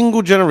every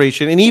single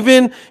generation, and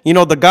even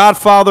the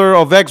Godfather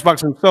of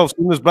Xbox himself,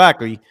 Seamus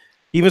Blackley,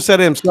 even said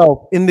it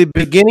himself. In the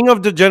beginning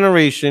of the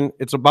generation,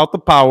 it's about the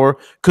power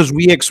because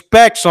we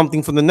expect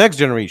something from the next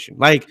generation,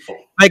 like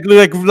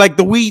the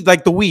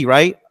Wii,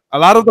 right? A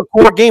lot of the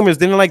core gamers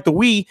didn't like the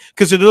Wii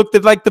because it looked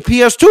like the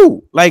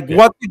PS2. Like,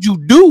 what did you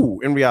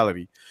do in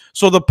reality?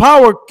 So the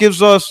power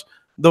gives us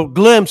the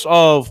glimpse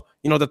of,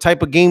 the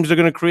type of games they're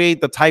going to create,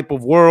 the type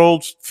of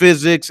worlds,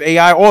 physics,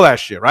 AI, all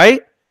that shit,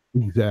 right?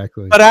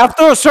 Exactly. But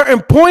after a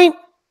certain point,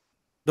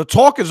 the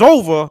talk is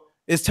over.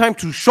 It's time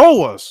to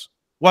show us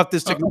what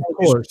this technology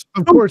is.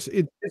 Of course.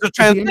 It's a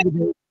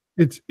transition.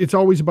 It's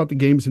always about the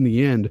games in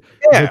the end.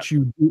 Yeah.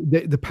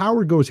 But the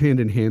power goes hand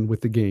in hand with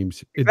the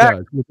games. It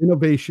does. With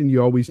innovation,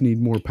 you always need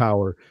more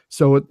power.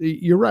 So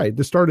you're right.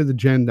 The start of the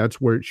gen,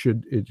 that's where it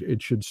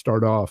should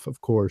start off,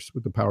 of course,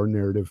 with the power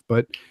narrative.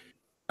 But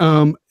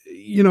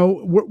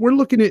we're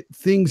looking at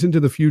things into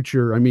the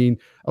future. I mean,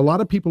 a lot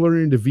of people are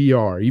into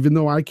VR, even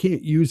though I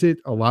can't use it.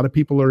 A lot of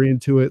people are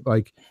into it.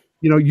 Like,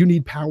 you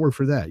need power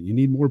for that. You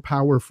need more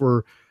power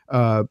for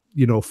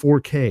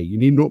 4K. You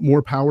need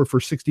more power for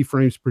 60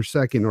 frames per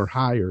second or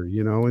higher,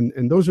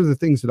 and those are the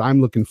things that I'm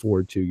looking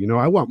forward to.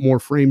 I want more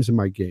frames in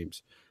my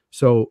games.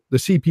 So the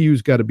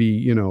CPU's got to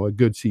be, a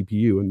good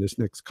CPU in this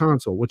next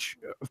console, which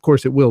of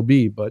course it will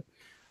be, but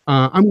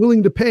I'm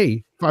willing to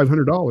pay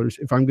 $500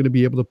 if I'm going to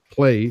be able to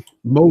play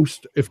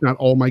most, if not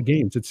all my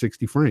games at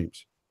 60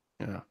 frames.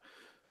 Yeah.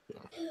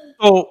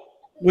 So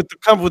with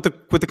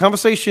the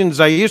conversation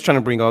Zaire trying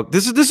to bring up,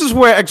 this is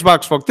where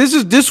Xbox fucked.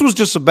 This was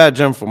just a bad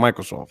gen for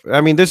Microsoft.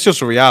 I mean, this is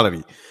just a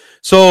reality.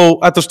 So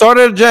at the start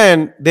of the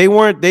gen, they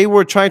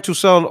were trying to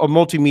sell a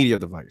multimedia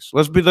device.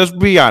 Let's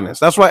be honest.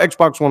 That's what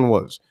Xbox One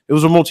was. It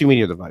was a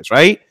multimedia device,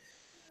 right?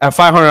 At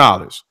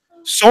 $500.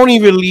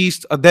 Sony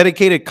released a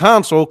dedicated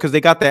console because they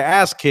got their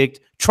ass kicked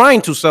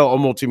trying to sell a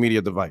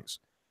multimedia device.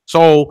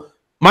 So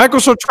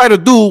Microsoft tried to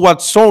do what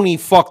Sony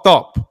fucked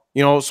up.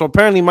 So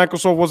apparently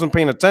Microsoft wasn't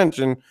paying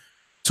attention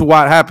to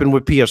what happened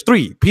with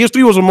PS3.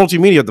 PS3 was a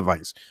multimedia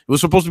device. It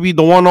was supposed to be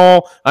the one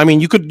all. I mean,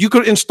 you could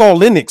install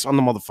Linux on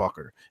the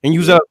motherfucker and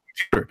use that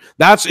computer.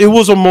 It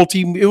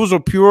was a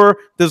pure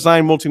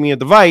design multimedia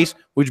device,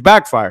 which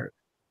backfired.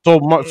 So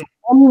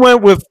Sony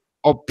went with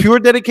a pure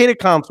dedicated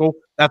console.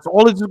 That's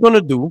all it's going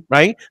to do,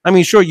 right? I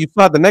mean, sure, you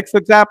still have the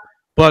Netflix app,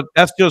 but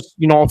that's just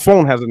a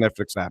phone has a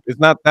Netflix app. It's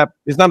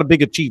not a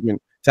big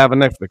achievement to have a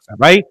Netflix app,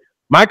 right?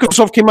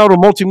 Microsoft came out with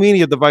a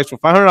multimedia device for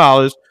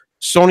 $500.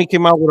 Sony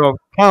came out with a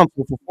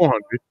console for $400,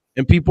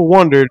 and people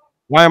wondered,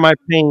 why am I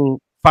paying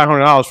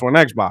 $500 for an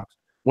Xbox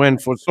when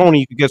for Sony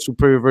you could get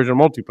superior version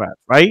multiplayer,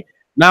 right?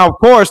 Now, of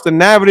course, the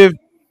narrative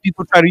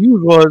people try to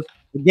use was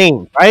the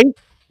game, right?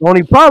 The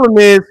only problem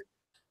is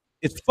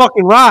it's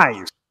fucking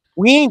Rise.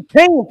 We ain't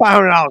paying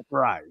 $500 for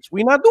Rise.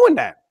 We're not doing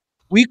that.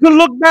 We could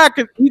look back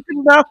at we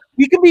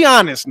can be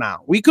honest now.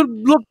 We could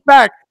look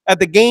back at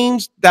the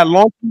games that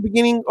launched in the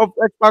beginning of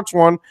Xbox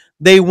One.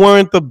 They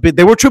were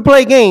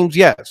AAA games,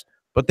 yes.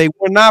 But they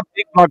were not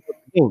big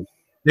blockbuster games.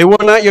 They were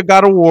not your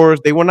God of Wars.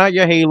 They were not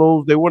your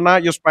Halos. They were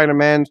not your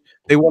Spidermans.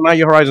 They were not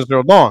your Horizon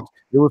Zero Dawns.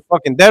 It was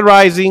fucking Dead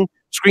Rising,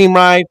 Scream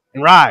Ride,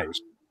 and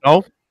Rise.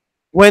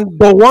 When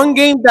the one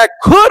game that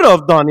could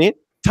have done it,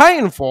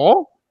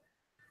 Titanfall,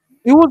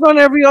 it was on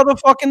every other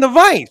fucking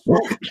device.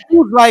 It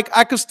was like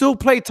I could still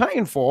play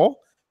Titanfall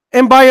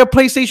and buy a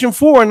PlayStation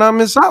 4 and not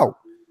miss out.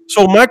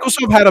 So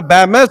Microsoft had a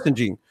bad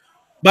messaging.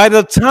 By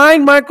the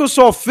time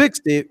Microsoft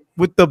fixed it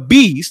with the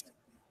Beast,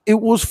 it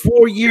was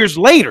 4 years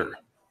later.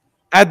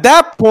 At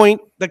that point,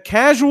 the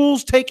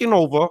casuals taking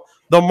over.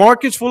 The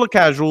market's full of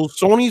casuals.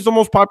 Sony's the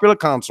most popular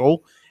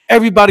console.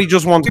 Everybody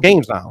just wants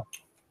games now.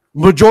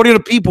 Majority of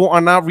the people are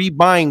not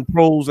rebuying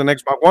Pros and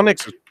Xbox One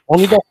X's.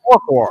 Only the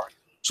hardcore are.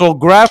 So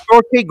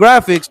 4K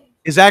graphics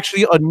is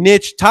actually a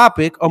niche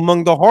topic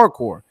among the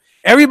hardcore.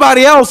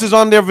 Everybody else is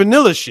on their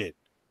vanilla shit,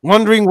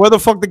 wondering where the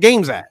fuck the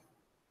game's at.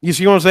 You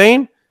see what I'm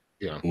saying?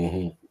 Yeah.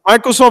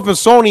 Microsoft and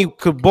Sony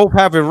could both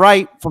have it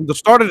right from the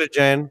start of the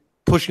gen,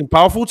 pushing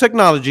powerful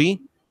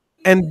technology,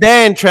 and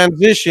then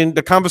transition.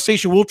 The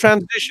conversation will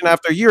transition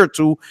after a year or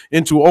two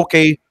into,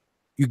 okay,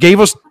 you gave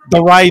us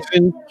the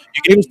Ryzen,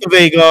 you gave us the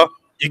Vega,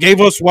 you gave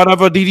us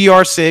whatever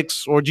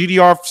DDR6 or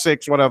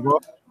GDR6, whatever.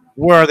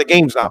 Where are the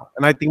games now?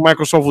 And I think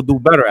Microsoft will do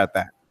better at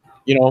that.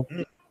 You know,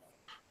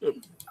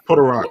 Put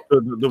a rock.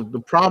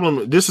 The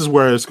problem. This is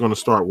where it's going to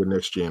start with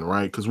next gen,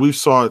 right? Because we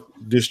saw it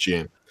this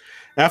gen.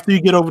 After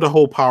you get over the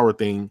whole power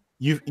thing,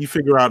 you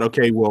figure out,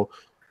 okay, well,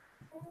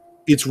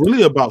 it's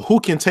really about who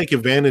can take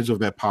advantage of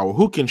that power,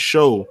 who can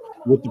show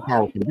what the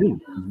power can do.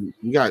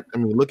 You got, I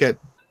mean, look at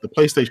the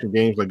PlayStation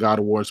games like God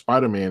of War,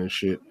 Spiderman, and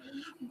shit.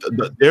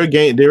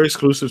 Their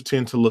exclusives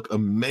tend to look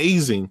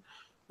amazing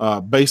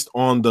based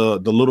on the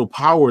little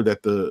power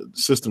that the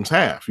systems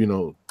have. You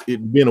know,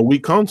 it being a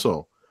weak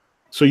console.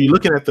 So you're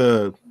looking at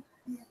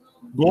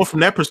going from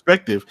that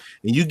perspective,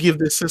 and you give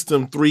this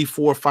system 3,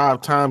 4,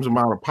 5 times the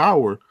amount of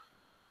power.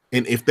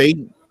 And if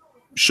they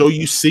show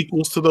you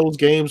sequels to those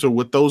games or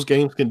what those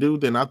games can do,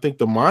 then I think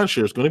the mind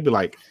share is going to be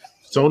like,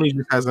 Sony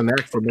just has a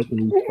knack for making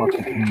these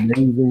fucking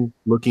amazing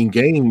looking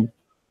games,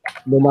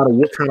 no matter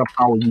what kind of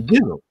power you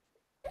give them.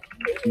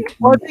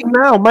 well, I think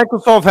now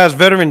Microsoft has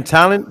veteran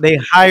talent. They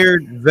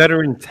hired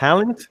veteran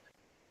talent.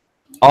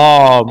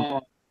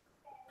 The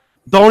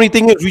only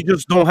thing is we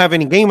just don't have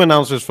any game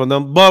announcers for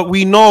them. But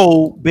we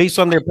know based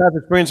on their past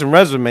experience and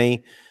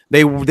resume,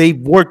 they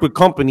worked with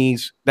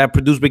companies that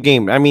produce big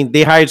games. I mean,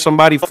 they hired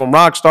somebody from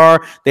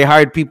Rockstar. They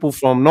hired people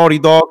from Naughty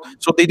Dog.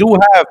 So they do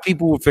have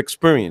people with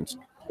experience,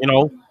 you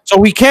know. So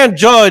we can't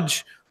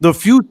judge the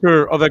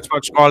future of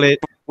Xbox Scarlet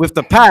with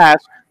the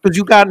past because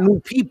you got new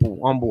people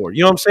on board.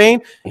 You know what I'm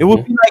saying? It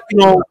would be like, you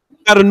know, you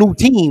got a new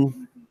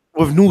team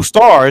with new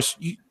stars.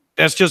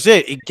 That's just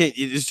it.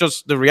 It's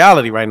just the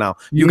reality right now.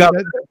 You got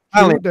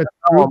talent. That's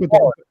true,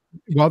 but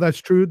while that's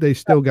true, they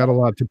still got a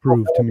lot to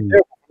prove to me.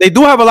 They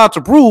do have a lot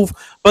to prove,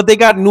 but they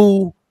got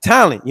new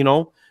talent. You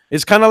know,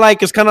 it's kind of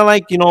like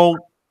you know,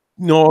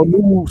 a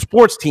new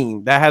sports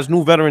team that has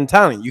new veteran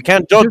talent. You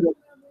can't judge them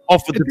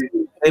off of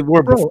they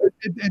were. Bro,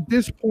 at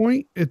this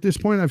point,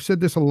 I've said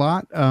this a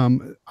lot.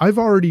 I've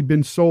already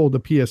been sold a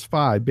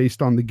PS5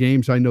 based on the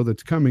games I know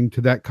that's coming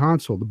to that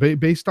console.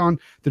 Based on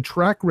the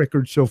track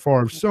record so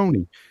far of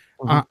Sony,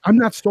 I'm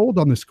not sold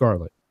on the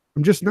Scarlet.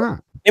 I'm just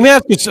not. Let me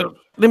ask you. So,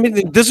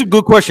 this is a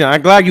good question.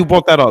 I'm glad you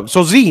brought that up.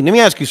 So Z, let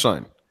me ask you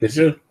something. Yes,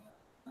 sir.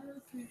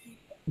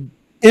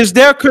 Is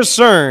there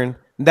concern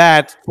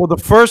that for the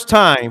first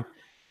time,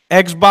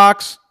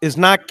 Xbox is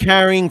not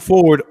carrying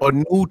forward a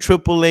new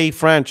AAA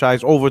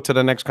franchise over to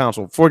the next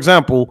console? For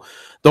example,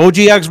 the OG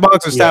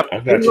Xbox is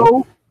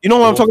Halo. You know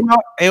what I'm talking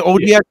about?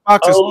 OG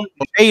Xbox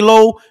is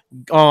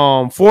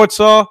Halo,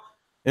 Forza,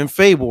 and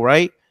Fable,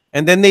 right?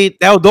 And then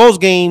those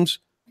games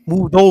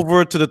moved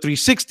over to the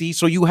 360,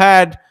 so you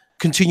had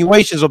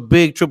continuations of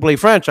big AAA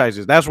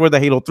franchises. That's where the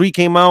Halo 3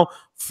 came out,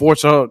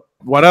 Forza,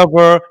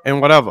 whatever, and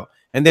whatever.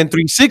 And then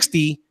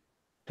 360,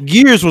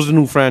 Gears was a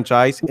new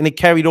franchise, and it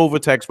carried over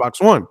to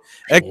Xbox One.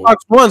 Xbox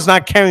One's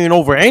not carrying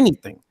over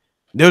anything.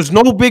 There's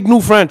no big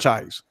new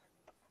franchise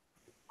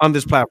on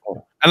this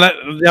platform. And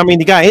I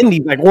mean, you got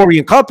indies like Ori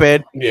and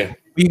Cuphead. Yeah.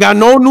 You got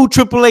no new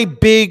AAA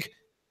big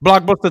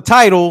blockbuster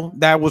title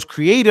that was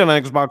created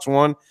on Xbox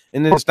One,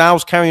 and then it's now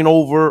carrying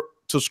over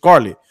to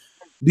Scarlet.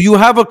 Do you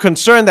have a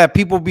concern that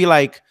people be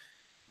like,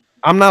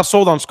 I'm not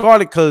sold on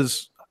Scarlet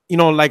because, you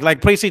know, like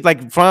PlayStation,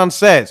 like Franz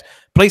says,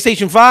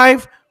 PlayStation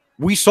 5,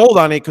 we sold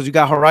on it because you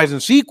got Horizon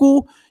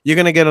sequel. You're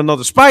going to get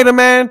another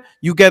Spider-Man.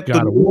 You get the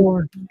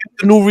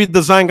new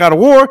redesigned God of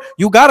War.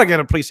 You got to get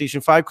a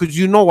PlayStation 5 because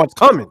you know what's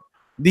coming.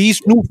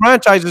 These new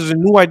franchises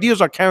and new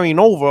ideas are carrying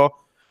over.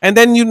 And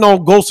then, you know,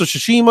 Ghost of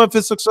Tsushima if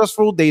it's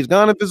successful, Days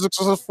Gone if it's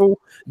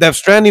successful, Death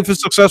Stranding if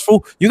it's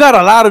successful. You got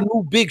a lot of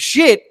new big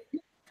shit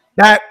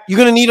that you're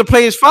going to need a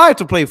PS5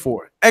 to play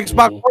for.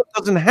 Xbox One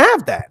doesn't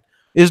have that.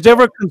 Is there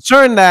a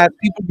concern that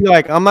people be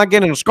like, I'm not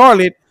getting a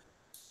Scarlet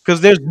because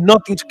there's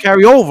nothing to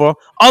carry over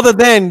other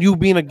than you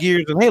being a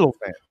Gears and Halo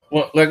fan?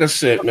 Well, like I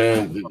said,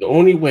 man, the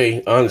only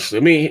way, honestly,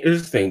 I mean,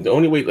 here's the thing. The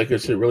only way, like I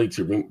said, really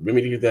to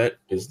remedy that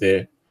is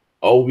there.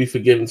 All we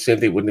forgiven, same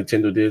thing what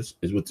Nintendo did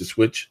is with the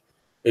Switch.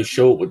 They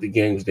showed what the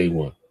games they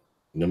want.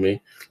 You know what I mean?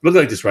 Look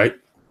like this, right?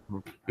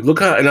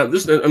 Look how, and I'm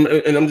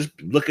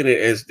just looking at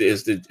it as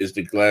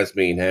the glass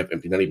being half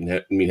empty, not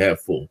even half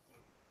full.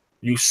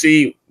 You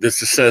see the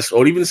success,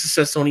 or even the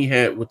success Sony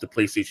had with the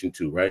PlayStation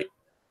 2, right?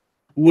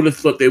 Who would have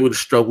thought they would have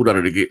struggled out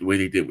of the gate the way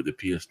they did with the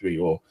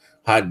PS3, or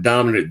how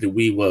dominant the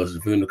Wii was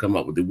for them to come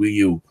up with the Wii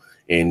U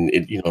and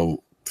it, you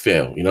know,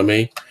 fail. You know what I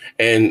mean?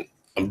 And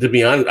to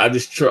be honest, I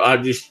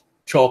just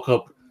chalk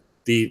up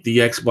the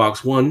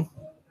Xbox One.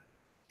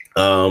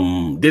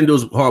 Didn't do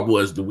as horrible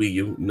as the Wii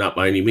U, not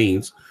by any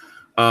means.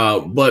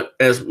 But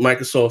as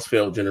Microsoft's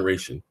failed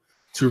generation,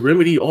 to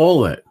remedy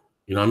all that,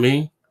 you know what I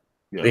mean?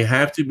 Yeah. They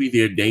have to be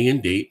there day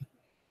and date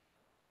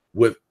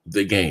with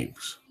the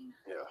games.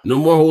 Yeah. No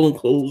more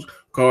holding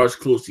cards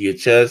close to your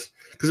chest.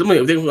 Because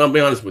I'll be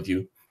honest with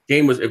you,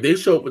 gamers, if they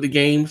show up with the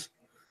games,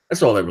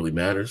 That's all that really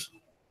matters.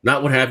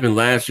 Not what happened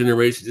last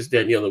generation, just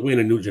that and the other. We're in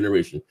a new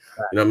generation.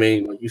 You know what I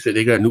mean? Like you said,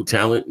 they got new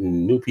talent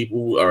and new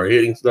people are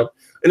hitting stuff.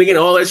 And again,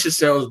 all that shit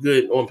sounds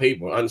good on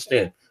paper. I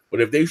understand.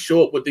 But if they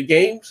show up with the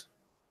games,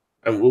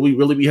 and will we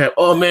really be happy?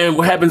 Oh man,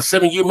 what happened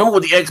 7 years? Remember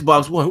what the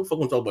Xbox One? Who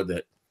fucking talk about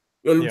that?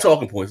 You know, new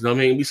talking points. You know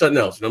what I mean? Be something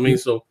else. You know what I mean?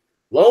 So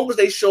long as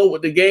they show up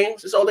with the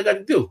games, that's all they got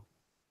to do.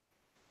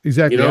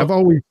 Exactly. You know? I've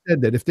always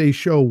said that if they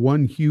show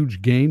one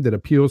huge game that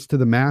appeals to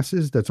the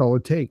masses, that's all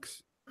it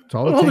takes. I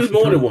hope it's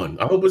more than one.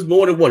 I hope it's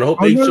more than one. I hope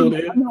they show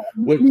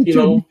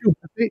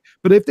that.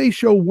 But if they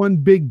show one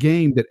big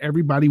game that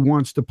everybody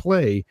wants to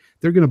play,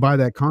 they're going to buy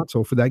that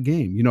console for that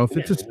game. You know, if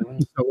it's a system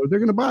seller, they're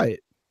going to buy it.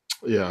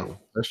 Yeah,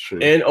 that's true.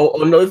 And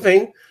another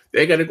thing,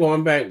 they got to go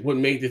on back. What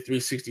made the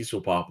 360 so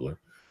popular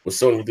with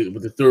Sony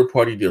with the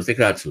third-party deals? They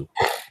got to.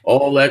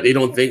 All that they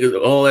don't think is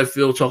all that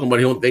Phil talking about.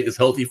 He don't think it's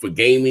healthy for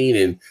gaming,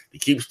 and he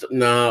keeps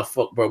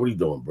fuck, bro. What are you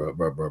doing,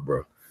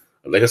 bro?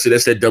 Like I said,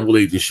 that's that double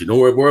agent shit. Don't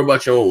worry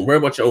about your own. Worry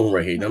about your own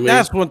right here. I mean,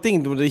 that's one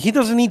thing. He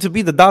doesn't need to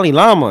be the Dalai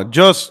Lama.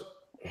 Just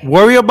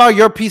worry about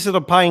your piece of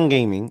the pie in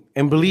gaming,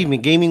 and believe me,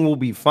 gaming will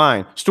be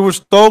fine. Stuart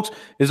Stokes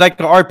is like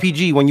the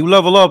RPG. When you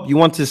level up, you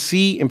want to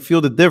see and feel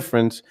the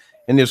difference,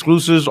 and the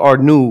exclusives are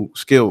new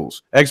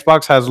skills.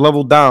 Xbox has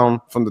leveled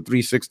down from the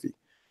 360.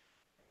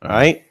 All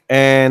right,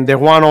 and they're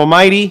Juan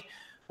Almighty.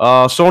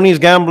 Sony is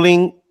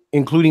gambling,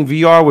 including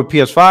VR with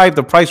PS5.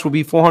 The price will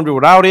be $400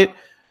 without it,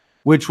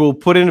 which will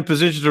put in a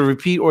position to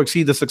repeat or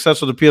exceed the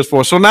success of the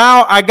PS4. So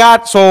now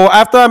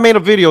after I made a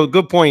video,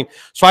 good point.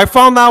 So I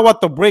found out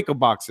what the breaker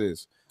box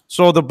is.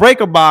 So the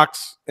breaker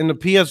box in the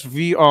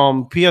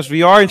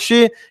PSVR and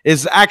shit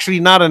is actually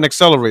not an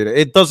accelerator.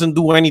 It doesn't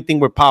do anything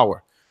with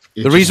power.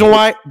 The reason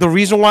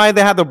why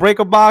they had the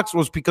breaker box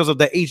was because of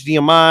the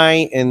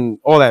HDMI and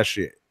all that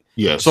shit.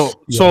 Yes. So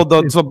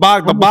the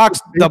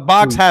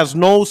box has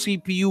no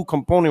CPU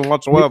component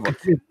whatsoever.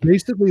 It's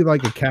basically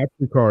like a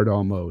capture card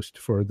almost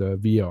for the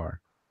VR.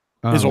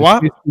 Is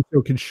what? So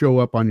it can show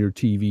up on your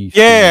TV.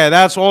 Yeah,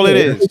 that's all it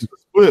is.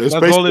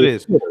 That's all it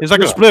is. It's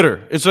like a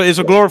splitter. It's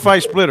a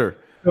glorified splitter.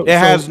 It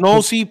has no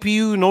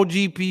CPU, no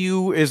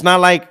GPU. It's not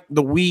like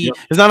the Wii. Yep.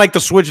 It's not like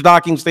the Switch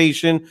docking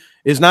station.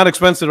 It's not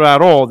expensive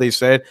at all. They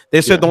said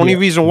the only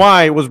reason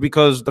why was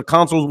because the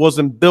console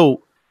wasn't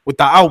built with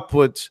the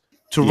outputs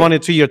to run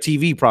it to your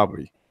TV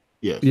properly.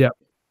 Yeah.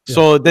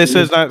 So this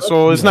is not.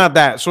 So it's not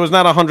that. So it's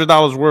not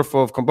 $100 worth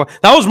of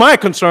component. That was my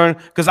concern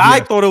because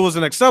I thought it was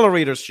an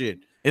accelerator shit.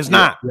 It's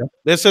not. Yeah.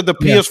 They said the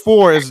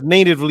PS4 is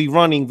natively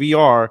running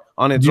VR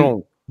on its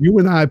own. You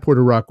and I,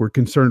 Puerto Rock, were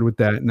concerned with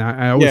that, and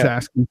I was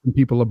asking some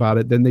people about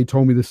it. Then they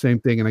told me the same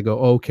thing, and I go,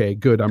 "Okay,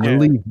 good. I'm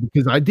relieved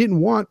because I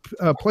didn't want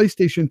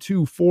PlayStation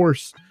to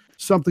force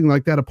something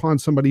like that upon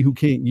somebody who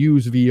can't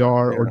use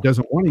VR or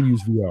doesn't want to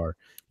use VR,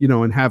 you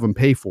know, and have them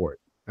pay for it.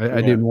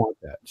 I didn't want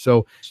that.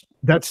 So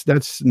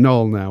that's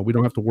null now. We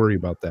don't have to worry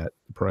about that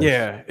price.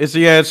 So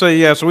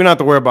we don't have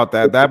to worry about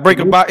that. That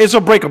breaker box, it's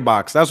a breaker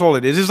box. That's all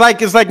it is. It's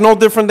like no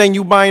different than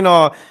you buying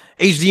a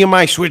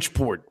HDMI switch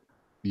port.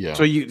 Yeah.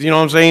 So you know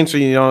what I'm saying?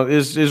 So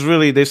it's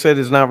really, they said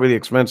it's not really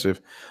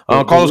expensive.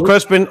 Carlos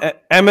Crespin,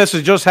 MS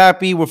is just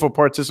happy with a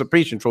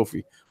participation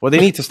trophy. Well, they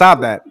need to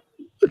stop that.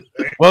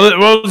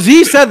 Well,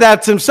 Z said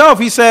that to himself.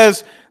 He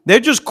says they're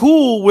just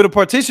cool with a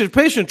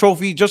participation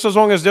trophy just as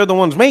long as they're the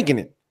ones making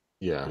it.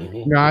 Yeah.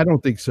 No, I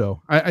don't think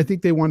so. I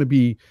think they want to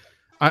be.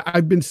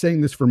 I've been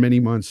saying this for many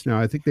months now.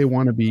 I think they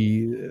want to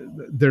be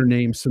their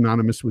name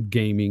synonymous with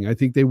gaming. I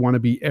think they want to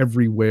be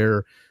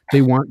everywhere.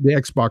 They want the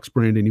Xbox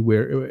brand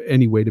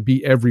anyway to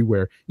be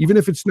everywhere, even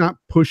if it's not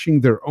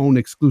pushing their own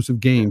exclusive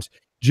games,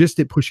 just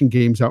at pushing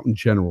games out in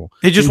general.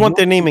 They just want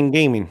their name in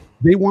gaming.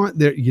 They want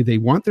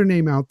their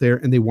name out there,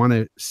 and they want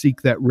to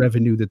seek that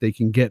revenue that they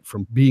can get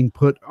from being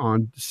put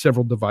on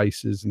several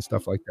devices and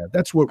stuff like that.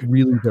 That's what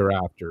really they're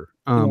after.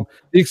 The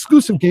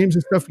exclusive games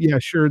and stuff, yeah,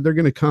 sure, they're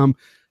going to come.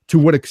 To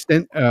what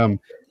extent,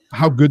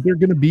 how good they're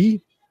going to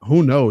be,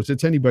 who knows?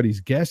 It's anybody's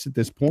guess at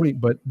this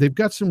point, but they've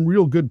got some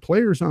real good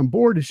players on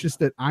board. It's just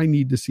that I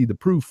need to see the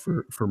proof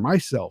for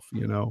myself,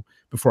 you know,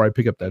 before I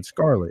pick up that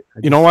Scarlet.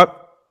 You know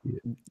what?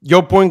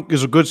 Your point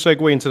is a good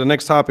segue into the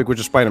next topic, which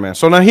is Spider-Man.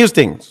 So now here's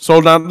things.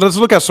 So now let's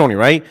look at Sony,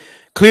 right?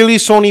 Clearly,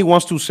 Sony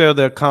wants to sell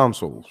their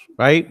consoles,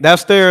 right?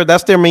 That's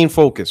their main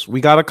focus.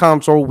 We got a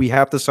console, we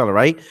have to sell it,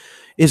 right?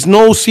 It's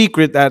no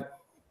secret that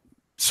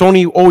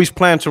Sony always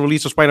planned to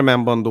release a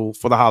Spider-Man bundle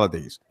for the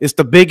holidays. It's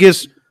the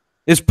biggest,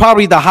 it's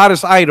probably the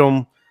hottest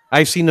item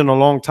I've seen in a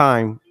long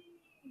time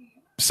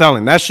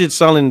selling. That shit's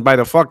selling by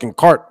the fucking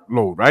cart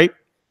load, right?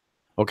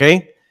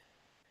 Okay.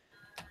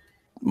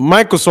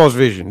 Microsoft's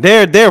vision,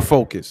 their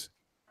focus.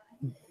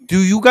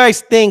 Do you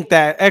guys think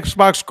that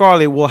Xbox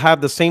Scarlet will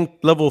have the same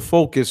level of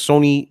focus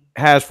Sony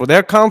has for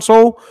their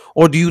console?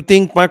 Or do you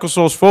think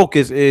Microsoft's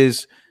focus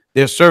is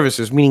their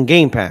services, meaning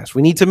Game Pass?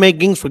 We need to make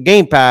games for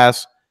Game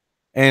Pass.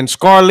 And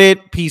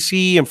Scarlet,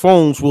 PC, and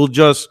phones will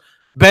just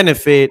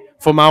benefit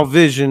from our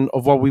vision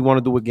of what we want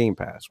to do with Game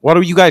Pass. What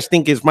do you guys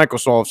think is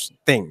Microsoft's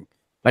thing?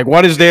 Like,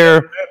 what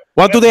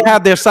do they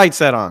have their sights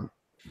set on?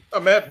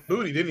 Matt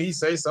Booty, didn't he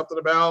say something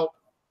about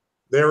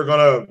they were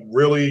gonna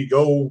really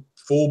go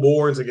full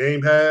bore into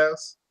Game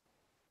Pass.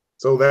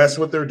 So that's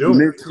what they're doing.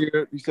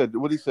 Mid-tier, you said,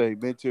 what do you say?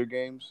 Mid-tier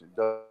games?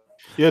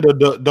 Yeah,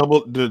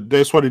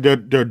 that's what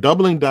they're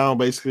doubling down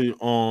basically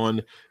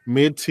on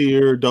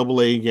mid-tier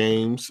AA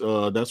games.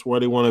 That's where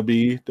they want to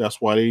be.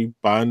 That's why they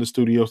buying the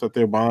studios that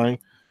they're buying.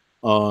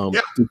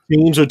 The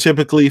teams are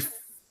typically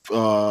 40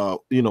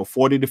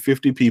 to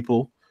 50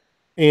 people,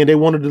 and they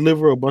want to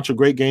deliver a bunch of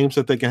great games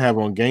that they can have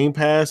on Game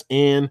Pass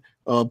and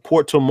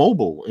port to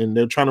mobile. And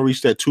they're trying to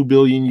reach that 2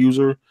 billion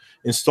user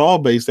install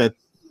base that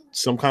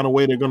some kind of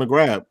way they're going to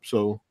grab.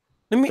 So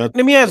let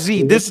me ask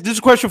Z. This is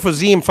a question for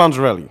Z and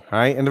Fonzarelli, all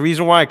right? And the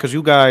reason why, because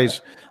you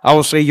guys, I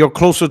would say you're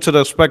closer to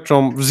the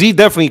spectrum. Z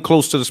definitely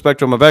close to the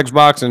spectrum of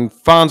Xbox, and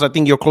Fonz, I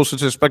think you're closer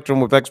to the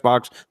spectrum with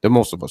Xbox than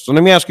most of us. So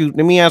let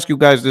me ask you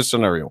guys this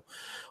scenario: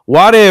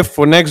 what if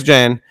for next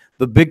gen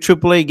the big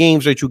AAA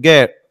games that you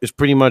get is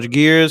pretty much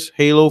Gears,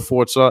 Halo,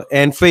 Forza,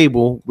 and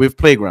Fable with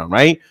Playground,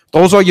 right?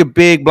 Those are your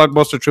big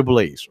blockbuster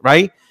AAAs,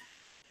 right?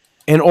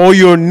 And all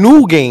your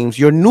new games,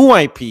 your new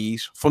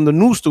IPs from the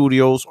new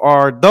studios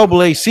are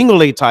AA,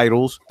 single A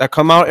titles that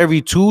come out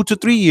every 2 to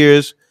 3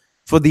 years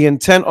for the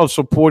intent of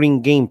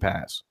supporting Game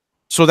Pass.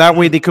 So that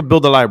way they could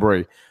build a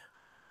library.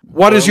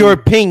 What is your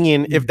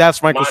opinion if that's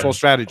Microsoft's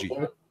strategy?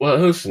 Well,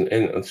 listen,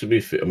 and to be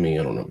fair, I mean,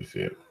 I don't know, to be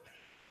fair.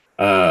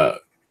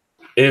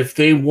 If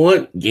they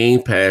want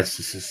Game Pass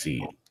to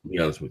succeed, to be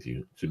honest with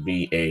you, to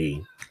be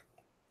a,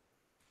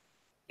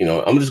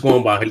 I'm just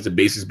going by it's a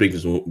basic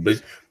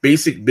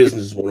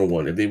business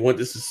 101. If they want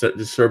this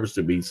service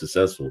to be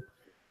successful,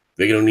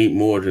 they're gonna need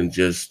more than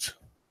just,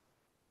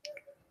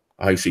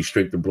 I say,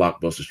 straight to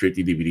blockbuster, straight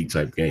to DVD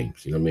type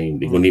games. You know what I mean?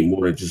 They're gonna need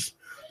more than just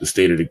the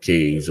State of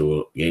Decays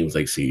or games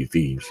like Sea of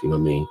Thieves. You know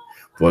what I mean?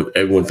 For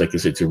everyone's, like I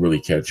said, to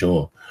really catch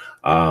on.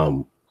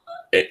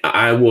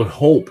 I would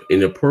hope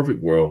in a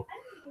perfect world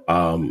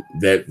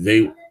that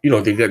they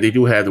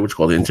do have what's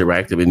called the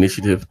interactive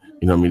initiative.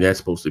 You know what I mean? That's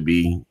supposed to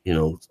be,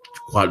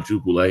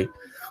 quadruple A.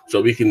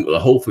 So we can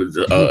hopefully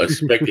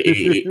expect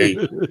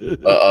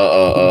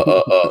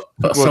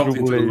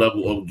something to the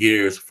level of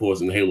Gears,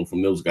 Forza, and Halo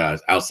from those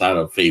guys outside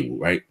of Fable,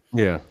 right?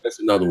 Yeah, that's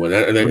another one.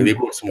 And they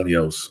brought somebody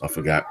else. I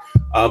forgot.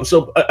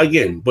 So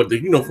again, but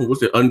from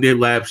what's the Undead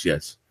Labs?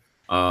 Yes.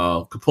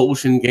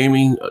 Compulsion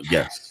Gaming?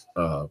 Yes.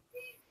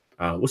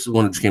 What's the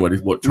one that just came out?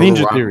 What?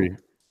 Ninja Theory.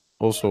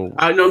 Also,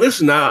 I know this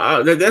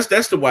now.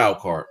 That's the wild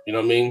card. You know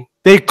what I mean?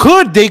 They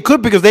could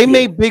because they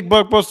made big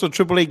blockbuster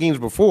AAA games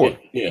before.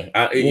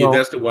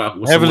 That's the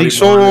wild. Heavily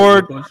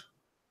Sword.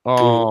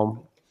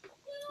 So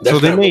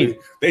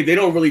they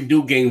don't really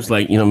do games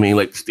like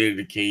like State of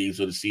the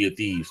Caves or the Sea of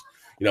Thieves.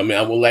 You know what I mean?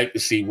 I would like to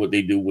see what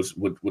they do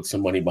with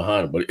somebody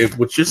behind it. But if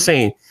what you're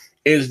saying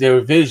is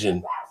their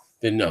vision,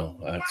 then no,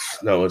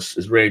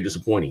 it's very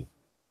disappointing.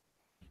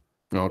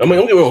 Okay. I mean,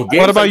 don't get me wrong.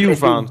 What about you,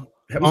 Fon?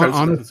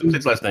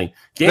 Last thing.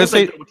 Games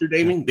like what you're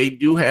naming, they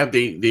do have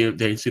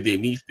they say they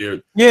need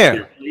their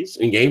place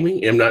in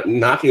gaming. I'm not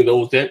knocking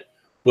those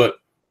but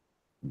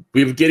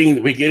we're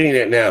getting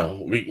that now.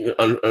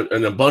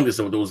 An abundance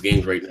of those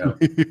games right now.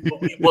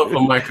 What we want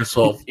from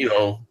Microsoft,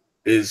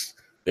 is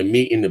the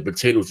meat and the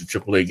potatoes of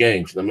AAA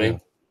games. You know what I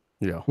mean?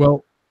 Yeah.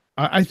 Well,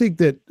 I think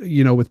that,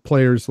 with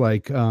players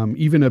like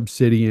even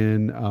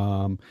Obsidian,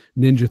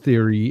 Ninja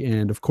Theory,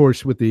 and of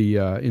course with the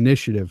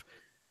Initiative,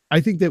 I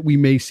think that we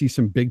may see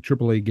some big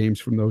AAA games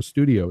from those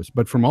studios,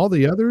 but from all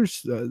the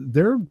others,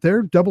 they're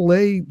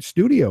AA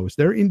studios.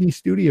 They're indie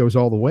studios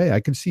all the way. I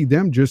could see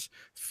them just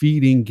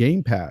feeding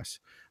Game Pass.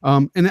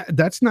 And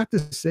that's not to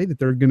say that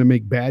they're going to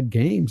make bad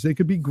games. They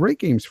could be great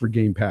games for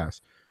Game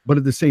Pass, but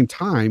at the same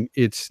time,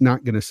 it's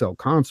not going to sell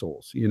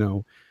consoles.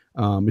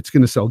 It's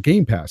going to sell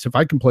Game Pass. If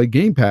I can play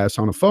Game Pass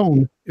on a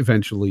phone,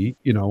 eventually,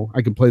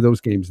 I can play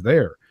those games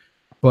there.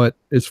 But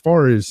as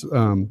far as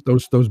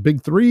those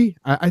big three,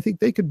 I think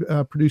they could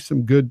produce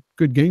some good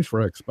games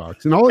for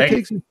Xbox. And all it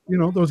takes is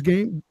those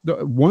games,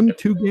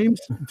 1-2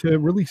 games to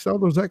really sell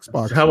those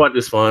Xbox. How about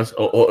this, Fonz?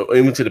 Or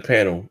even to the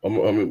panel,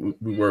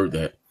 we word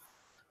that.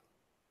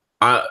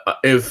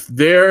 If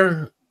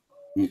their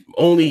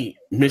only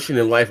mission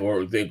in life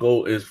or their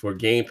goal is for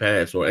Game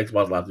Pass or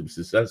Xbox Live to be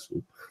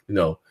successful,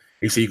 you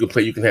say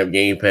you can have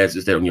Game Pass,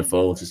 just that on your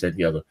phone, just that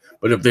the other.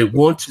 But if they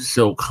want to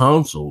sell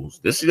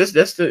consoles, that's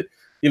the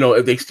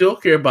if they still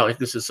care about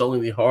this is selling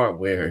the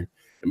hardware,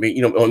 I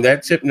mean, on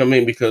that tip,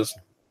 because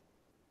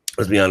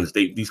let's be honest,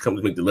 these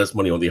companies make the less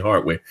money on the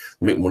hardware,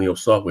 they make money on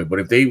software. But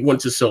if they want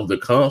to sell the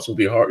console,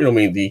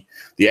 the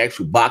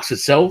actual box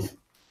itself,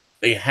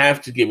 they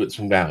have to give it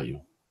some value.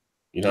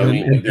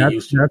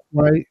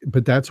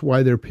 That's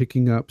why they're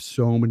picking up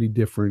so many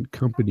different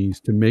companies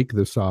to make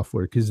the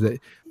software, because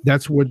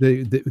that's what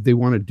they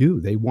want to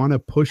do. They want to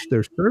push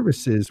their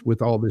services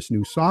with all this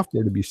new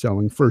software to be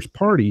selling first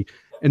party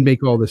and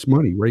make all this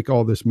money, rake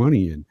all this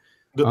money in.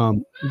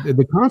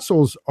 The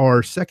consoles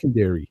are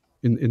secondary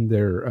in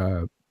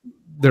their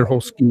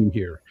whole scheme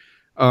here.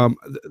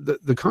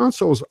 The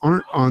consoles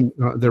aren't on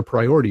their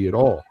priority at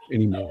all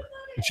anymore.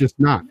 It's just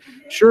not.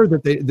 Sure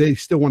that they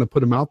still want to put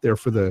them out there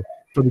for the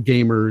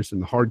gamers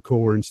and the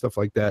hardcore and stuff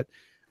like that.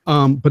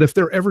 But if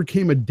there ever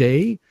came a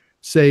day,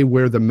 say,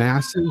 where the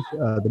masses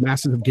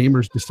of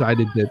gamers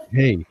decided that,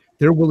 hey,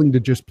 they're willing to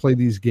just play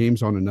these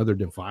games on another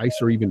device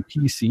or even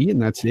PC,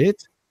 and that's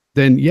it,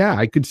 then yeah,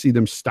 I could see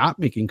them stop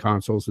making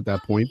consoles at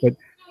that point. But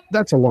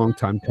that's a long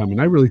time coming.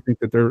 I really think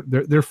that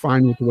they're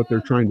fine with what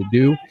they're trying to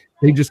do.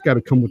 They just got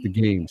to come with the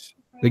games.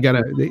 They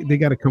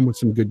gotta come with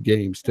some good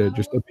games to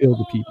just appeal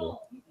to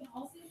people.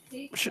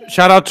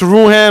 Shout out to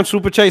Ruham.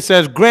 Super Chase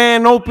says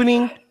grand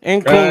opening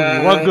and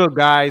closing. What's good,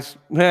 guys?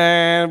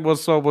 Man,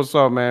 what's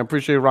up, man?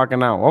 Appreciate you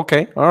rocking out.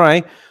 Okay, all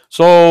right.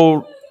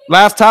 So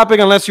last topic,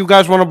 unless you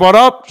guys want to brought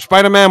up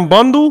Spider-Man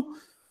bundle.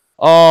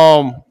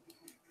 I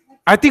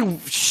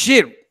think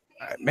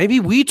maybe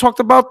we talked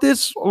about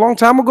this a long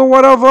time ago,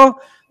 whatever.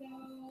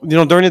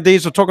 During the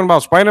days of talking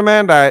about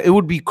Spider-Man, that it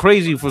would be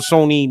crazy for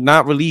Sony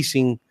not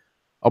releasing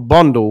a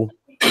bundle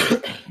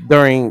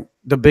during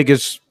the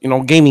biggest,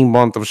 gaming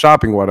month of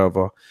shopping,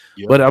 whatever.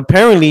 Yep. But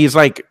apparently it's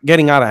like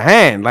getting out of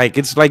hand. Like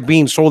it's like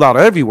being sold out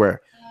everywhere.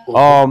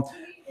 Do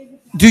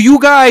you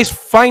guys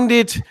find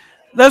it?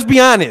 Let's be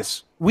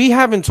honest. We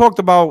haven't talked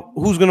about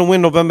who's gonna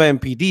win November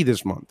MPD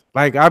this month.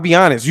 Like, I'll be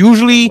honest.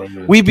 Usually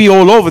we be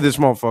all over this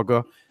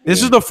motherfucker.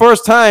 This is the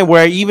first time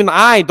where even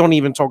I don't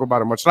even talk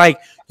about it much. Like,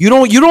 you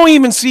don't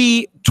even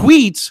see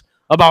tweets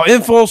about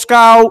Info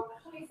Scout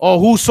or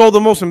who sold the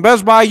most in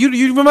Best Buy. You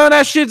remember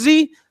that shit,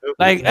 Z?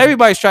 Like,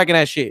 everybody's tracking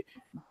that shit.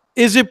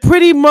 Is it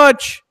pretty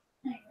much,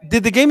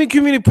 did the gaming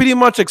community pretty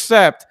much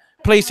accept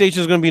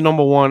PlayStation's going to be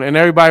number one and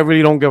everybody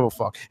really don't give a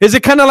fuck? Is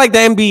it kind of like the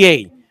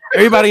NBA?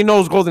 Everybody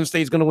knows Golden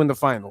State's going to win the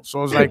finals.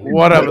 So it's like,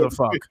 whatever the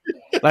fuck.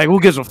 Like, who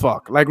gives a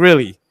fuck? Like,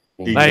 really?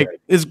 Like,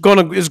 it's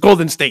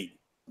Golden State.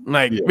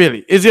 Like,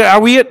 really?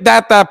 Are we at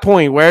that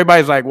point where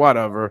everybody's like,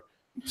 whatever,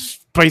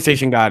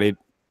 PlayStation got it.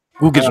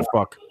 Who gives a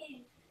fuck?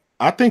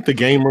 I think the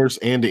gamers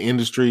and the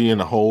industry in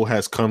the whole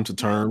has come to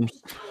terms.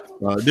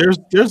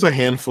 There's a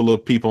handful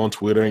of people on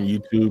Twitter and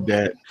YouTube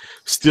that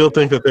still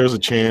think that there's a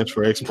chance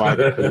for Xbox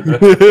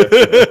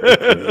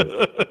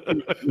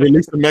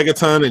release the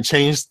Megaton and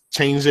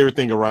change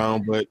everything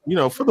around. But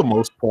for the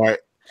most part,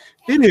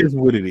 it is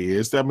what it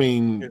is. I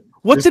mean,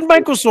 what did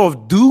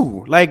Microsoft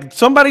do? Like,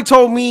 somebody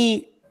told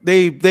me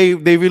they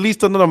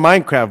released another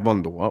Minecraft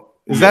bundle.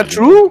 Is that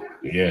true?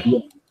 Yeah.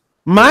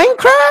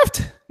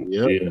 Minecraft?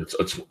 Yeah, it's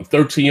a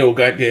 13-year-old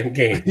goddamn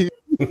game.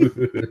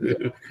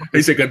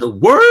 They said got the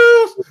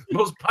world's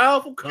most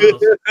powerful console.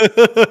 God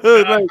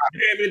damn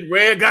it,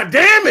 Red. God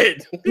damn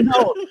it.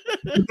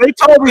 They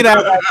told me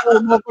that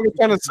motherfuckers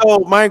trying to sell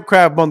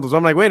Minecraft bundles.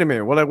 I'm like, wait a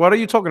minute. Well, like, what are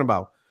you talking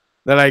about?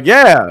 They're like,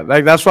 yeah,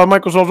 like that's why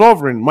Microsoft's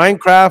offering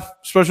Minecraft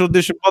special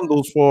edition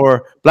bundles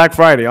for Black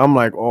Friday. I'm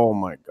like, oh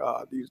my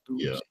god, these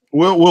dudes. Yeah.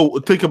 Well,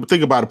 think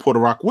about it, Puerto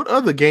Rock. What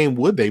other game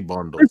would they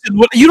bundle?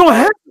 Listen, you don't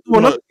have to do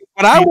another.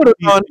 What I would have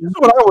done. This is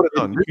what I would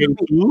have done.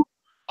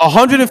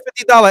 $150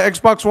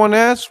 Xbox One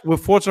S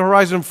with Forza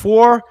Horizon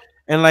 4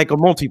 and like a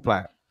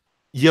multiplat.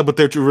 Yeah, but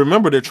they're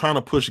trying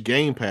to push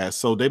Game Pass,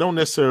 so they don't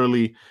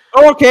necessarily.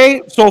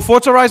 Okay, so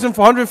Forza Horizon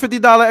for $150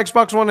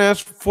 Xbox One S,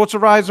 Forza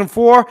Horizon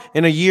 4,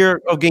 and a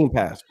year of Game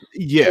Pass.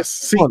 Yes.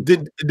 See,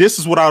 this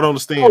is what I don't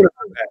understand.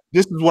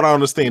 This is what I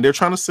understand. They're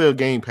trying to sell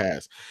Game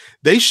Pass.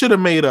 They should have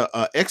made a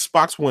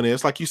Xbox One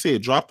S, like you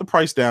said, drop the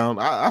price down.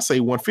 I say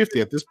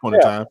 $150 at this point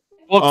in time.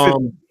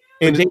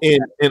 And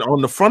on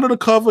the front of the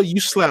cover, you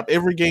slap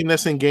every game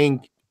that's in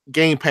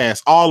Game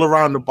Pass all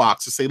around the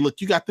box and say,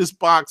 look, you got this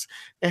box.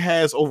 It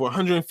has over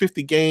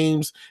 150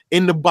 games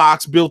in the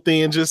box built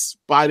in. Just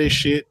buy this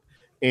shit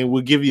and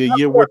we'll give you a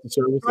year worth of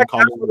service. And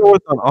call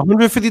it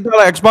 $150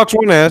 Xbox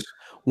One S,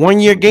 1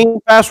 year Game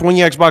Pass, 1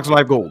 year Xbox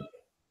Live Gold.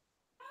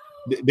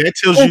 That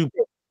tells you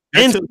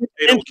instant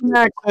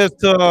access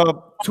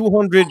to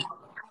 200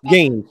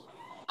 games.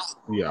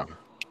 Yeah.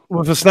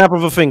 With a snap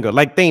of a finger,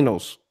 like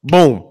Thanos.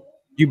 Boom.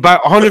 You buy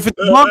 $150,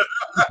 you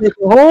take it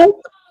home,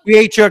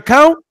 create your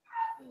account,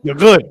 you're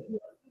good.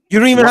 You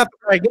don't even have to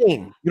buy a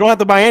game. You don't have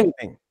to buy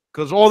anything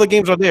because all the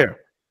games are there.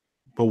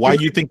 But why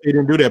do you think they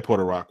didn't do that,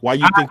 Puerto Rock? Why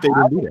you think they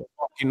didn't do that?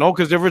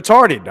 Because they're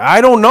retarded. I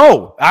don't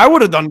know. I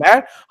would have done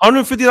that.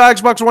 $150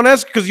 Xbox One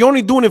S because you're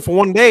only doing it for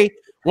 1 day.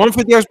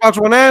 $150 Xbox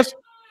One S,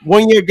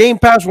 1 year Game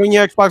Pass, 1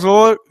 year Xbox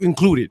Live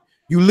included.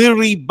 You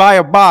literally buy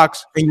a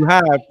box and you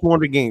have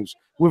 200 games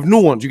with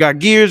new ones. You got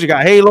Gears, you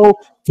got Halo,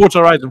 Forza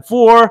Horizon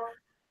 4.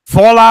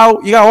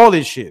 Fallout, you got all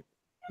this shit.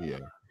 Yeah,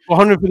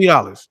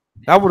 $150.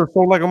 That would have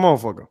sold like a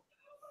motherfucker.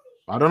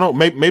 I don't know.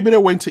 Maybe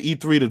they're waiting to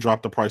E3 to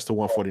drop the price to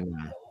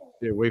 $149.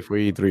 Yeah, wait for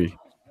E3.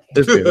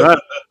 All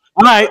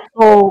right.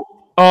 So,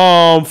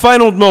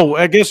 final note.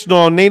 I guess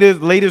the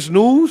latest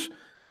news.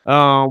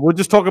 We'll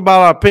just talk about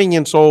our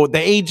opinion. So, the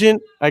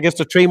agent, I guess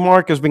the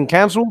trademark has been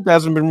canceled.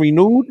 Hasn't been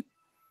renewed.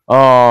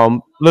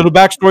 Little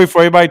backstory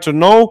for everybody to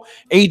know.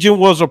 Agent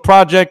was a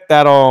project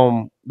that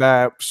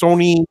that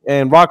Sony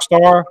and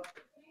Rockstar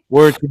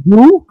were to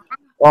do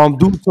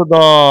due to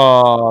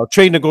the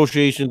trade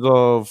negotiations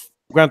of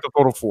Grand Theft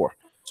Auto 4.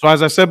 So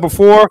as I said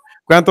before,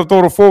 Grand Theft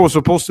Auto 4 was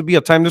supposed to be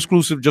a timed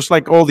exclusive just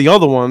like all the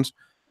other ones,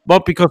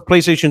 but because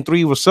PlayStation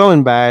 3 was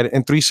selling bad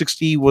and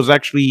 360 was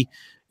actually,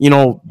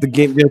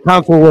 the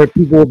console where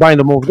people were buying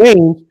the most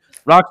games,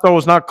 Rockstar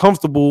was not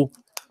comfortable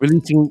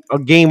releasing a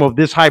game of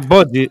this high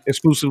budget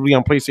exclusively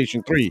on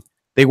PlayStation 3.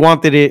 They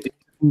wanted it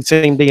the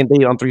same day and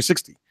date on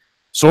 360.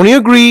 Sony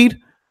agreed,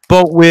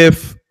 but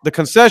with the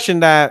concession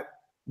that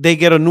they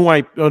get a new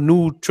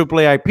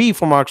AAA IP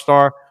from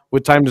Rockstar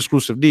with timed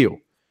exclusive deal.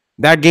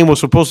 That game was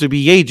supposed to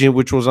be Agent,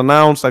 which was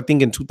announced, I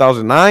think, in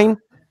 2009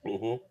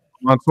 on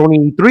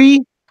Sony E3.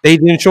 They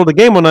didn't show the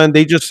game on none.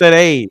 They just said,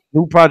 hey,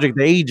 new project,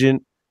 The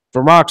Agent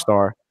from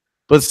Rockstar.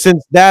 But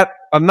since that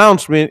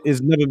announcement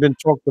has never been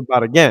talked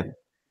about again.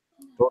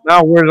 So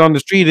now word on the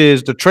street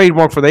is the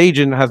trademark for The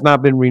Agent has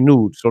not been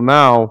renewed. So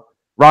now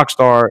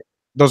Rockstar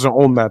doesn't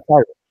own that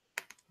title.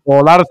 So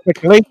a lot of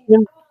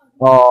speculation.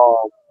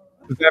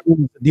 Does that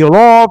mean the deal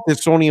off? Did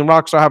Sony and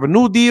Rockstar have a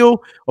new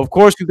deal? Of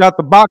course, you got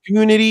the bot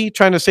community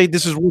trying to say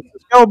this is what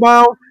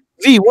Scalebound.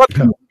 Z, what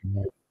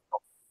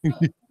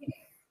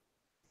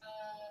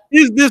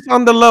is this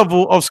on the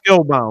level of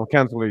Scalebound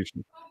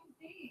cancellation?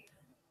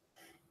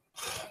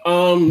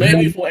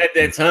 Maybe for at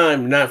that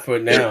time, not for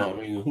now.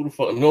 I mean, who the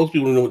fuck? Most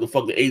people don't know what the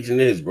fuck the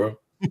Agent is, bro.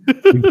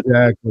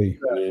 Exactly.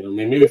 I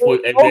mean, maybe for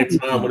at that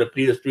time when the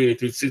PS3 and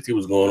 360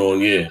 was going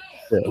on, yeah.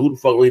 Who the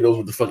fuck really knows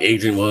what the fuck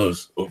Agent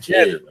was?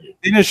 They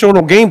didn't show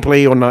no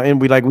gameplay or nothing.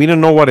 We didn't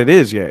know what it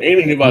is yet. Ain't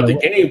even about the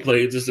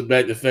gameplay. It's just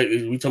about the fact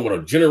that we talking about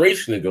a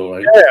generation ago.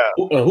 Like,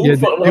 who Yeah,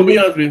 the fuck? I'll be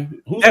honest with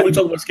you. Who's we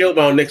talking about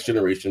Scalebound next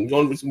generation?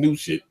 Going with some new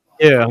shit.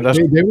 Yeah,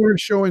 they weren't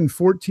showing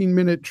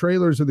 14-minute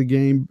trailers of the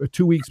game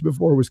 2 weeks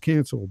before it was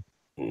canceled.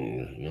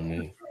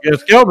 Yeah,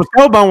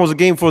 Scalebound was a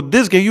game for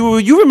this game.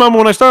 You remember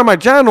when I started my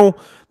channel?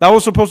 That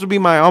was supposed to be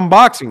my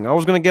unboxing. I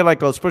was gonna get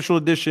like a special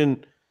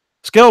edition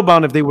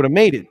Scalebound if they would have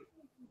made it.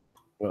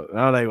 Well,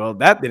 I was like, well,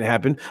 that didn't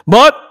happen.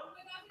 But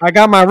I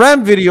got my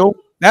RAM video.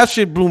 That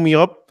shit blew me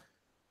up.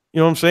 You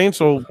know what I'm saying?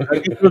 So I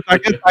guess those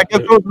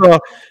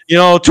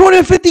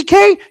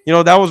 250K.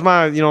 That was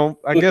my. I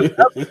guess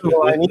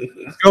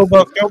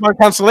Scalebound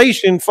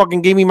Constellation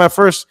fucking gave me my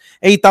first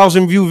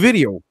 8,000 view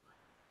video.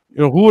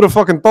 Who would have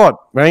fucking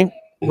thought, right?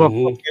 Well,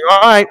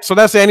 all right. So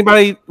that's it.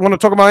 Anybody want to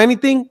talk about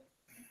anything?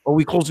 Or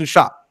we closing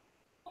shop?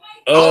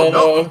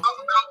 No.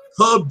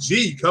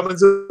 PUBG coming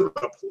to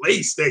the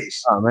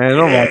PlayStation. Oh man,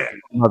 don't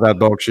about that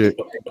dog shit.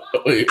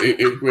 Greg,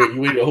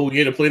 you wait a whole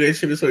year to play that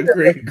shit or something,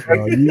 Greg?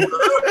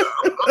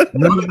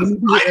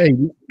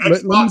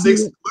 Xbox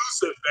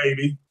exclusive,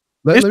 baby.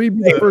 Let me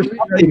be the first to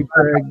tell you,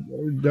 Craig.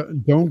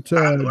 Don't look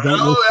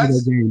for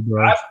the game,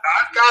 bro. I've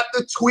got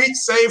the tweet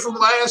saved from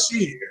last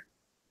year.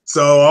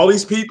 So all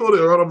these people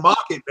that are going to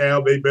mock it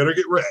now, they better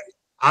get ready.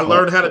 I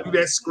learned how to do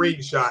that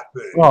screenshot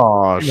thing.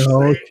 Oh,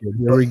 no.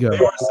 Here we go. They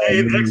were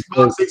saying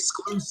Xbox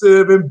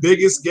exclusive and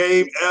biggest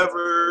game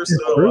ever.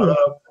 So,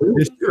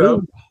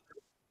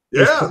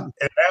 yeah. And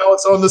now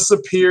it's on the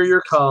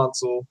superior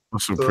console.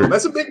 So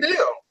that's a big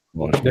deal.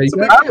 I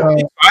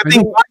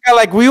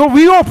think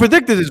we all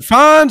predicted this.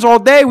 Fans all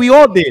day. We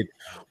all did.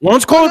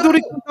 Once Call of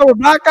Duty comes out with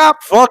Black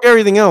Ops, fuck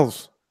everything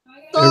else.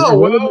 Oh,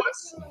 well,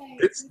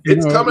 it's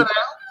coming out.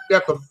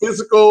 Got the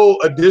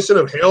physical edition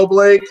of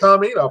Hellblade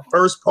coming, a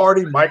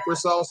first-party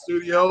Microsoft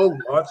studio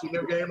launching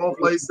their game on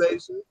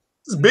PlayStation.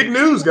 It's big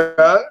news,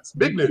 guys.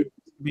 Big news.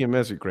 Being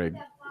messy, Craig.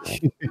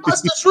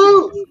 That's the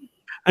truth.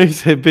 He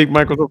said big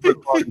Microsoft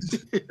first party.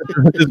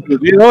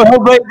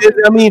 Hellblade.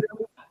 I mean,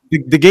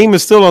 the game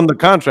is still under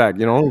contract.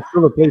 It's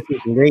still a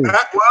PlayStation game.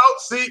 Well,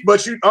 see,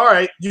 but all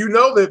right. You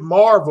know that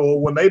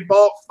Marvel, when they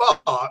bought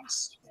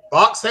Fox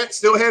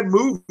still had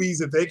movies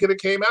that they could have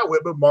came out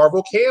with, but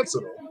Marvel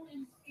canceled them.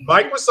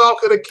 Microsoft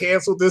could have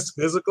canceled this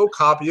physical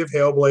copy of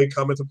Hellblade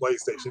coming to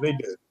PlayStation. They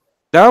did.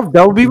 That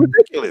would be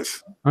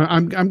ridiculous.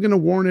 I'm going to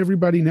warn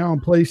everybody now on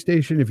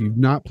PlayStation. If you've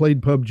not played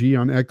PUBG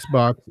on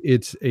Xbox,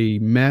 it's a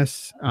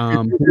mess.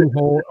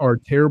 Bluehole are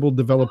terrible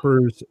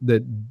developers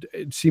that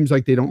it seems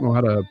like they don't know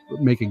how to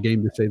make a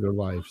game to save their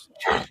lives.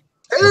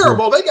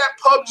 Terrible. They got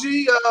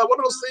PUBG. What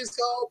are those things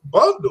called?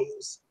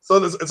 Bundles.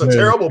 So it's a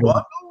terrible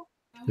bundle.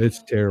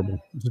 It's terrible.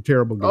 It's a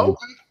terrible game. Okay.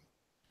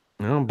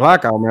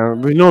 Blackout,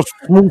 man.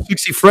 Smooth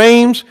 60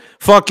 frames.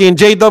 Fucking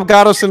J-Dub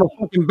got us in a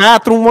fucking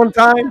bathroom one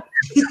time.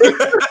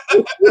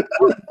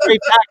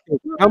 Great tactic.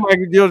 I'm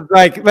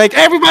like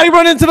everybody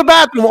run into the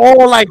bathroom,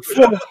 all like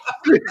full.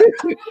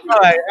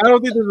 I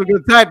don't think this is a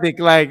good tactic.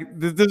 Like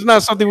this is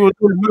not something we would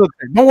do in the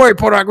military. Don't worry,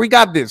 Puerto Rico, we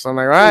got this. I'm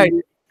like, all right.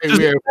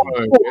 They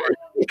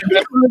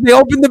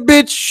open the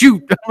bitch,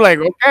 shoot. I'm like,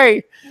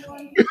 okay.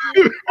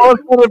 All of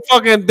a sudden,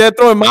 fucking, they're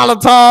throwing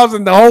Molotovs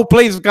and the whole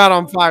place got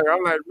on fire.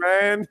 I'm like,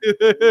 man.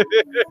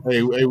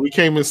 hey, we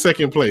came in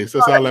second place.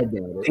 That's all that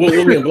matters.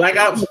 What, Black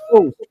Ops?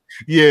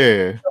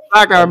 Yeah.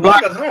 Black Ops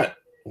hot.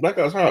 Black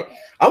Ops hot.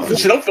 I'm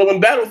feeling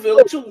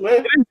Battlefield too,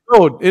 man.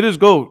 It is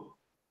gold.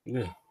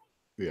 Yeah.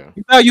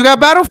 You got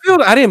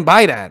Battlefield? I didn't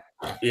buy that.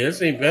 Yeah, this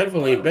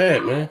Battlefield ain't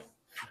bad, man.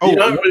 I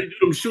don't really do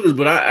them shooters,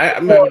 but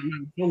I'm not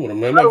with them,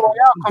 man. Battle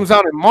Royale comes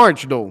out in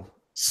March, though.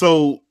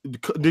 So,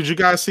 did you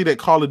guys see that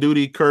Call of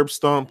Duty curb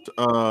stomped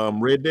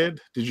Red Dead?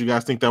 Did you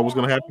guys think that was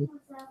going to happen?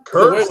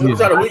 Kurt, It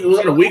was out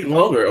a week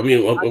longer. I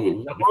mean,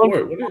 before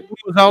it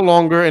was out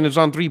longer, and it's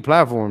on 3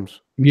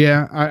 platforms.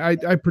 Yeah,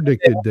 I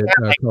predicted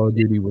that Call of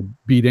Duty would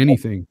beat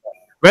anything.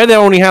 Red Dead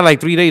only had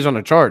like 3 days on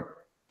the chart.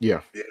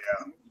 Yeah.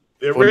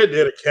 If Red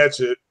Dead to catch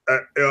it,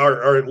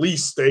 or at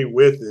least stay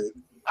with it.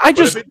 I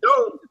just if it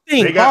don't,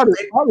 think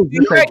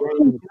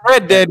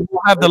Red Dead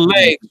will have the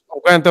legs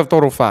of Grand Theft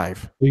Auto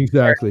 5.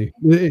 Exactly.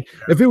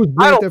 If it was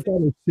Grand Theft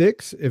Auto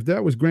 6, if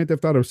that was Grand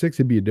Theft Auto 6,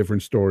 it'd be a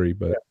different story.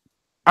 But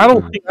I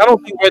don't think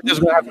Red Dead's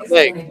gonna have the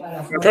legs.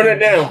 Turn it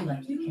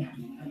down.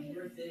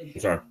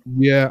 Sorry.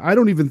 Yeah, I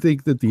don't even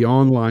think that the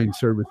online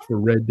service for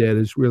Red Dead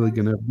is really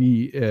going to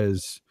be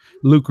as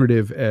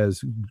lucrative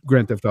as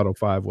Grand Theft Auto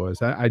 5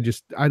 was. I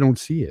don't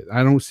see it.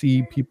 I don't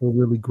see people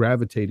really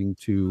gravitating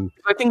to.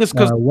 I think it's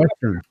because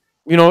Western.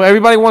 You know,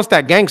 everybody wants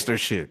that gangster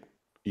shit.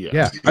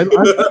 Yeah.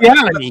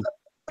 Reality.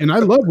 And I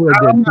love Red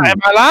Dead.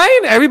 Am I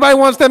lying? Everybody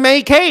wants them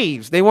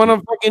AKs. They want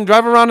to fucking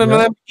drive around in a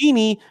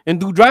Lamborghini and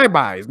do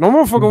drive-bys. No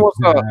more fucking wants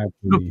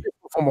to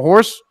from a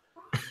horse.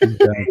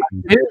 Exactly.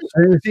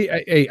 See,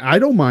 hey, I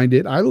don't mind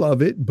it. I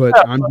love it, but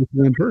I'm just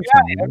one person.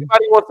 Yeah,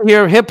 everybody wants to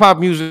hear hip hop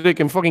music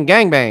and fucking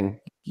gangbang.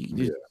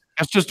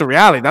 That's just the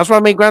reality. That's why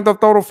I made Grand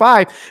Theft Auto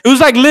 5. It was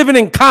like living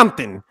in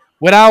Compton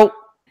without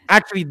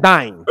actually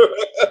dying.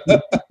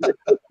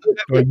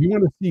 Well, you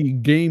want to see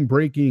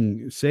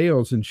game-breaking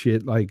sales and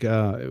shit? Like,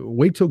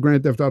 wait till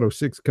Grand Theft Auto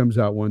 6 comes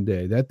out one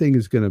day. That thing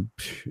is gonna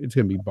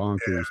be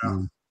bonkers.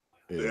 Man.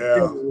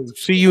 Yeah.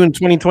 See you in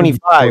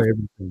 2025.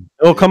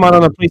 It'll come out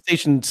on a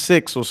PlayStation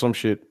 6 or some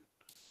shit.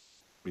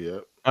 Yeah.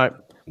 All right.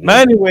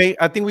 But anyway,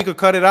 I think we could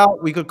cut it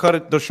out. We could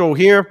cut the show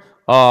here.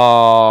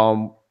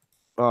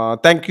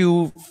 Thank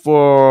you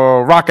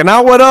for rocking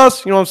out with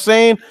us. You know what I'm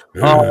saying?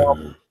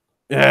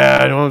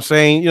 Yeah, you know what I'm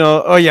saying? You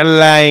know, oh, you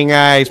lying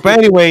eyes. But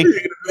anyway.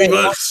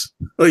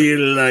 Oh, you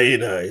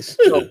lying eyes.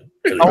 I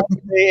want to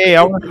say,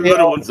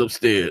 other one's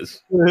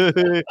upstairs.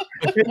 There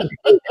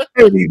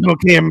you go,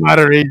 Cam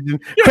moderation.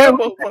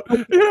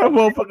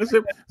 Motherfucker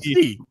said,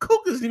 "Steve,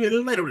 Coke is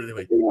even lighter than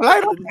me.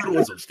 Little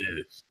one's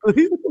upstairs.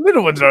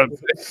 Little ones are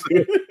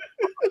upstairs."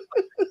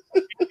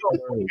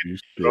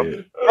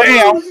 Hey,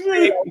 I want to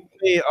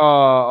say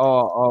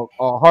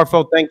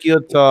heartfelt thank you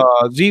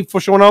to Z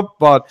for showing up.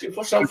 But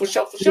For sure.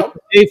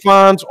 J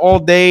Fonz all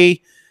day.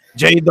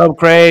 J Dub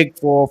Craig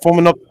for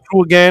forming up the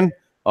crew again.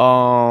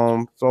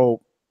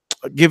 So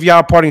give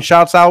y'all parting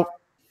shouts out.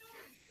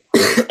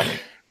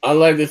 I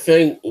like to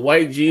thank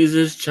White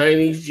Jesus,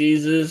 Chinese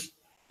Jesus.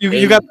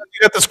 You got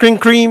the screen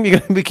cream.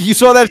 You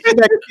saw that shit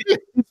that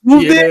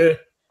moved it?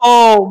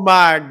 Oh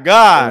my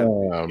god!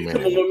 Oh, man.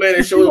 Come on, my man,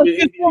 and showed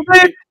me in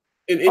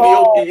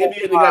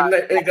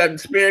India, they got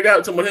spared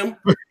out. Some of him.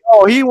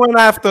 Oh, he went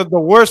after the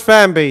worst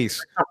fan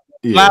base.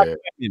 Yeah. Black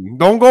women.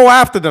 Don't go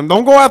after them.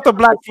 Don't go after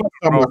black people.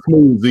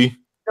 Smoothie.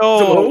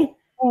 Yo,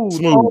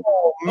 Smooth.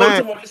 Oh,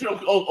 man.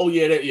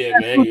 Yeah,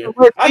 man. Yeah.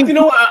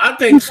 I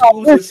think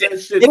Smooth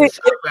said shit for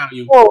shock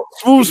value.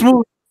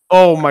 Smooth.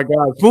 Oh my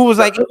god, Smooth was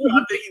like, I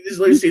think he just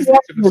like says shit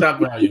for shock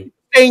value.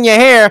 Stay in your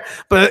hair,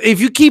 but if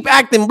you keep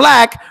acting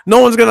black, no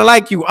one's gonna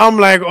like you. I'm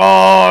like,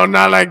 oh,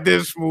 not like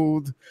this,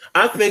 Smooth.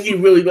 I think he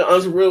really been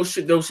on some real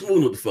shit though.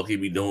 Smooth, what the fuck he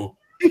be doing?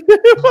 Smooth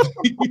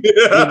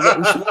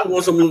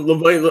want some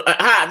Levine.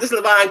 This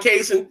Levine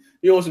Casing.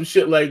 You want some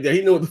shit like that?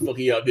 He know what the fuck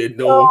he out there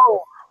doing.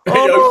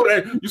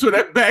 You saw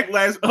that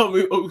backlash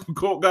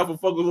got for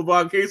fucking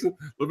LeVon Casing.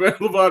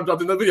 LeVon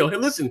dropped another video. Hey,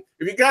 listen,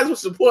 if you guys will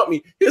support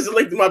me, here's a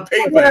link to my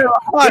PayPal.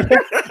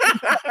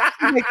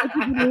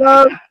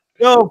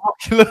 Yo,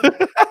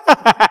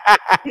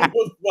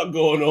 what's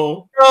going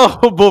on?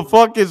 Yo, but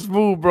fucking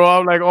Smooth, bro.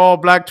 I'm like, oh,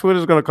 Black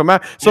Twitter's gonna come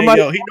out.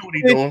 Somebody, he know what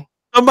he's doing.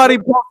 Somebody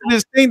posted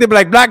this thing. They be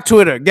like, Black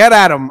Twitter, get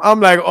at him. I'm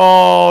like,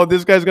 oh,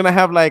 this guy's gonna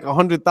have like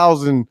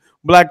 100,000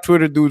 Black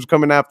Twitter dudes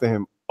coming after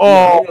him.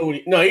 Oh,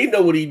 he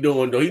know what he's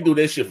doing though. He do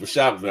that shit for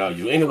shock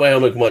value. Ain't nobody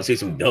gonna come out and say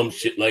some dumb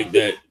shit like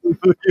that.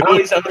 I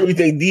don't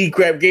think D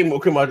Crap Game will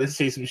come out and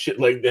say some shit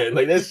like that.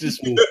 Like that's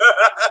just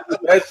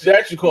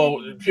that you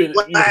call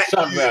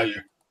shock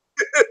value.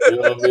 You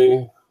know what I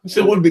mean? He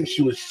said, "What makes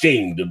you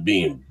ashamed of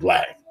being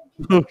black?"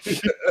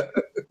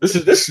 This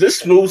is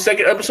Smooth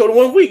second episode of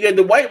 1 week. And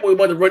the white boy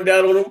about to run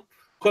down on him,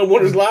 come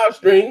on his live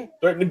stream,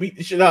 starting to beat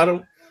the shit out of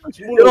him.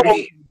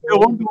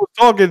 One dude was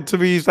talking to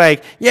me. He's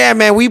like, "Yeah,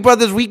 man, we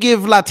brothers, we give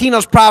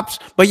Latinos props,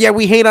 but yeah,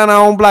 we hate on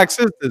our own black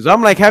sisters."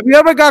 I'm like, "Have you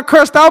ever got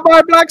cursed out by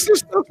a black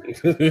sister?"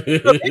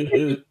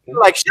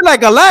 Like shit,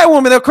 like a Latin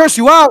woman, they'll curse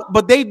you out,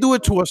 but they do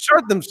it to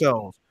assert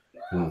themselves.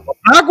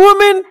 Black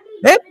women,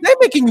 they're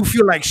making you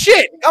feel like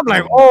shit. I'm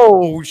like,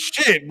 oh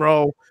shit,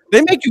 bro.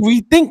 They make you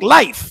rethink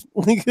life.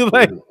 Like,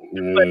 what are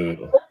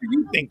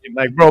you thinking?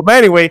 Like, bro. But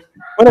anyway,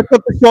 when I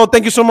cut the show,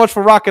 thank you so much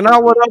for rocking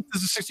out with us.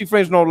 This is 60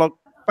 Frames, no lag,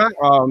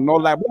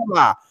 blah,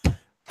 blah.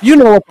 You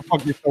know what the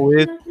fuck this show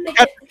is.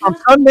 On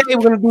Sunday,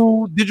 we're gonna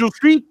do Digital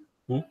Street.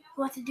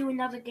 Want to do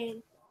another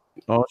game?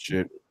 Oh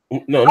shit.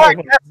 No, all right,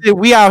 that's it.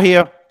 We out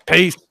here.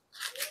 Peace.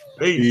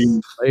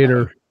 Peace.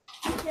 Later.